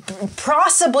like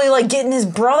possibly like getting his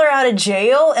brother out of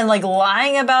jail and like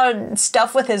lying about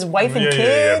stuff with his wife and kid.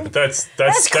 Yeah, but that's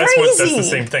crazy. That's the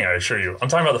same thing. I assure you. I'm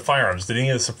talking about the firearms. Did any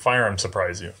of the firearms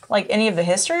surprise you? Like any of the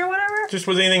history or whatever? Just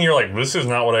was anything you're like, this is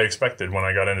not what I expected when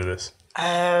I got into this.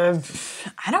 I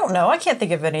don't know. I can't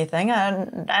think of anything.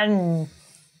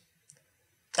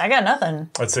 I got nothing.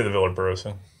 I'd say the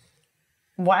Villaparosa.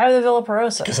 Why the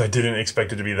Villaparosa? Because I didn't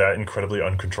expect it to be that incredibly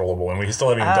uncontrollable, and we still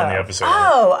haven't even done the episode.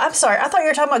 Oh, I'm sorry. I thought you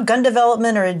were talking about gun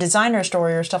development or a designer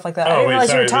story or stuff like that. I didn't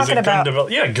realize you were talking about...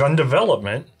 gun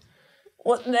development.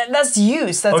 Well, that's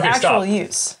use. That's actual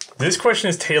use. This question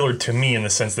is tailored to me in the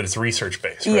sense that it's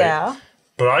research-based, right? Yeah.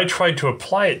 But I tried to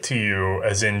apply it to you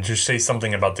as in just say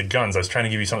something about the guns. I was trying to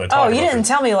give you something to talk about. Oh, you didn't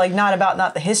tell me like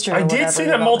not the history. I did say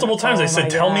that multiple times. I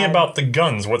said, tell me about the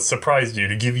guns. What surprised you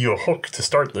to give you a hook to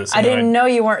start this? I didn't know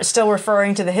you weren't still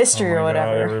referring to the history or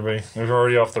whatever. God, everybody. We're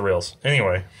already off the rails.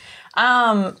 Anyway.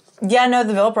 Yeah, no,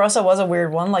 the Villaparosa was a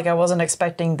weird one. Like, I wasn't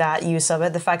expecting that use of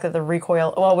it. The fact that the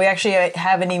recoil... Well, we actually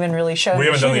haven't even really shown We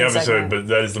haven't done the episode, segment. but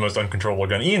that is the most uncontrollable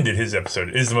gun. Ian did his episode.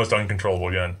 It is the most uncontrollable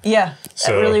gun. Yeah,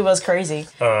 it really was crazy.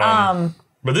 But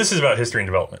this is about history and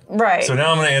development. Right. So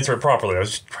now I'm going to answer it properly. I was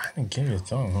just trying to give you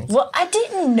something. Well, I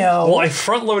didn't know. Well, I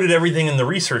front-loaded everything in the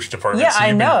research department. Yeah, so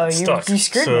I know. You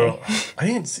screwed me. I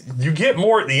didn't... You get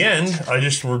more at the end.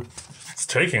 It's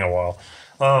taking a while.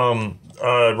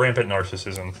 Rampant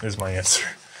narcissism is my answer.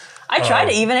 I tried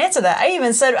to even answer that. I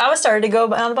even said I was starting to go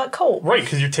on about Colt. Right,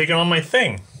 because you're taking on my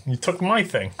thing. You took my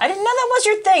thing. I didn't know that was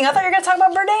your thing. I thought you were going to talk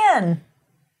about Berdan.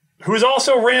 Who's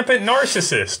also a rampant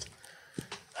narcissist.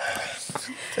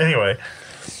 Anyway,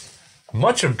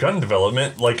 much of gun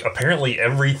development, like apparently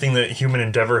everything that human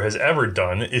endeavor has ever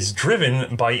done, is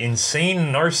driven by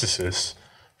insane narcissists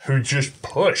who just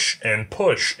push and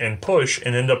push and push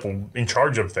and end up in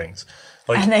charge of things.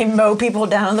 Like, and they mow people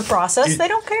down in the process. They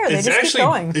don't care. They just keep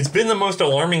going. It's been the most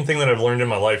alarming thing that I've learned in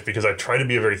my life because I try to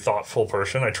be a very thoughtful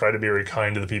person. I try to be very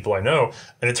kind to the people I know.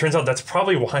 And it turns out that's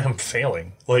probably why I'm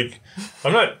failing. Like,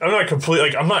 I'm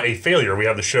not a failure. We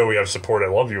have the show. We have support. I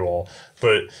love you all.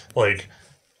 But, like,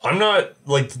 I'm not,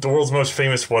 like, the world's most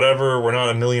famous whatever. We're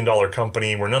not $1 million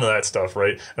company. We're none of that stuff,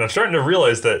 right? And I'm starting to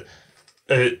realize that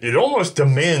it almost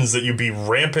demands that you be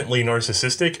rampantly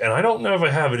narcissistic, and I don't know if I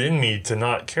have it in me to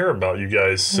not care about you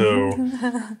guys, so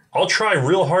I'll try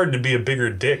real hard to be a bigger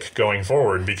dick going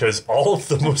forward, because all of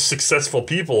the most successful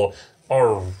people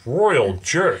are royal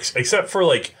jerks, except for,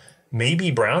 like,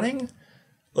 maybe Browning?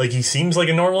 Like, he seems like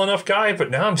a normal enough guy,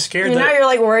 but now I'm scared Now you're,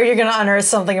 like, worried you're going to unearth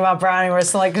something about Browning where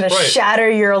it's, like, going to shatter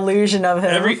your illusion of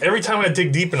him. Every time I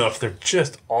dig deep enough, they're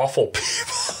just awful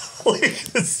people.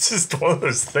 Like, it's just one of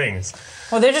those things.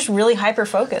 Well, they're just really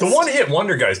hyper-focused. The one-hit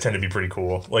wonder guys tend to be pretty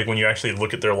cool. Like, when you actually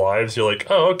look at their lives, you're like,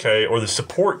 oh, okay. Or the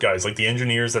support guys, like the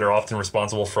engineers that are often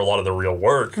responsible for a lot of the real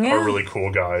work are really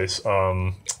cool guys.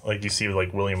 Like, you see,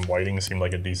 like, William Whiting seemed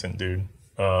like a decent dude.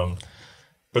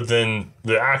 But then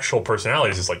the actual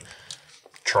personalities is like,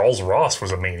 Charles Ross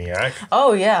was a maniac.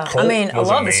 Oh, yeah. Colt I mean, I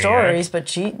love the stories,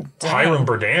 but Hiram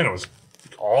Berdan was an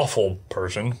awful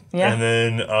person. Yeah. And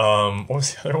then, what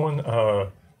was the other one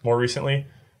more recently?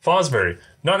 Fosbury,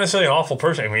 not necessarily an awful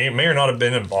person. I mean, he may or not have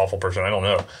been an awful person. I don't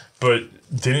know. But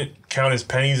didn't count his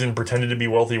pennies and pretended to be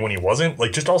wealthy when he wasn't.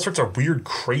 Like, just all sorts of weird,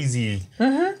 crazy,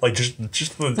 like, just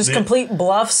complete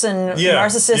bluffs and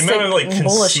narcissistic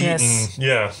bullishness.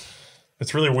 Yeah.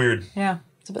 It's really weird. Yeah.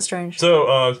 It's a bit strange.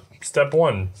 So, step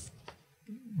 1,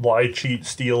 lie, cheat,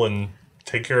 steal, and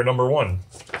take care of number 1.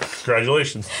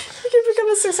 Congratulations. You can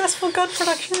become a successful gun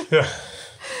production. Yeah.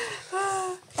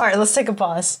 All right, let's take a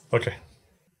pause. Okay.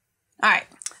 All right.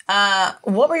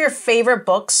 What were your favorite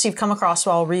books you've come across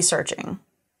while researching?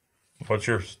 What's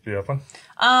yours? Do you have one?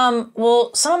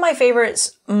 Well, some of my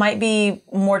favorites might be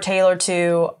more tailored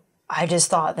to, I just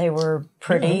thought they were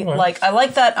pretty. Yeah, like, I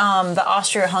like that, the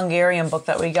Austro-Hungarian book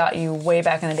that we got you way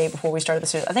back in the day before we started the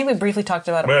series. I think we briefly talked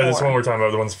about it before. Yeah, this one we're talking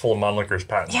about, the one's full of Mannlicher's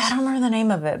patents. Yeah, I don't remember the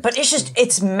name of it. But it's just,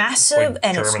 it's massive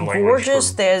and it's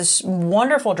gorgeous. There's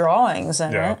wonderful drawings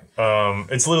in it.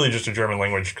 It's literally just a German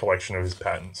language collection of his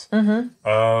patents.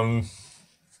 That's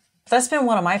been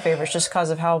one of my favorites just because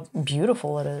of how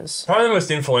beautiful it is. Probably the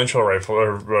most influential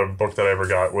book that I ever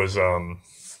got was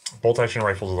Bolt Action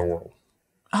Rifles of the World.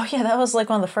 Oh, yeah, that was like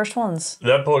one of the first ones.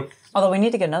 That book... Although we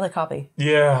need to get another copy.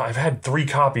 Yeah, I've had 3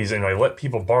 copies, and I let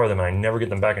people borrow them, and I never get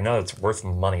them back, and now it's worth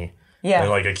money. Yeah. And,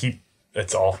 like,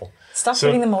 it's awful. Stop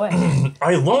putting them away.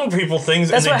 I loan people things,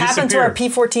 That's and they disappear. what happened to our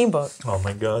P14 book. Oh,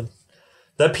 my God.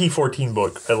 That P14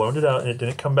 book, I loaned it out, and it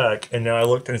didn't come back, and now I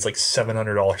looked, and it's like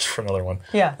 $700 for another one.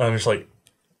 Yeah. I'm just like...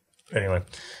 Anyway.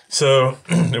 So,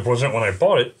 it wasn't when I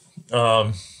bought it.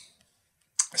 Probably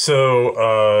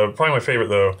my favorite,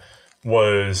 though,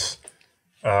 was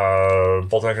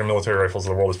Bolt Action Military Rifles of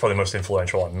the World. Is probably the most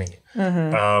influential on me.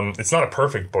 It's not a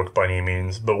perfect book by any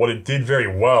means, but what it did very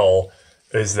well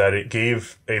is that it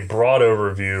gave a broad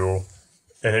overview,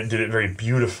 and it did it very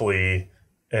beautifully,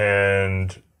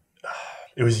 and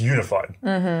it was unified.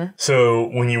 So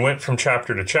when you went from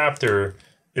chapter to chapter,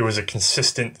 it was a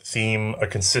consistent theme, a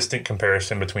consistent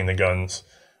comparison between the guns,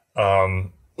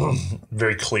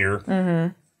 very clear.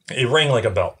 It rang like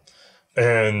a bell.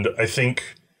 And I think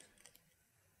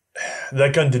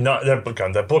that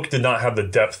book did not have the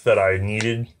depth that I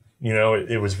needed. You know,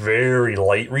 it was very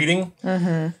light reading,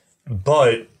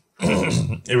 but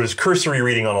it was cursory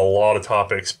reading on a lot of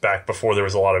topics back before there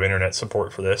was a lot of internet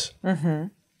support for this.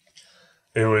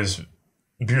 It was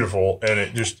beautiful, and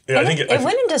it just... I think it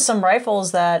went into some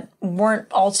rifles that weren't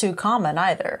all too common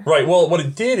either. Right, well, what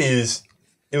it did is,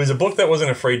 it was a book that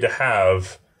wasn't afraid to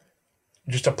have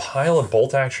just a pile of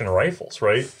bolt-action rifles,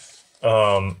 right?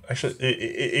 Actually,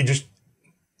 it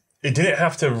didn't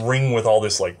have to ring with all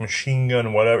this, like, machine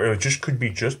gun, whatever. It just could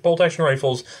be just bolt-action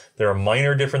rifles. There are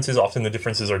minor differences. Often the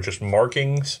differences are just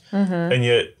markings. And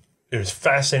yet, it was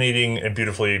fascinating and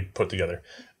beautifully put together.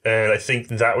 And I think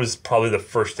that was probably the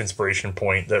first inspiration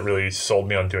point that really sold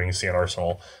me on doing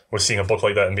C&Rsenal, was seeing a book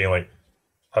like that and being like,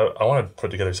 I want to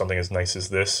put together something as nice as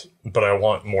this, but I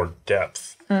want more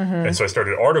depth. And so I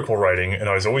started article writing, and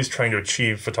I was always trying to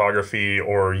achieve photography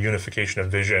or unification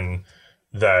of vision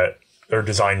or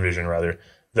design vision rather,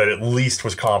 that at least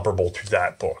was comparable to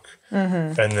that book.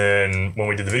 And then when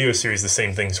we did the video series, the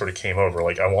same thing sort of came over.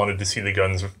 Like, I wanted to see the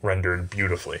guns rendered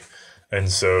beautifully. And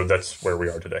so that's where we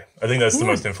are today. I think that's the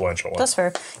most influential one. That's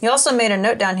fair. You also made a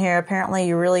note down here. Apparently,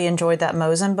 you really enjoyed that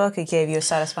Mosin book. It gave you a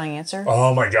satisfying answer.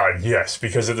 Oh my God, yes.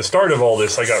 Because at the start of all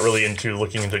this, I got really into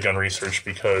looking into gun research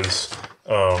because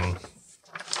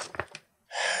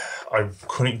I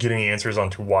couldn't get any answers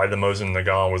onto why the Mosin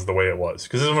Nagant was the way it was.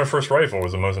 Because this was my first rifle,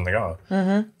 was a Mosin Nagant.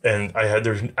 And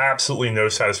there's absolutely no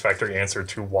satisfactory answer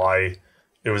to why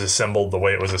it was assembled the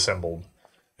way it was assembled.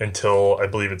 Until I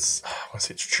believe it's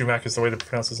Chumak is the way to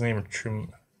pronounce his name, or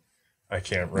I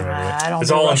can't remember. It's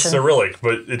all Russian. In Cyrillic,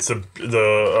 but it's I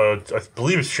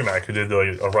believe it's Chumak who did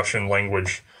a Russian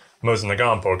language Mosin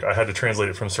Nagant book. I had to translate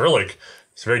it from Cyrillic.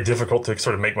 It's very difficult to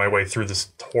sort of make my way through this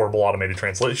horrible automated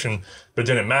translation, but it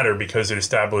didn't matter because it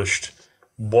established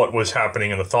what was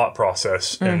happening in the thought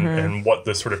process and what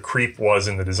the sort of creep was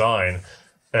in the design.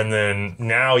 And then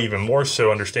now even more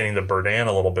so understanding the Berdan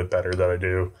a little bit better that I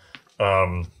do.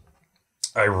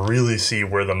 I really see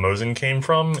where the Mosin came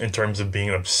from in terms of being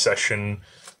an obsession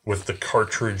with the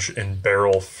cartridge and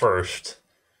barrel first,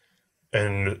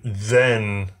 and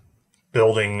then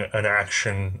building an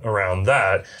action around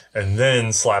that, and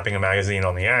then slapping a magazine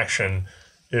on the action.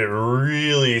 It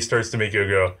really starts to make you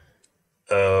go,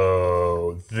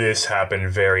 oh, this happened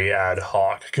very ad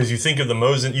hoc. Because you think of the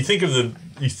Mosin, you think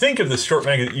of the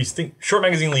short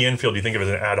magazine Lee Enfield, you think of it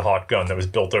as an ad hoc gun that was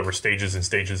built over stages and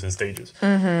stages and stages.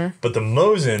 But the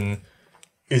Mosin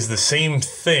is the same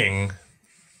thing,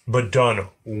 but done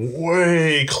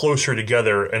way closer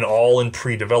together and all in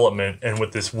pre-development, and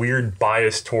with this weird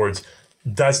bias towards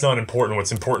that's not important.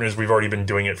 What's important is we've already been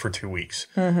doing it for 2 weeks,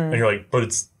 and you're like, but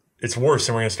it's worse,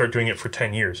 and we're going to start doing it for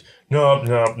 10 years. No,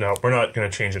 we're not going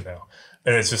to change it now.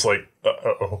 And it's just like,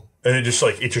 uh-oh. And it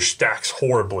just stacks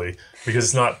horribly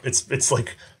because it's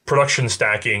like production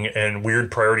stacking and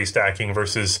weird priority stacking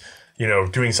versus,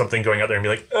 doing something, going out there and be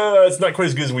like, it's not quite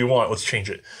as good as we want. Let's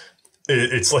change it.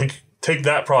 It's like, take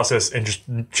that process and just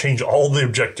change all the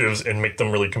objectives and make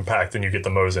them really compact, and you get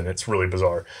the Mosin. It's really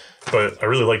bizarre. But I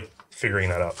really like figuring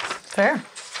that out. Fair.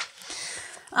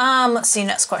 Let's see,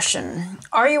 next question.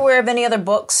 Are you aware of any other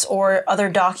books or other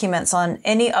documents on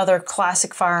any other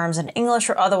classic firearms in English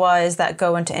or otherwise that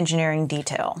go into engineering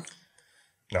detail?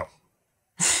 No.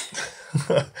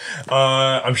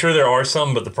 I'm sure there are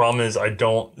some, but the problem is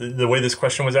the way this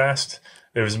question was asked,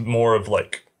 it was more of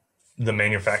like the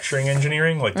manufacturing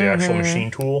engineering, like the actual machine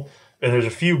tool. And there's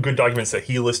a few good documents that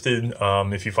he listed.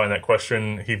 If you find that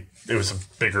question, it was a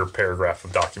bigger paragraph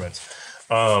of documents.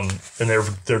 And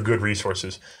they're good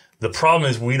resources. The problem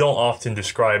is we don't often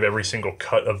describe every single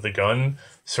cut of the gun.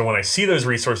 So when I see those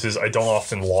resources, I don't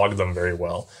often log them very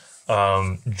well.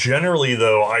 Generally,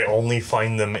 though, I only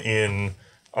find them in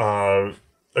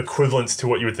equivalents to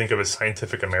what you would think of as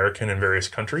Scientific American in various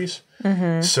countries.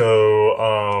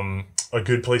 So a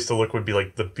good place to look would be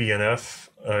like the BNF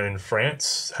in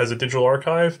France has a digital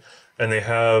archive, and they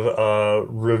have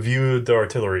Revue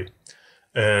d'Artillerie.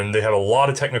 And they have a lot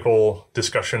of technical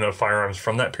discussion of firearms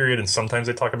from that period, and sometimes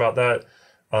they talk about that.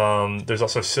 There's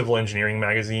also Civil Engineering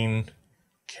magazine.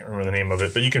 Can't remember the name of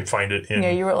it, but you can find it in...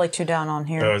 Yeah, you wrote like 2 down on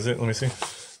here. Oh, is it? Let me see.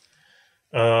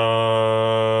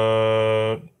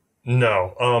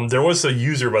 No. There was a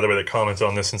user, by the way, that commented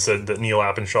on this and said that Neil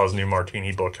Appenshaw's new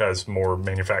Martini book has more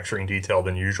manufacturing detail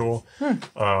than usual.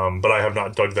 But I have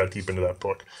not dug that deep into that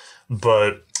book.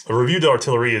 But a Revue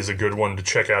d'Artillerie is a good one to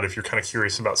check out if you're kind of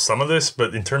curious about some of this.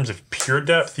 But in terms of pure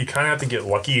depth, you kind of have to get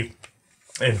lucky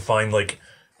and find like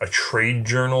a trade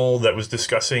journal that was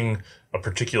discussing a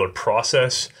particular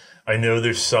process. I know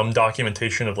there's some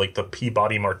documentation of like the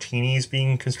Peabody Martinis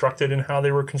being constructed and how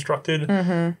they were constructed.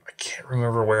 I can't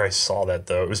remember where I saw that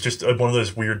though. It was just one of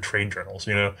those weird trade journals,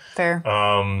 Fair.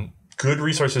 Good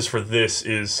resources for this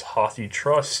is Hothy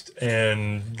Trust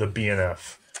and the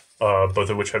BNF. Both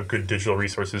of which have good digital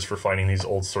resources for finding these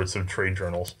old sorts of trade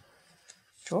journals.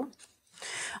 Sure.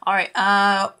 All right.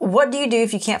 What do you do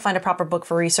if you can't find a proper book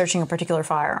for researching a particular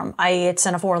firearm, i.e. it's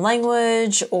in a foreign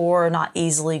language or not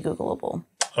easily Googleable?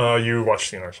 You watch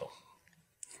C&Rsenal.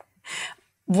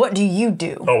 What do you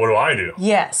do? Oh, what do I do?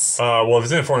 Yes. Well, if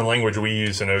it's in a foreign language, we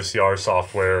use an OCR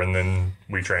software and then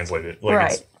we translate it.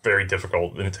 It's very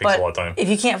difficult and it takes a lot of time. If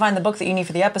you can't find the book that you need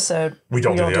for the episode, we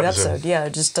don't do the episode. Yeah,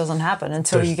 it just doesn't happen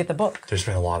until you get the book. There's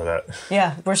been a lot of that.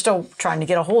 Yeah, we're still trying to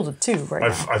get a hold of 2 now.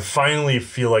 I finally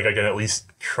feel like I can at least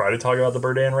try to talk about the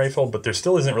Berdan rifle, but there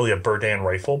still isn't really a Berdan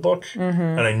rifle book.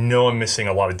 And I know I'm missing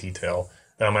a lot of detail.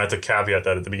 And I'm going to have to caveat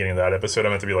that at the beginning of that episode.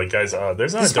 I'm going to be like, guys,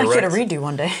 there's not a direct... This might get a redo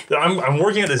one day. I'm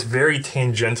working at this very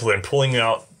tangentially. I'm pulling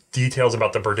out details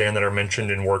about the Berdan that are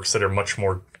mentioned in works that are much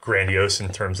more grandiose in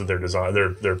terms of their design,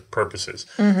 their purposes.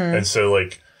 And so,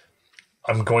 like,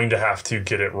 I'm going to have to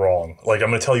get it wrong. Like, I'm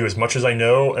going to tell you as much as I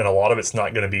know, and a lot of it's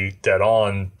not going to be dead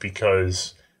on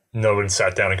because no one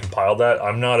sat down and compiled that.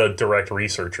 I'm not a direct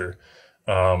researcher.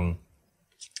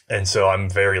 And so I'm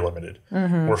very limited.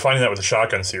 We're finding that with the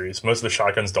shotgun series. Most of the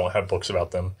shotguns don't have books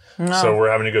about them. No. So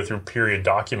we're having to go through period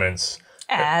documents.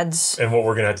 Ads. And what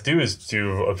we're going to have to do is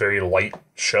do a very light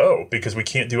show because we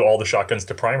can't do all the shotguns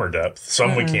to primer depth.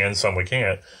 Some we can, some we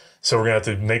can't. So we're going to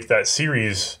have to make that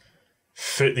series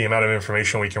fit the amount of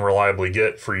information we can reliably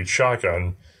get for each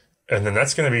shotgun. And then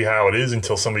that's going to be how it is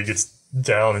until somebody gets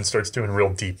down and starts doing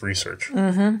real deep research.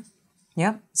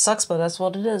 Yeah, sucks, but that's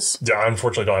what it is. Yeah, I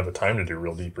unfortunately don't have the time to do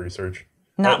real deep research.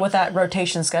 Not with that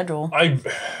rotation schedule. I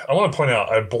want to point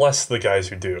out, I bless the guys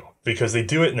who do, because they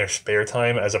do it in their spare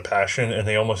time as a passion, and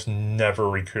they almost never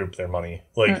recoup their money.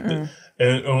 Like, and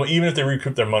even if they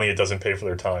recoup their money, it doesn't pay for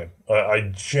their time.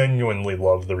 I genuinely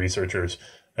love the researchers,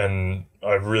 and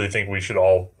I really think we should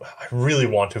all, I really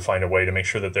want to find a way to make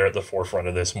sure that they're at the forefront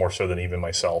of this more so than even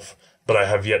myself. But I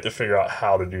have yet to figure out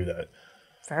how to do that.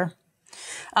 Fair.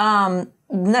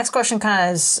 Next question kind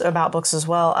of is about books as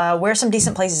well. Where are some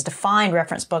decent places to find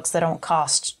reference books that don't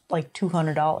cost like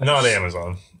 $200? Not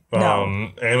Amazon.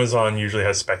 No. Amazon usually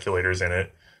has speculators in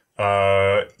it.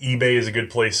 eBay is a good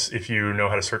place if you know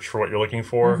how to search for what you're looking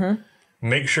for.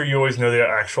 Make sure you always know the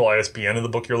actual ISBN of the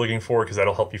book you're looking for because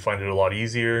that'll help you find it a lot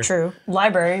easier. True.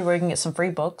 Library where you can get some free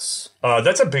books.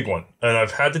 That's a big one. And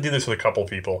I've had to do this with a couple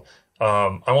people. I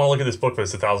want to look at this book, but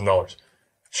it's $1,000.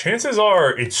 Chances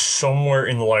are it's somewhere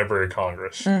in the Library of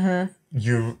Congress.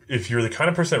 If you're the kind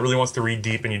of person that really wants to read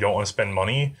deep and you don't want to spend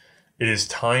money, it is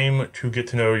time to get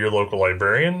to know your local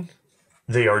librarian.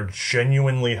 They are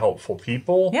genuinely helpful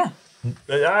people. Yeah.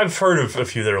 I've heard of a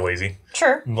few that are lazy.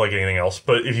 Sure. Like anything else.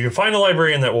 But if you can find a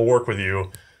librarian that will work with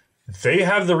you, they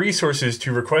have the resources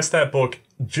to request that book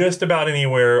just about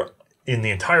anywhere in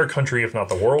the entire country, if not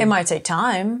the world. It might take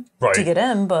time to get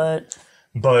in, but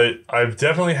I've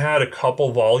definitely had a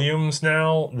couple volumes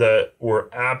now that were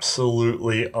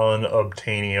absolutely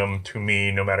unobtainium to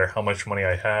me, no matter how much money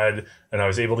I had. And I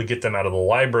was able to get them out of the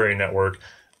library network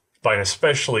by an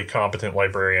especially competent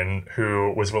librarian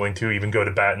who was willing to even go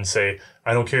to bat and say,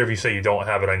 I don't care if you say you don't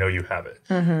have it, I know you have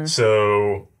it.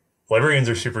 So librarians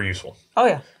are super useful. Oh,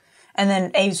 yeah. And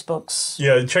then Abe's books.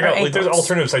 Yeah, check out, like, there's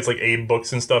alternative sites like Abe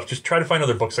Books and stuff. Just try to find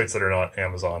other book sites that are not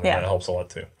Amazon, and that helps a lot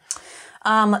too.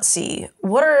 Let's see.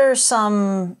 What are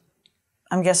some,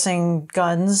 I'm guessing,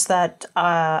 guns that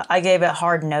I gave a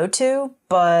hard no to,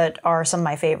 but are some of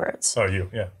my favorites? Oh,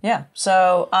 yeah. Yeah.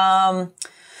 So,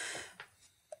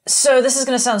 so this is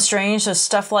going to sound strange. So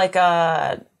stuff like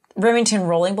Remington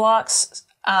rolling blocks,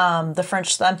 the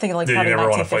French, I'm thinking like probably 1915. Did you never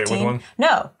want to fight with one?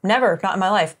 No, never, not in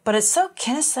my life. But it's so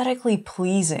kinesthetically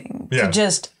pleasing to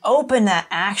just open that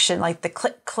action, like the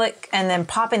click, click, and then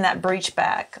popping that breech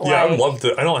back. Yeah, I'd love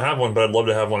to. I don't have one, but I'd love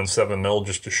to have one in 7mm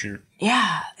just to shoot.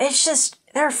 Yeah, it's just,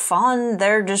 they're fun.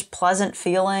 They're just pleasant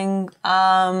feeling.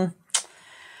 I'm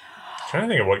trying to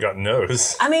think of what got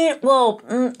no's. I mean, well,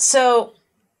 so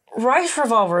Rice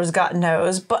revolvers got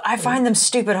no's, but I find them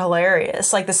stupid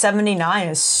hilarious. Like the 79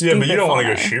 is stupid. Yeah, but you don't want to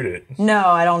funny. go shoot it. No,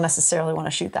 I don't necessarily want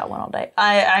to shoot that one all day.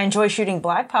 I enjoy shooting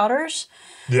black powders.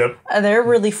 Yep. They're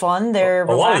really fun. They're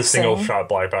relaxing. A lot of the single shot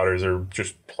black powders are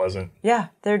just pleasant. Yeah,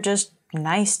 they're just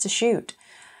nice to shoot.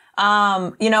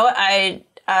 You know, I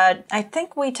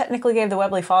think we technically gave the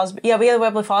Webley Fosbury. Yeah, we gave the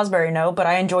Webley Fosbury no, but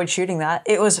I enjoyed shooting that.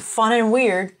 It was fun and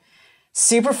weird.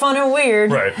 Super fun and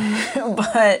weird. Right.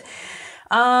 But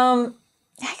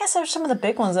I guess there's some of the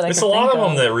big ones that I can think of. It's a lot of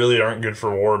them that really aren't good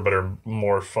for war, but are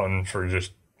more fun for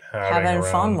just having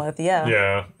fun with, yeah.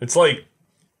 Yeah. It's like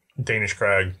Danish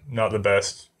Crag, not the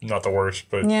best, not the worst,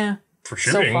 but for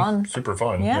shooting, fun. Super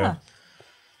fun. Yeah.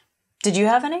 Did you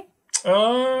have any?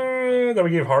 That we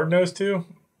gave hard nose to?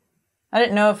 I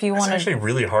didn't know if you wanted. It's actually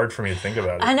really hard for me to think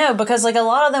about it. I know, because like a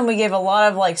lot of them we gave a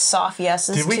lot of like soft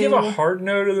yeses to. Did we give a hard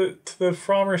no to the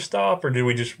Frommer stop, or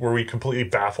were we completely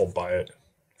baffled by it?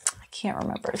 I can't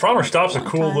remember. Frommer stop's a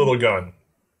cool little gun.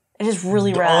 It is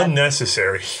really rad.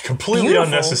 Unnecessary. Completely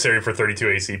unnecessary for 32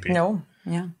 ACP. No,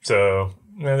 yeah. So,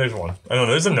 there's one. I don't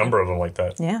know. There's a number of them like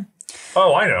that. Yeah.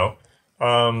 Oh, I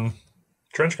know.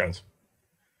 Trench guns.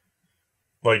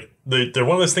 Like, they're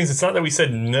one of those things, it's not that we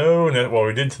said no, well,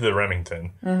 we did to the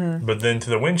Remington, but then to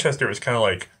the Winchester, it was kind of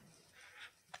like,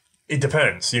 it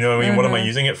depends, you know what I mean? What am I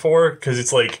using it for? Because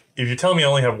it's like, if you tell me I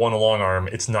only have one long arm,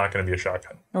 it's not going to be a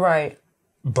shotgun. Right.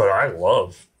 But I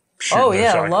love Oh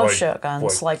yeah, I love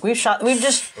shotguns. Like we've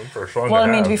just. Well,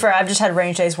 I mean, to be fair, I've just had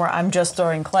range days where I'm just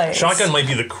throwing clays. Shotgun might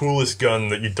be the coolest gun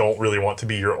that you don't really want to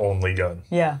be your only gun.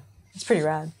 Yeah, it's pretty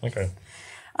rad. Okay.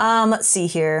 Let's see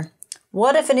here.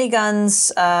 What, if any,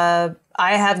 guns I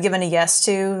have given a yes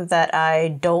to that I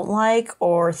don't like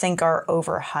or think are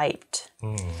overhyped?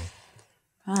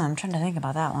 I'm trying to think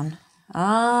about that one.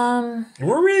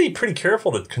 We're really pretty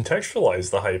careful to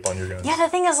contextualize the hype on your guns. Yeah, the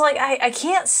thing is, like, I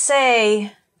can't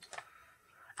say.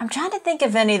 I'm trying to think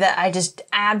of any that I just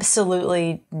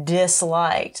absolutely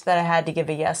disliked that I had to give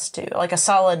a yes to. Like a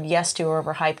solid yes to or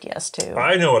overhyped yes to.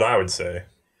 I know what I would say.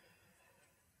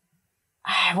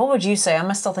 What would you say? I'm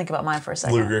going to still think about mine for a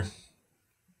second. Luger.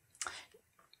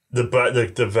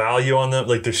 The value on them,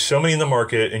 like there's so many in the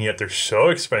market and yet they're so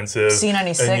expensive.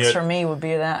 C96 for me would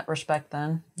be that respect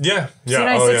then. Yeah.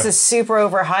 C96 is super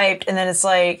overhyped and then it's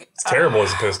like... It's terrible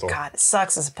as a pistol. God, it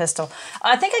sucks as a pistol.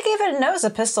 I think I gave it a no as a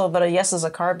pistol, but a yes as a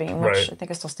carbine, which I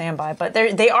think I still stand by. But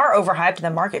they are overhyped in the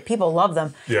market. People love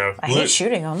them. Yeah. I hate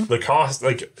shooting them. The cost,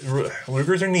 like,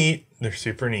 Lugers are neat. They're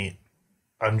super neat.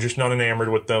 I'm just not enamored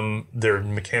with them. They're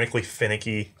mechanically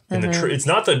finicky. And it's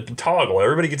not the toggle.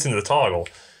 Everybody gets into the toggle.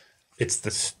 It's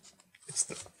the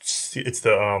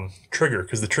trigger,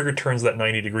 because the trigger turns that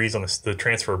 90 degrees on the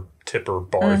transfer tipper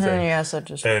bar thing. Yeah, so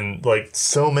just... And like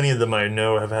so many of them I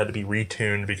know have had to be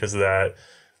retuned because of that.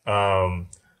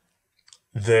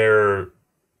 They're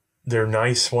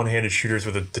nice one-handed shooters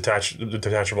with a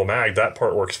detachable mag. That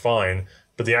part works fine.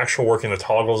 But the actual working the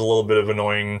toggle is a little bit of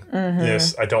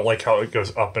annoyingness. I don't like how it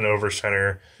goes up and over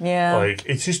center. Yeah. Like,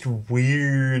 it's just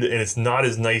weird, and it's not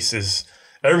as nice as...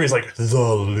 Everybody's like,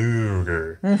 the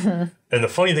Luger. And the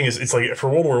funny thing is, it's like, for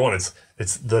World War I,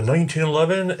 it's the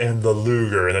 1911 and the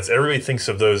Luger. And everybody thinks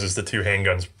of those as the two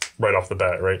handguns right off the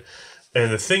bat, right?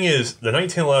 And the thing is, the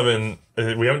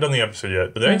 1911, we haven't done the episode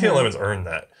yet, but the 1911's earned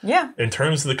that. Yeah. In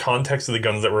terms of the context of the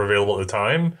guns that were available at the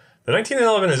time, the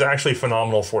 1911 is actually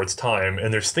phenomenal for its time,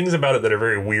 and there's things about it that are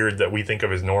very weird that we think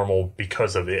of as normal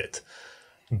because of it.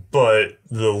 But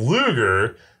the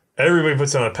Luger, everybody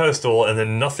puts it on a pedestal, and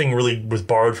then nothing really was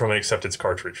borrowed from it except its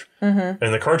cartridge. And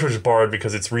the cartridge is borrowed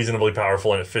because it's reasonably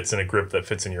powerful and it fits in a grip that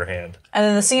fits in your hand. And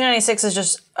then the C96 is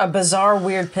just a bizarre,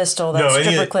 weird pistol that's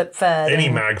stripper clip fed. Any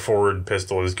mag forward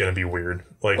pistol is going to be weird.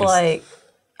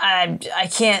 I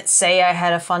can't say I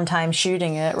had a fun time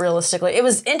shooting it, realistically. It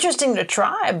was interesting to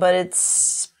try, but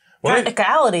its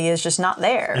practicality is just not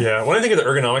there. Yeah, when I think of the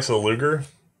ergonomics of the Luger,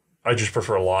 I just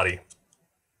prefer a Lottie.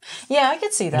 Yeah, I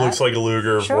could see that. Looks like a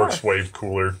Luger, works way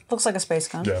cooler. Looks like a space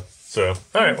gun. Yeah, so,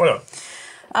 all right, what up?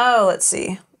 Oh, let's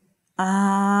see.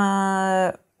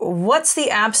 What's the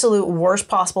absolute worst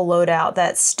possible loadout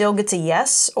that still gets a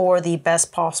yes, or the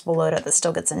best possible loadout that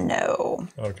still gets a no?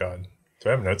 Oh, God. Do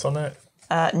I have notes on that?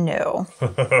 No.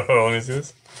 Let me see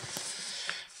this.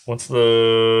 What does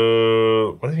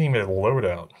he mean by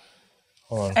loadout?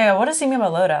 Hold on. Yeah, what does he mean by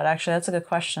loadout, actually? That's a good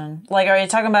question. Like, are you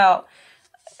talking about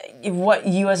what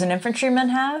you as an infantryman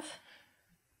have?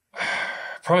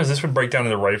 Problem is, this would break down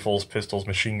into rifles, pistols,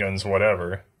 machine guns,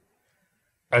 whatever.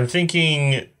 I'm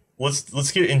thinking,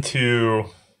 let's get into...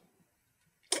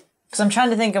 Because I'm trying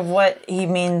to think of what he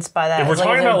means by that. If we're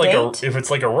talking about, if it's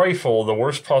like a rifle, the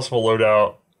worst possible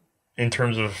loadout in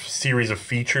terms of series of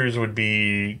features would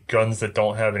be guns that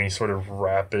don't have any sort of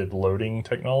rapid loading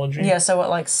technology. Yeah, so what,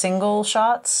 like single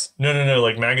shots? No,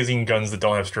 like magazine guns that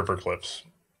don't have stripper clips.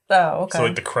 Oh, okay. So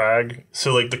like the Krag.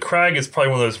 So like the Krag is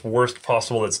probably one of those worst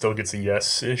possible that still gets a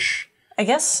yes-ish. I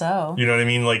guess so. You know what I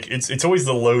mean? Like it's always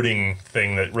the loading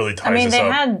thing that really ties us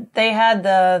up. They had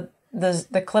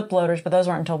the clip loaders, but those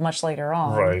weren't until much later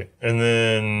on. Right. And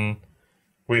then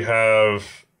we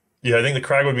have... Yeah, I think the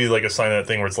Krag would be like a sign of that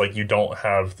thing where it's like you don't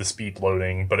have the speed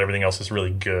loading, but everything else is really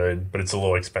good, but it's a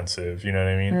little expensive. You know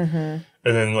what I mean? And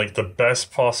then like the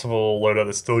best possible loadout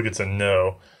that still gets a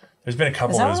no. There's been a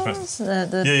couple of those.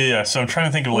 Yeah. So I'm trying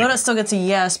to think of like... Loadout still gets a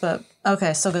yes, but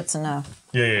okay, still gets a no.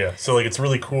 Yeah. So like it's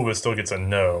really cool, but it still gets a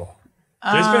no.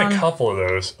 There's been a couple of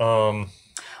those.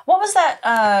 What was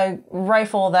that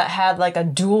rifle that had like a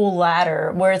dual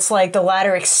ladder where it's like the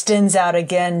ladder extends out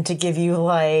again to give you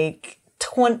like...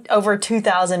 over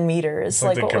 2,000 meters.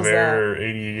 Like what the was that? Caveir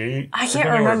 88? I can't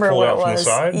remember what it was.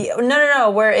 No.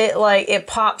 Where it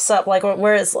pops up, like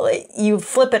where it's like you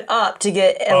flip it up to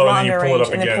get a longer range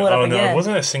and then pull it up again. No, it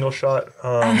wasn't a single shot.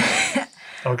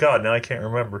 Oh God, now I can't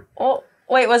remember. Well,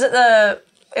 wait, was it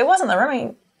it wasn't the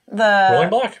Remington. Rolling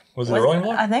block? Was it a rolling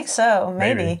block? I think so,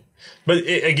 maybe. But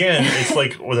again, it's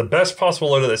like with the best possible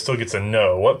loadout that still gets a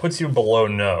no. What puts you below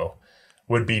no?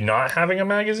 Would be not having a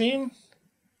magazine?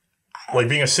 Like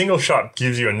being a single shot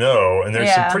gives you a no, and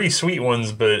there's some pretty sweet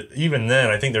ones, but even then,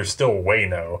 I think they're still way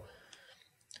no.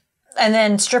 And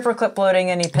then stripper clip loading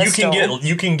any pistol.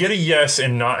 You can get a yes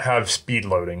and not have speed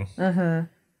loading.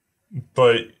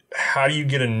 But how do you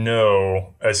get a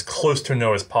no as close to a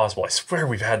no as possible? I swear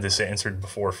we've had this answered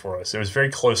before for us. It was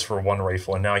very close for one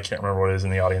rifle, and now I can't remember what it is,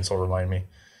 and the audience will remind me.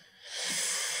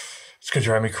 It's going to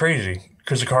drive me crazy.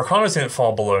 Because the Carcanos didn't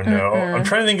fall below no. I'm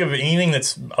trying to think of anything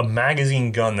that's a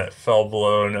magazine gun that fell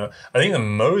below no. I think the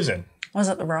Mosin. Was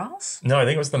it the Ross? No, I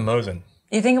think it was the Mosin.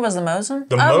 You think it was the Mosin?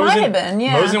 The Mosin, Mosin, it might have been,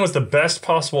 yeah. Mosin was the best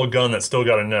possible gun that still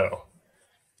got a no.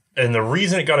 And the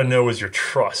reason it got a no was your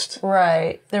trust.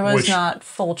 Right. There was not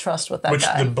full trust with that guy. Which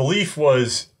the belief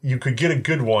was you could get a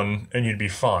good one and you'd be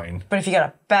fine. But if you got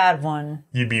a bad one...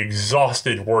 You'd be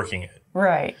exhausted working it.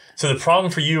 Right. So the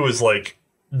problem for you is, like,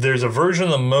 there's a version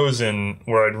of the Mosin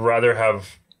where I'd rather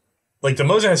have... Like, the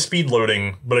Mosin has speed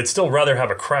loading, but I'd still rather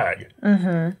have a Krag.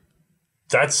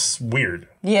 That's weird.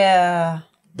 Yeah.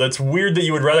 That's weird that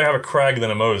you would rather have a Krag than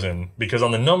a Mosin, because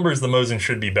on the numbers, the Mosin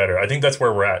should be better. I think that's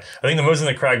where we're at. I think the Mosin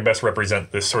and the Krag best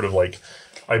represent this sort of, like,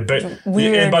 I bet...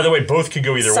 Weird and by the way, both could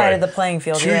go either side way. Of the playing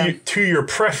field, To your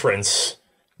preference,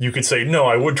 you could say, no,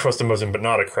 I would trust a Mosin, but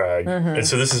not a Krag. And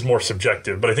so this is more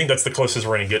subjective. But I think that's the closest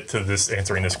we're going to get to this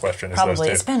answering this question. Probably.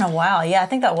 It's been a while. Yeah, I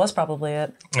think that was probably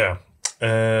it. Yeah.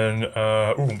 And,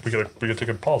 we gotta take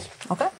a pause. Okay.